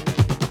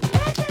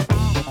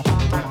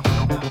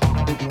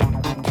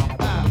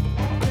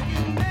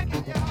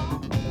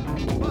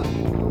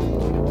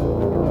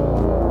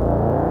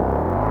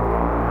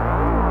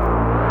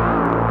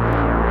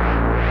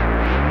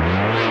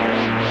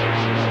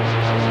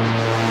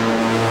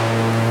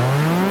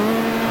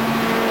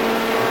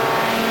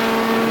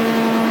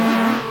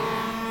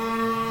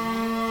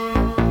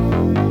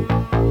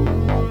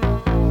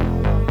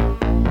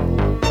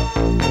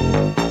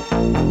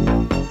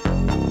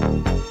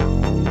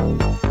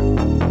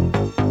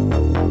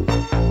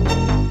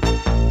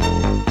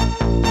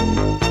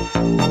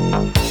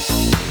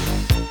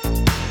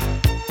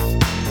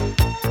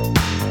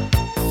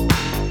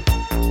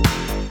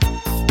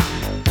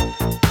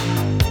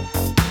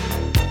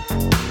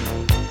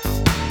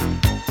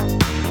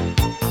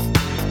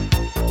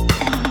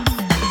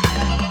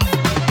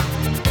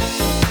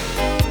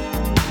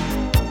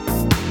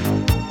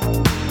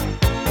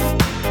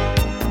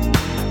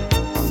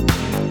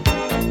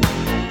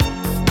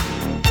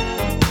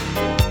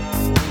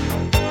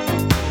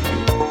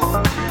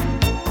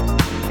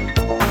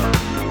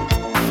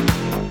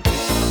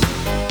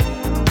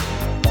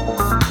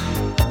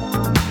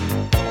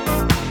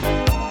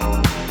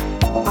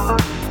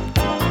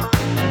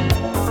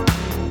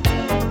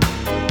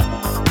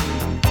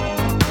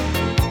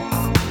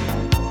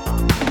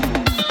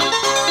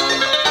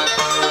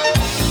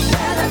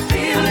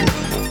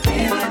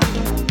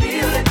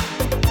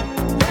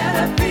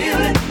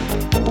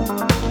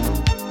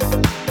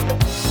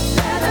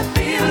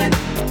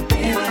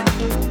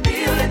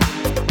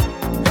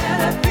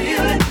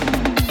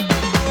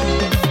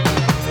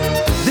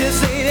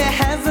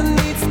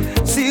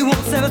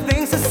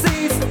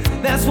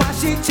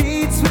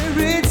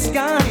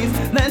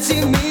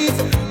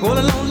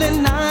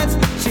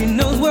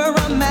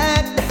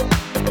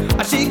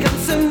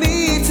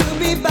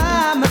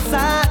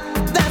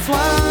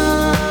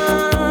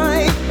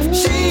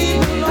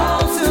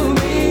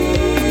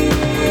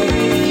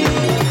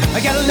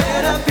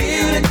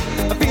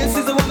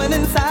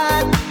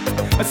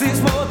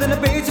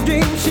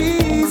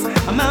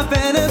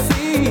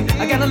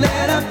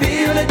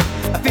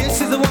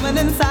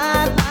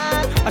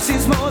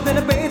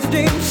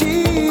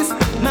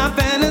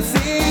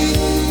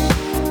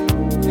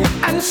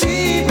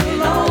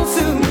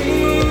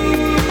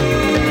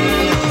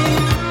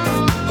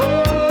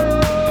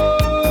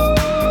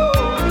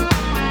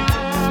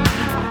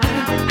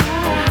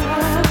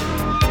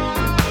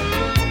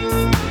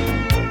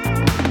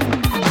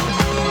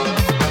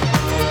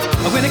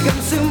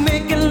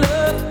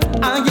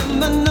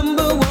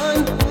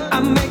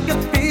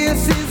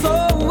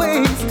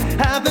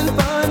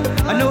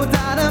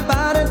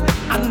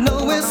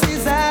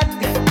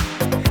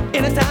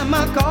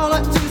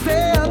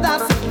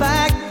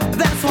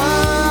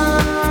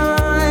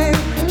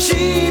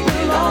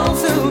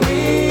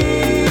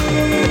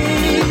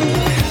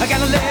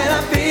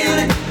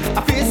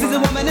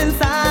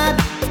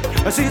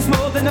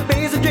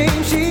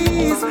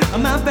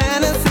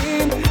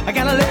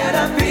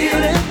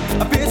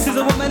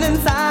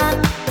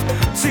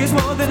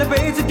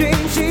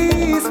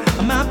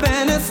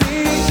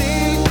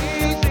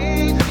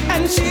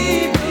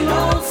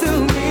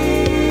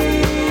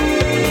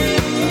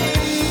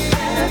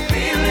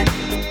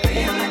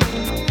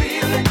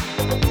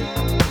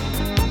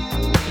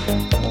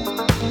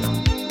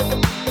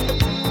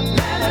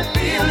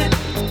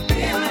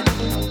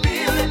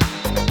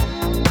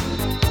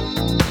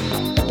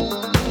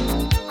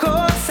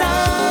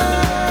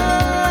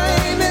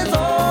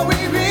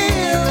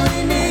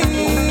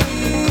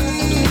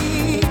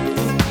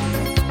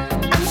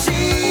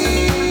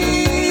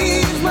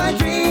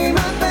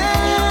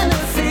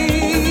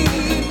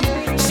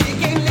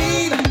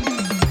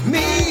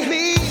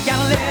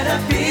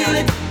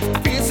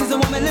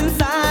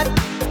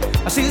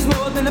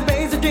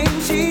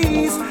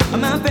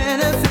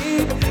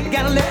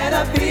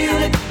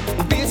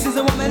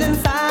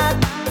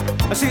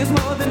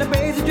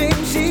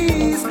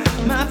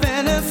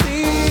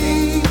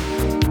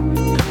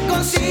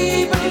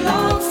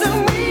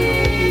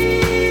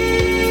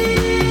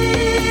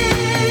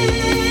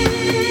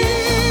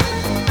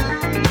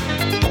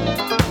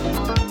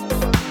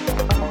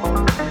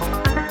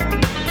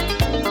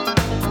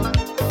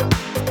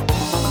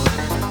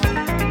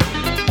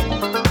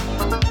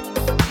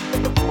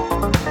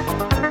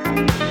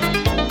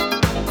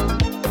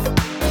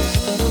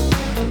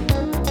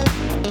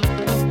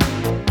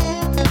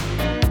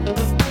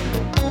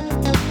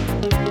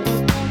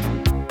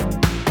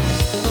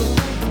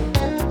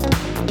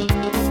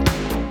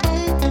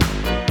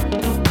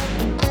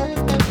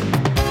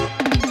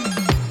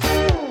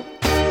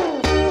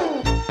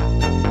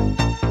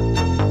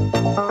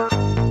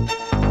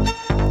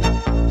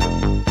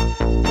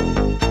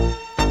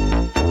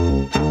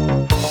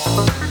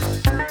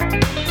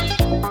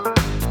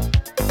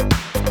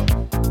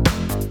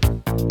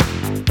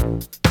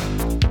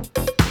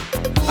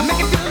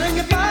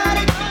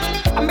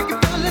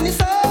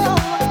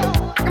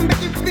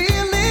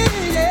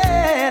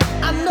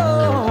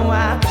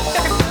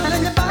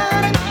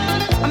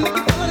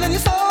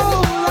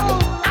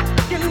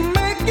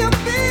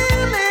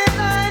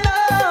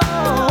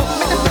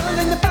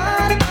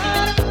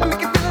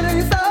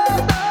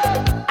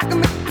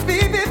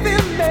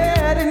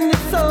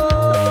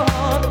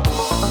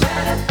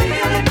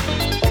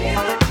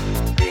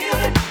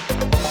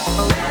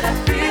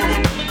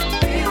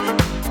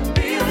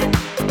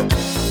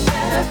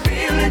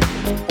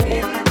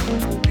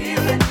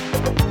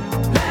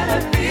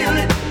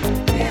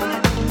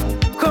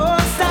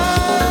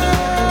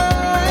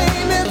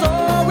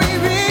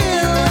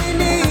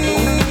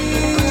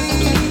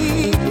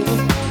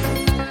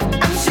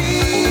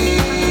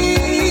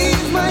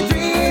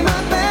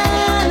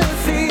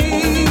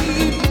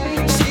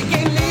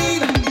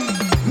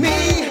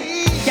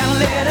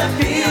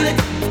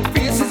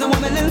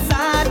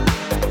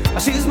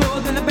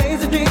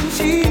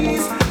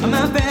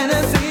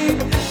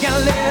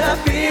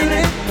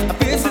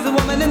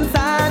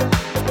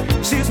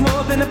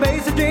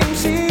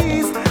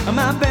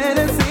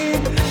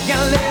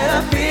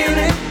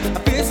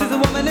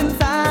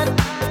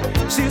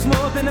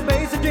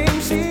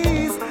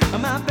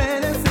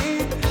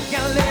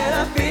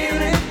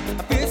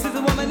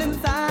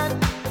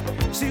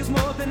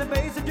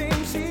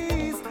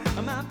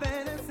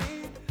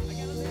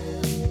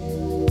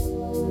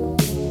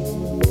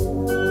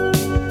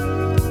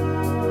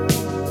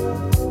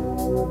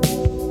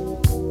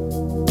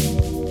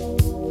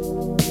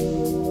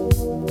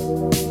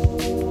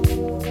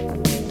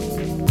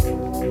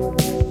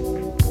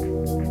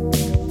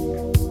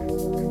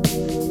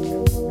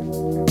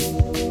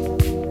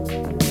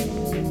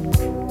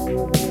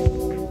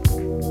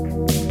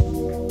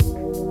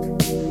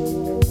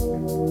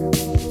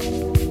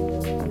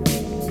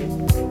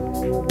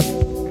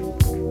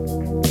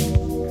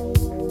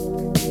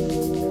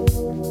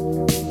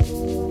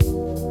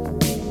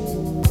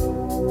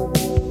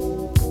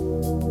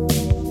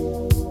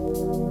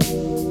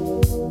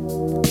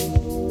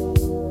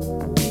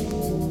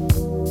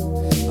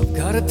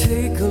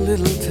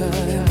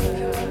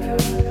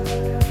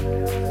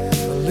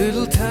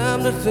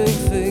 think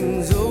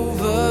things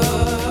over.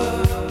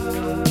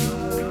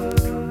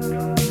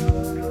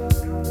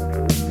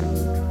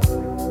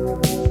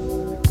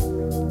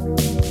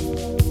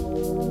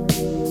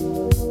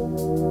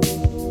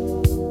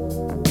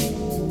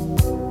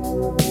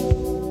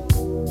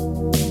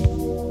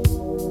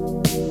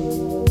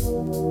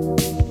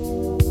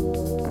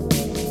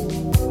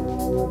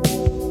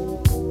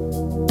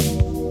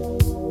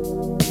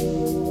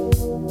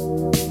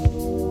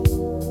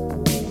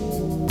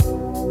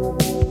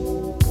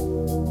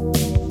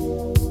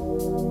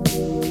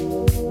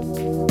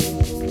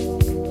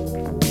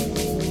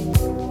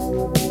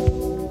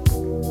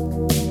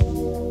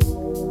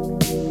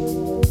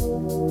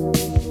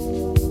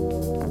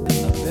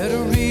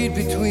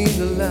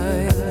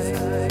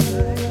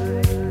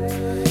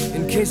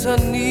 I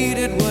need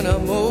it when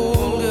I'm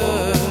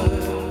older.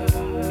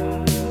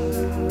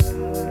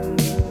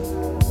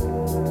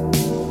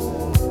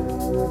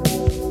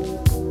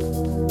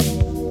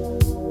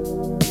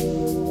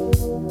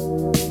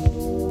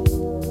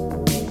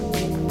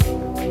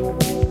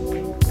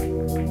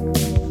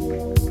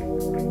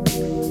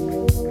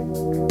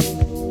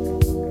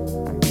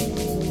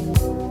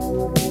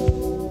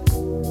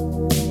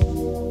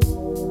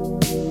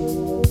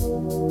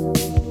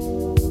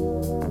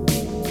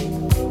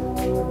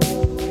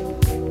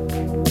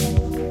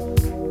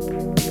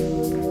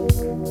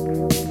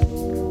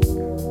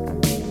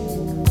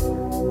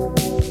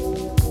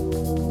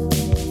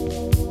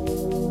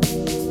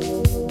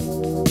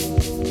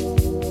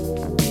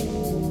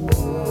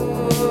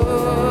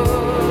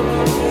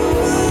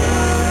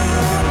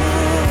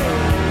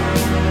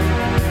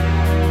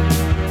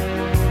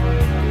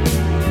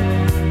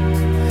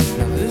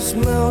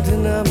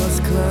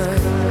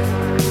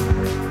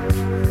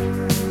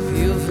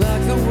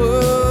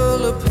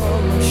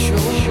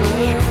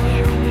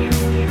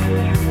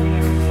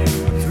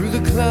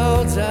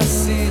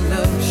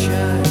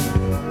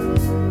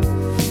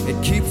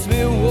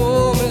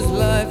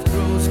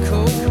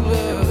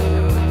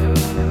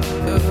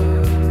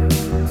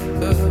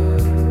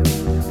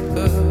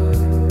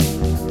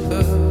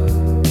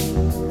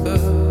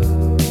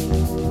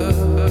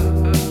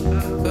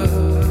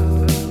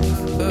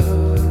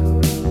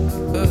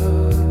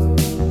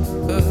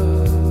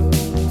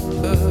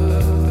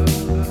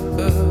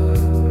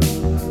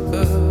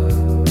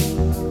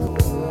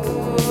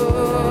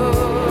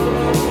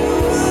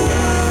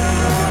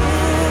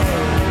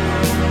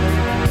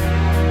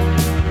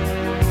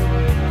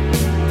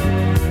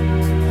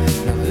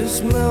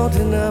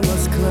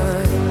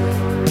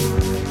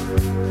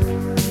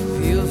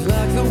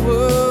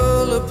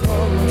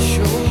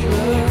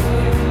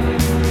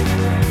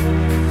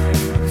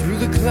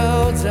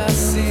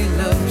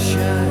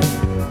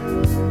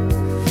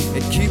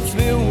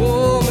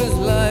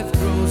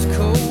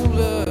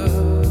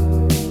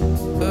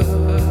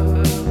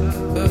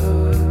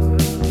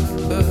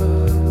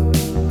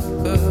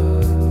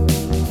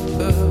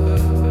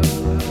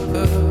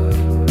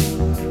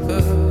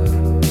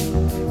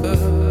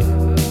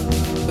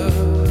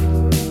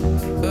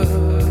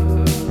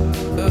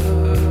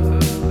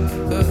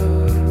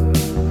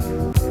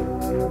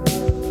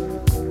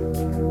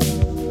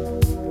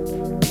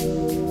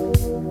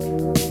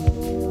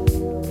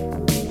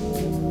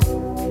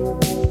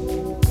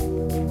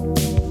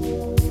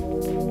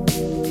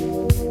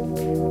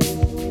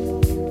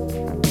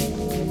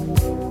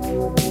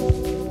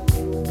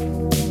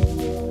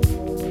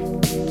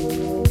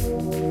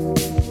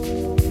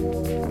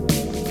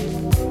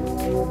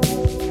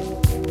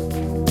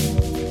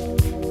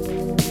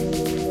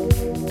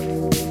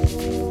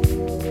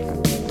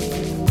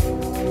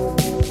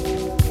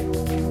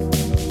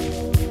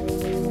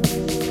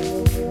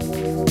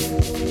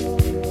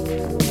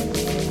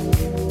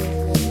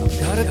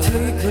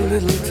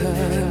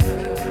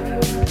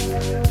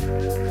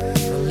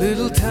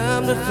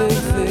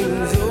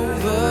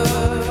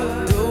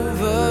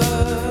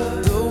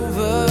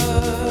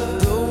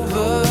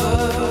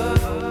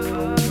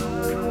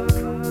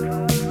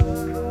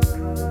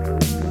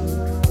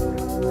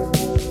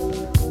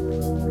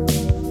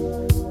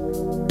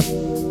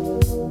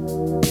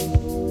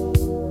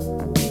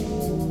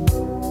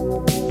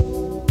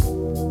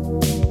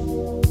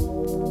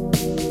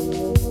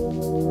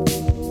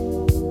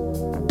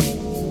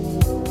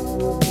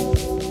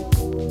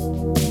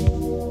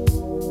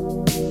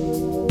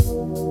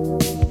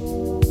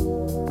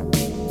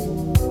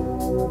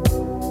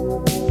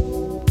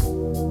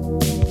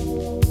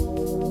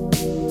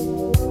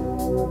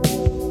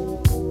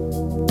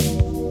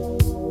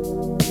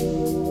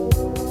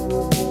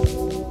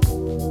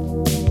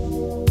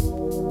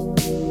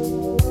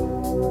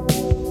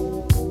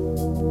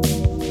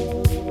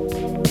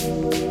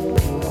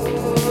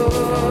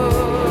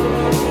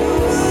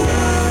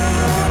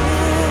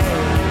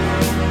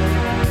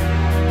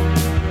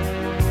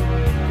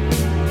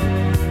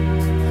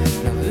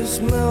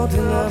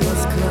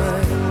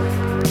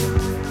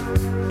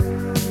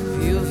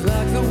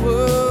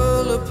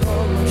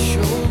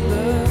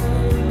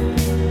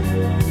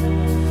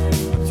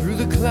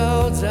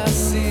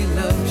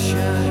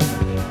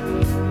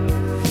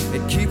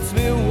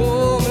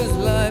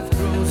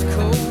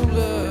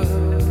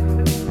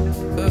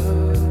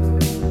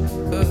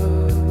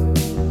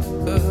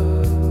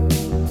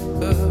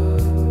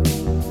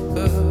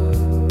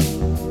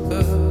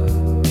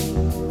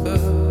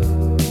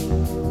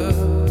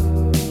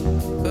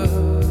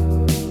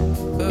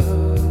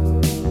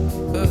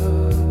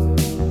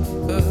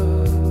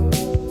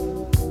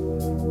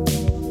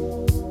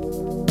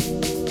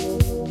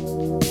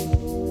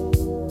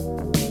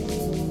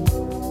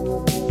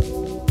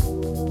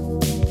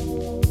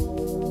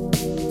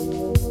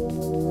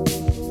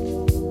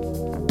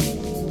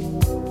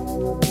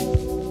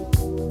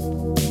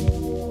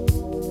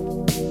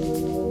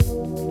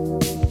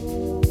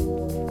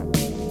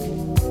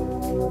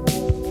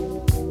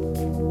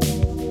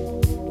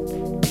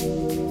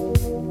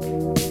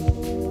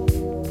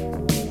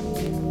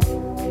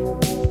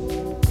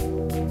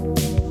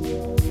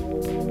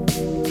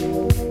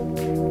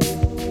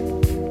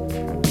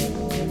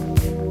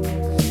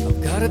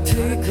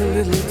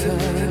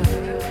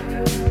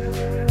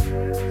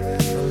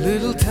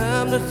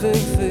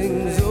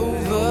 things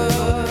over.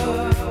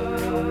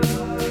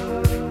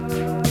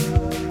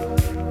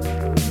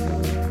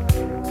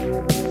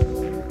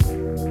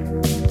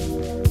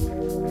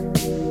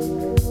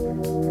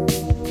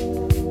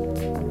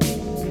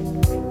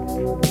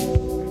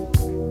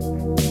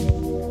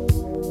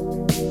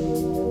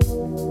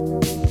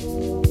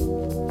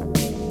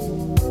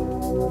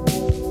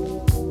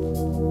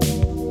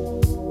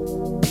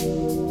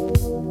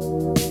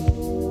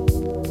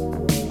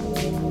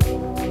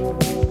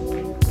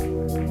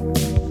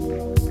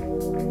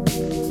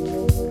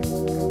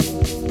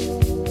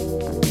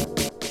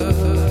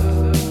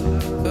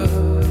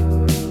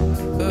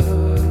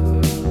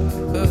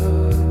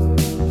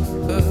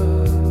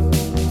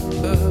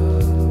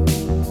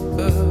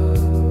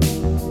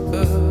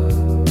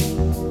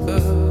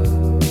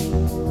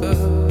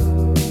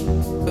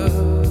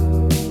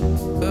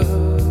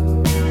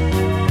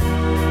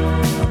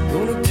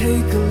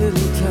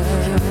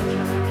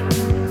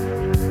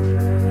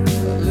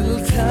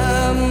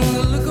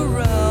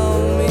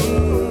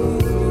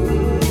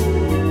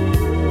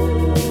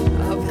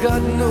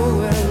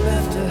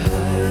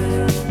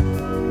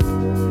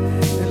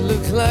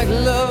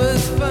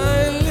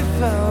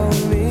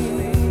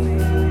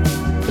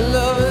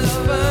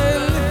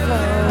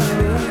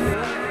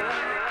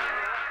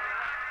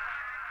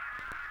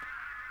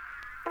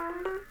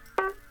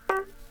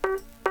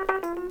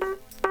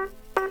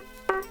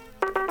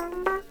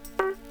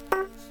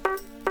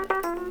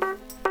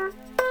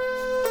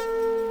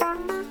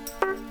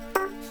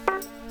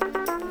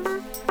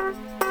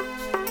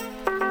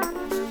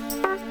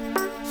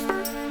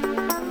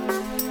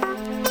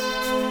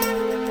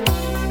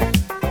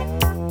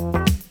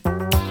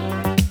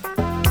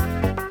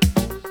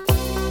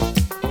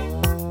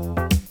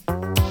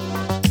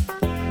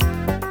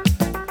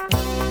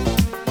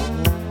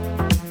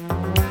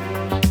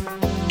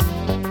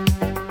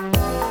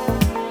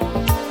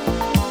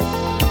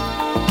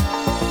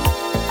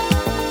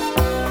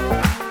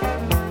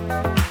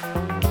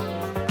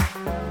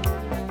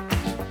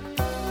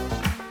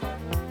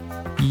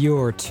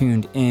 You're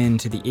tuned in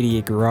to the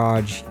 88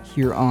 Garage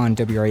here on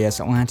WRIS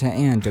Atlanta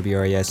and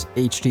WRIS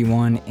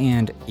HD1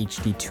 and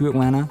HD2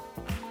 Atlanta,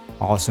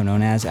 also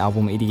known as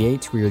Album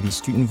 88. We are the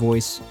student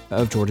voice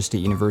of Georgia State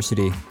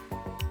University.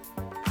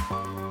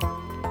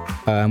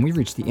 We've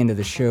reached the end of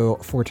the show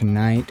for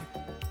tonight.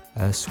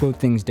 Slowed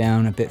things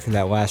down a bit for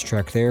that last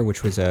track there,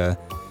 which was a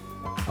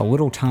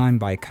Little Time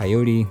by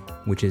Coyote,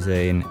 which is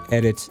an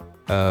edit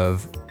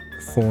of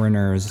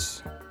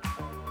Foreigner's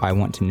I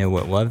Want to Know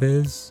What Love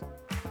Is.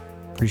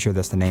 Pretty sure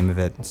that's the name of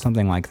it,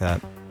 something like that.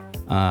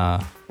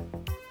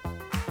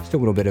 Just a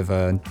little bit of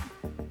a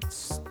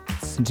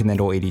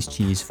sentimental 80s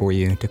cheese for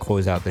you to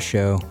close out the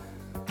show.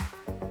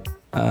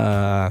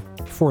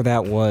 Before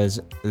that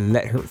was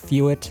Let Her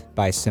Feel It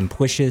by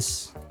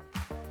Simplicious.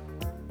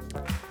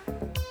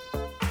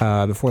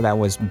 Before that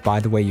was By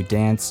the Way You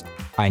Dance,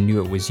 I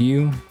Knew It Was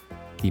You,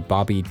 the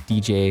Bobby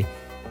DJ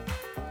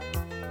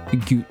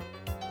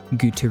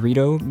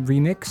Guitarido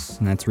remix,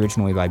 and that's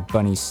originally by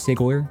Bunny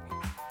Sigler.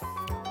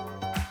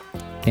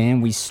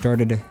 And we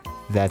started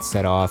that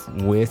set off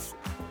with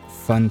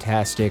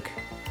Funtaztik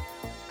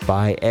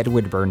by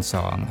Edwin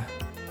Birdsong.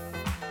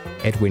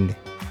 Edwin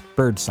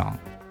Birdsong.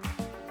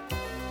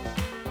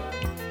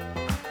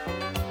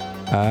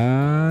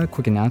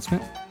 Quick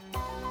announcement.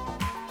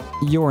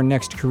 Your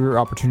next career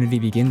opportunity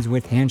begins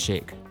with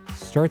Handshake.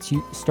 Start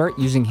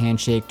using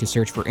Handshake to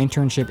search for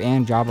internship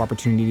and job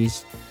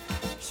opportunities,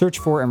 search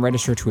for and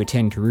register to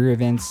attend career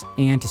events,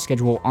 and to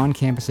schedule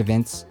on-campus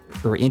events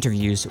or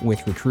interviews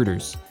with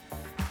recruiters.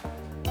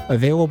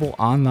 Available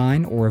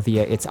online or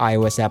via its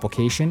iOS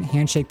application,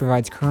 Handshake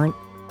provides current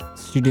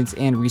students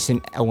and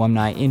recent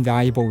alumni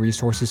invaluable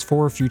resources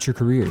for future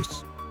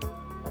careers.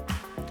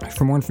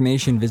 For more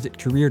information, visit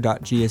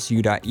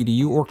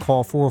career.gsu.edu or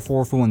call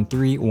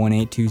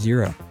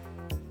 404-413-1820.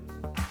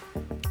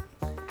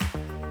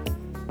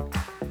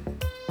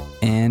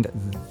 And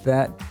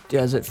that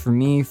does it for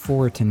me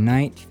for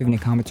tonight. If you have any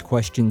comments or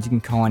questions, you can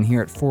call in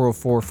here at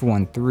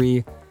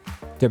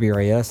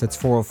 404-413-WRIS. That's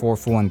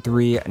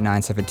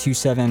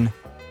 404-413-9727.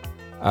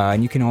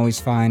 And you can always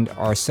find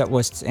our set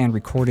lists and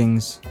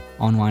recordings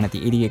online at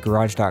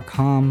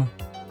the88garage.com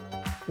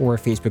or our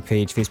Facebook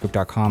page,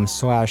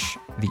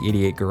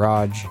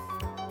 facebook.com/the88garage.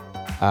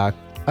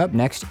 Up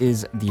next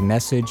is The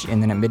Message,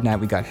 and then at midnight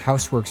we got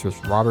Houseworks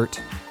with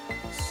Robert.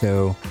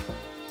 So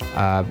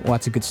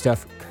lots of good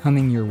stuff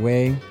coming your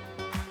way.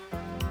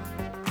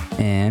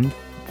 And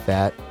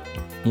that's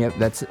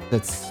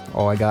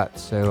all I got.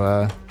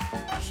 So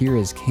here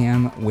is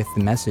Cam with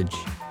The Message,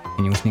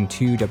 and you're listening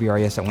to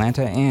WRIS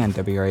Atlanta and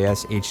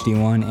WRIS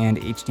HD1 and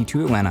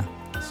HD2 Atlanta.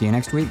 See you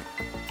next week.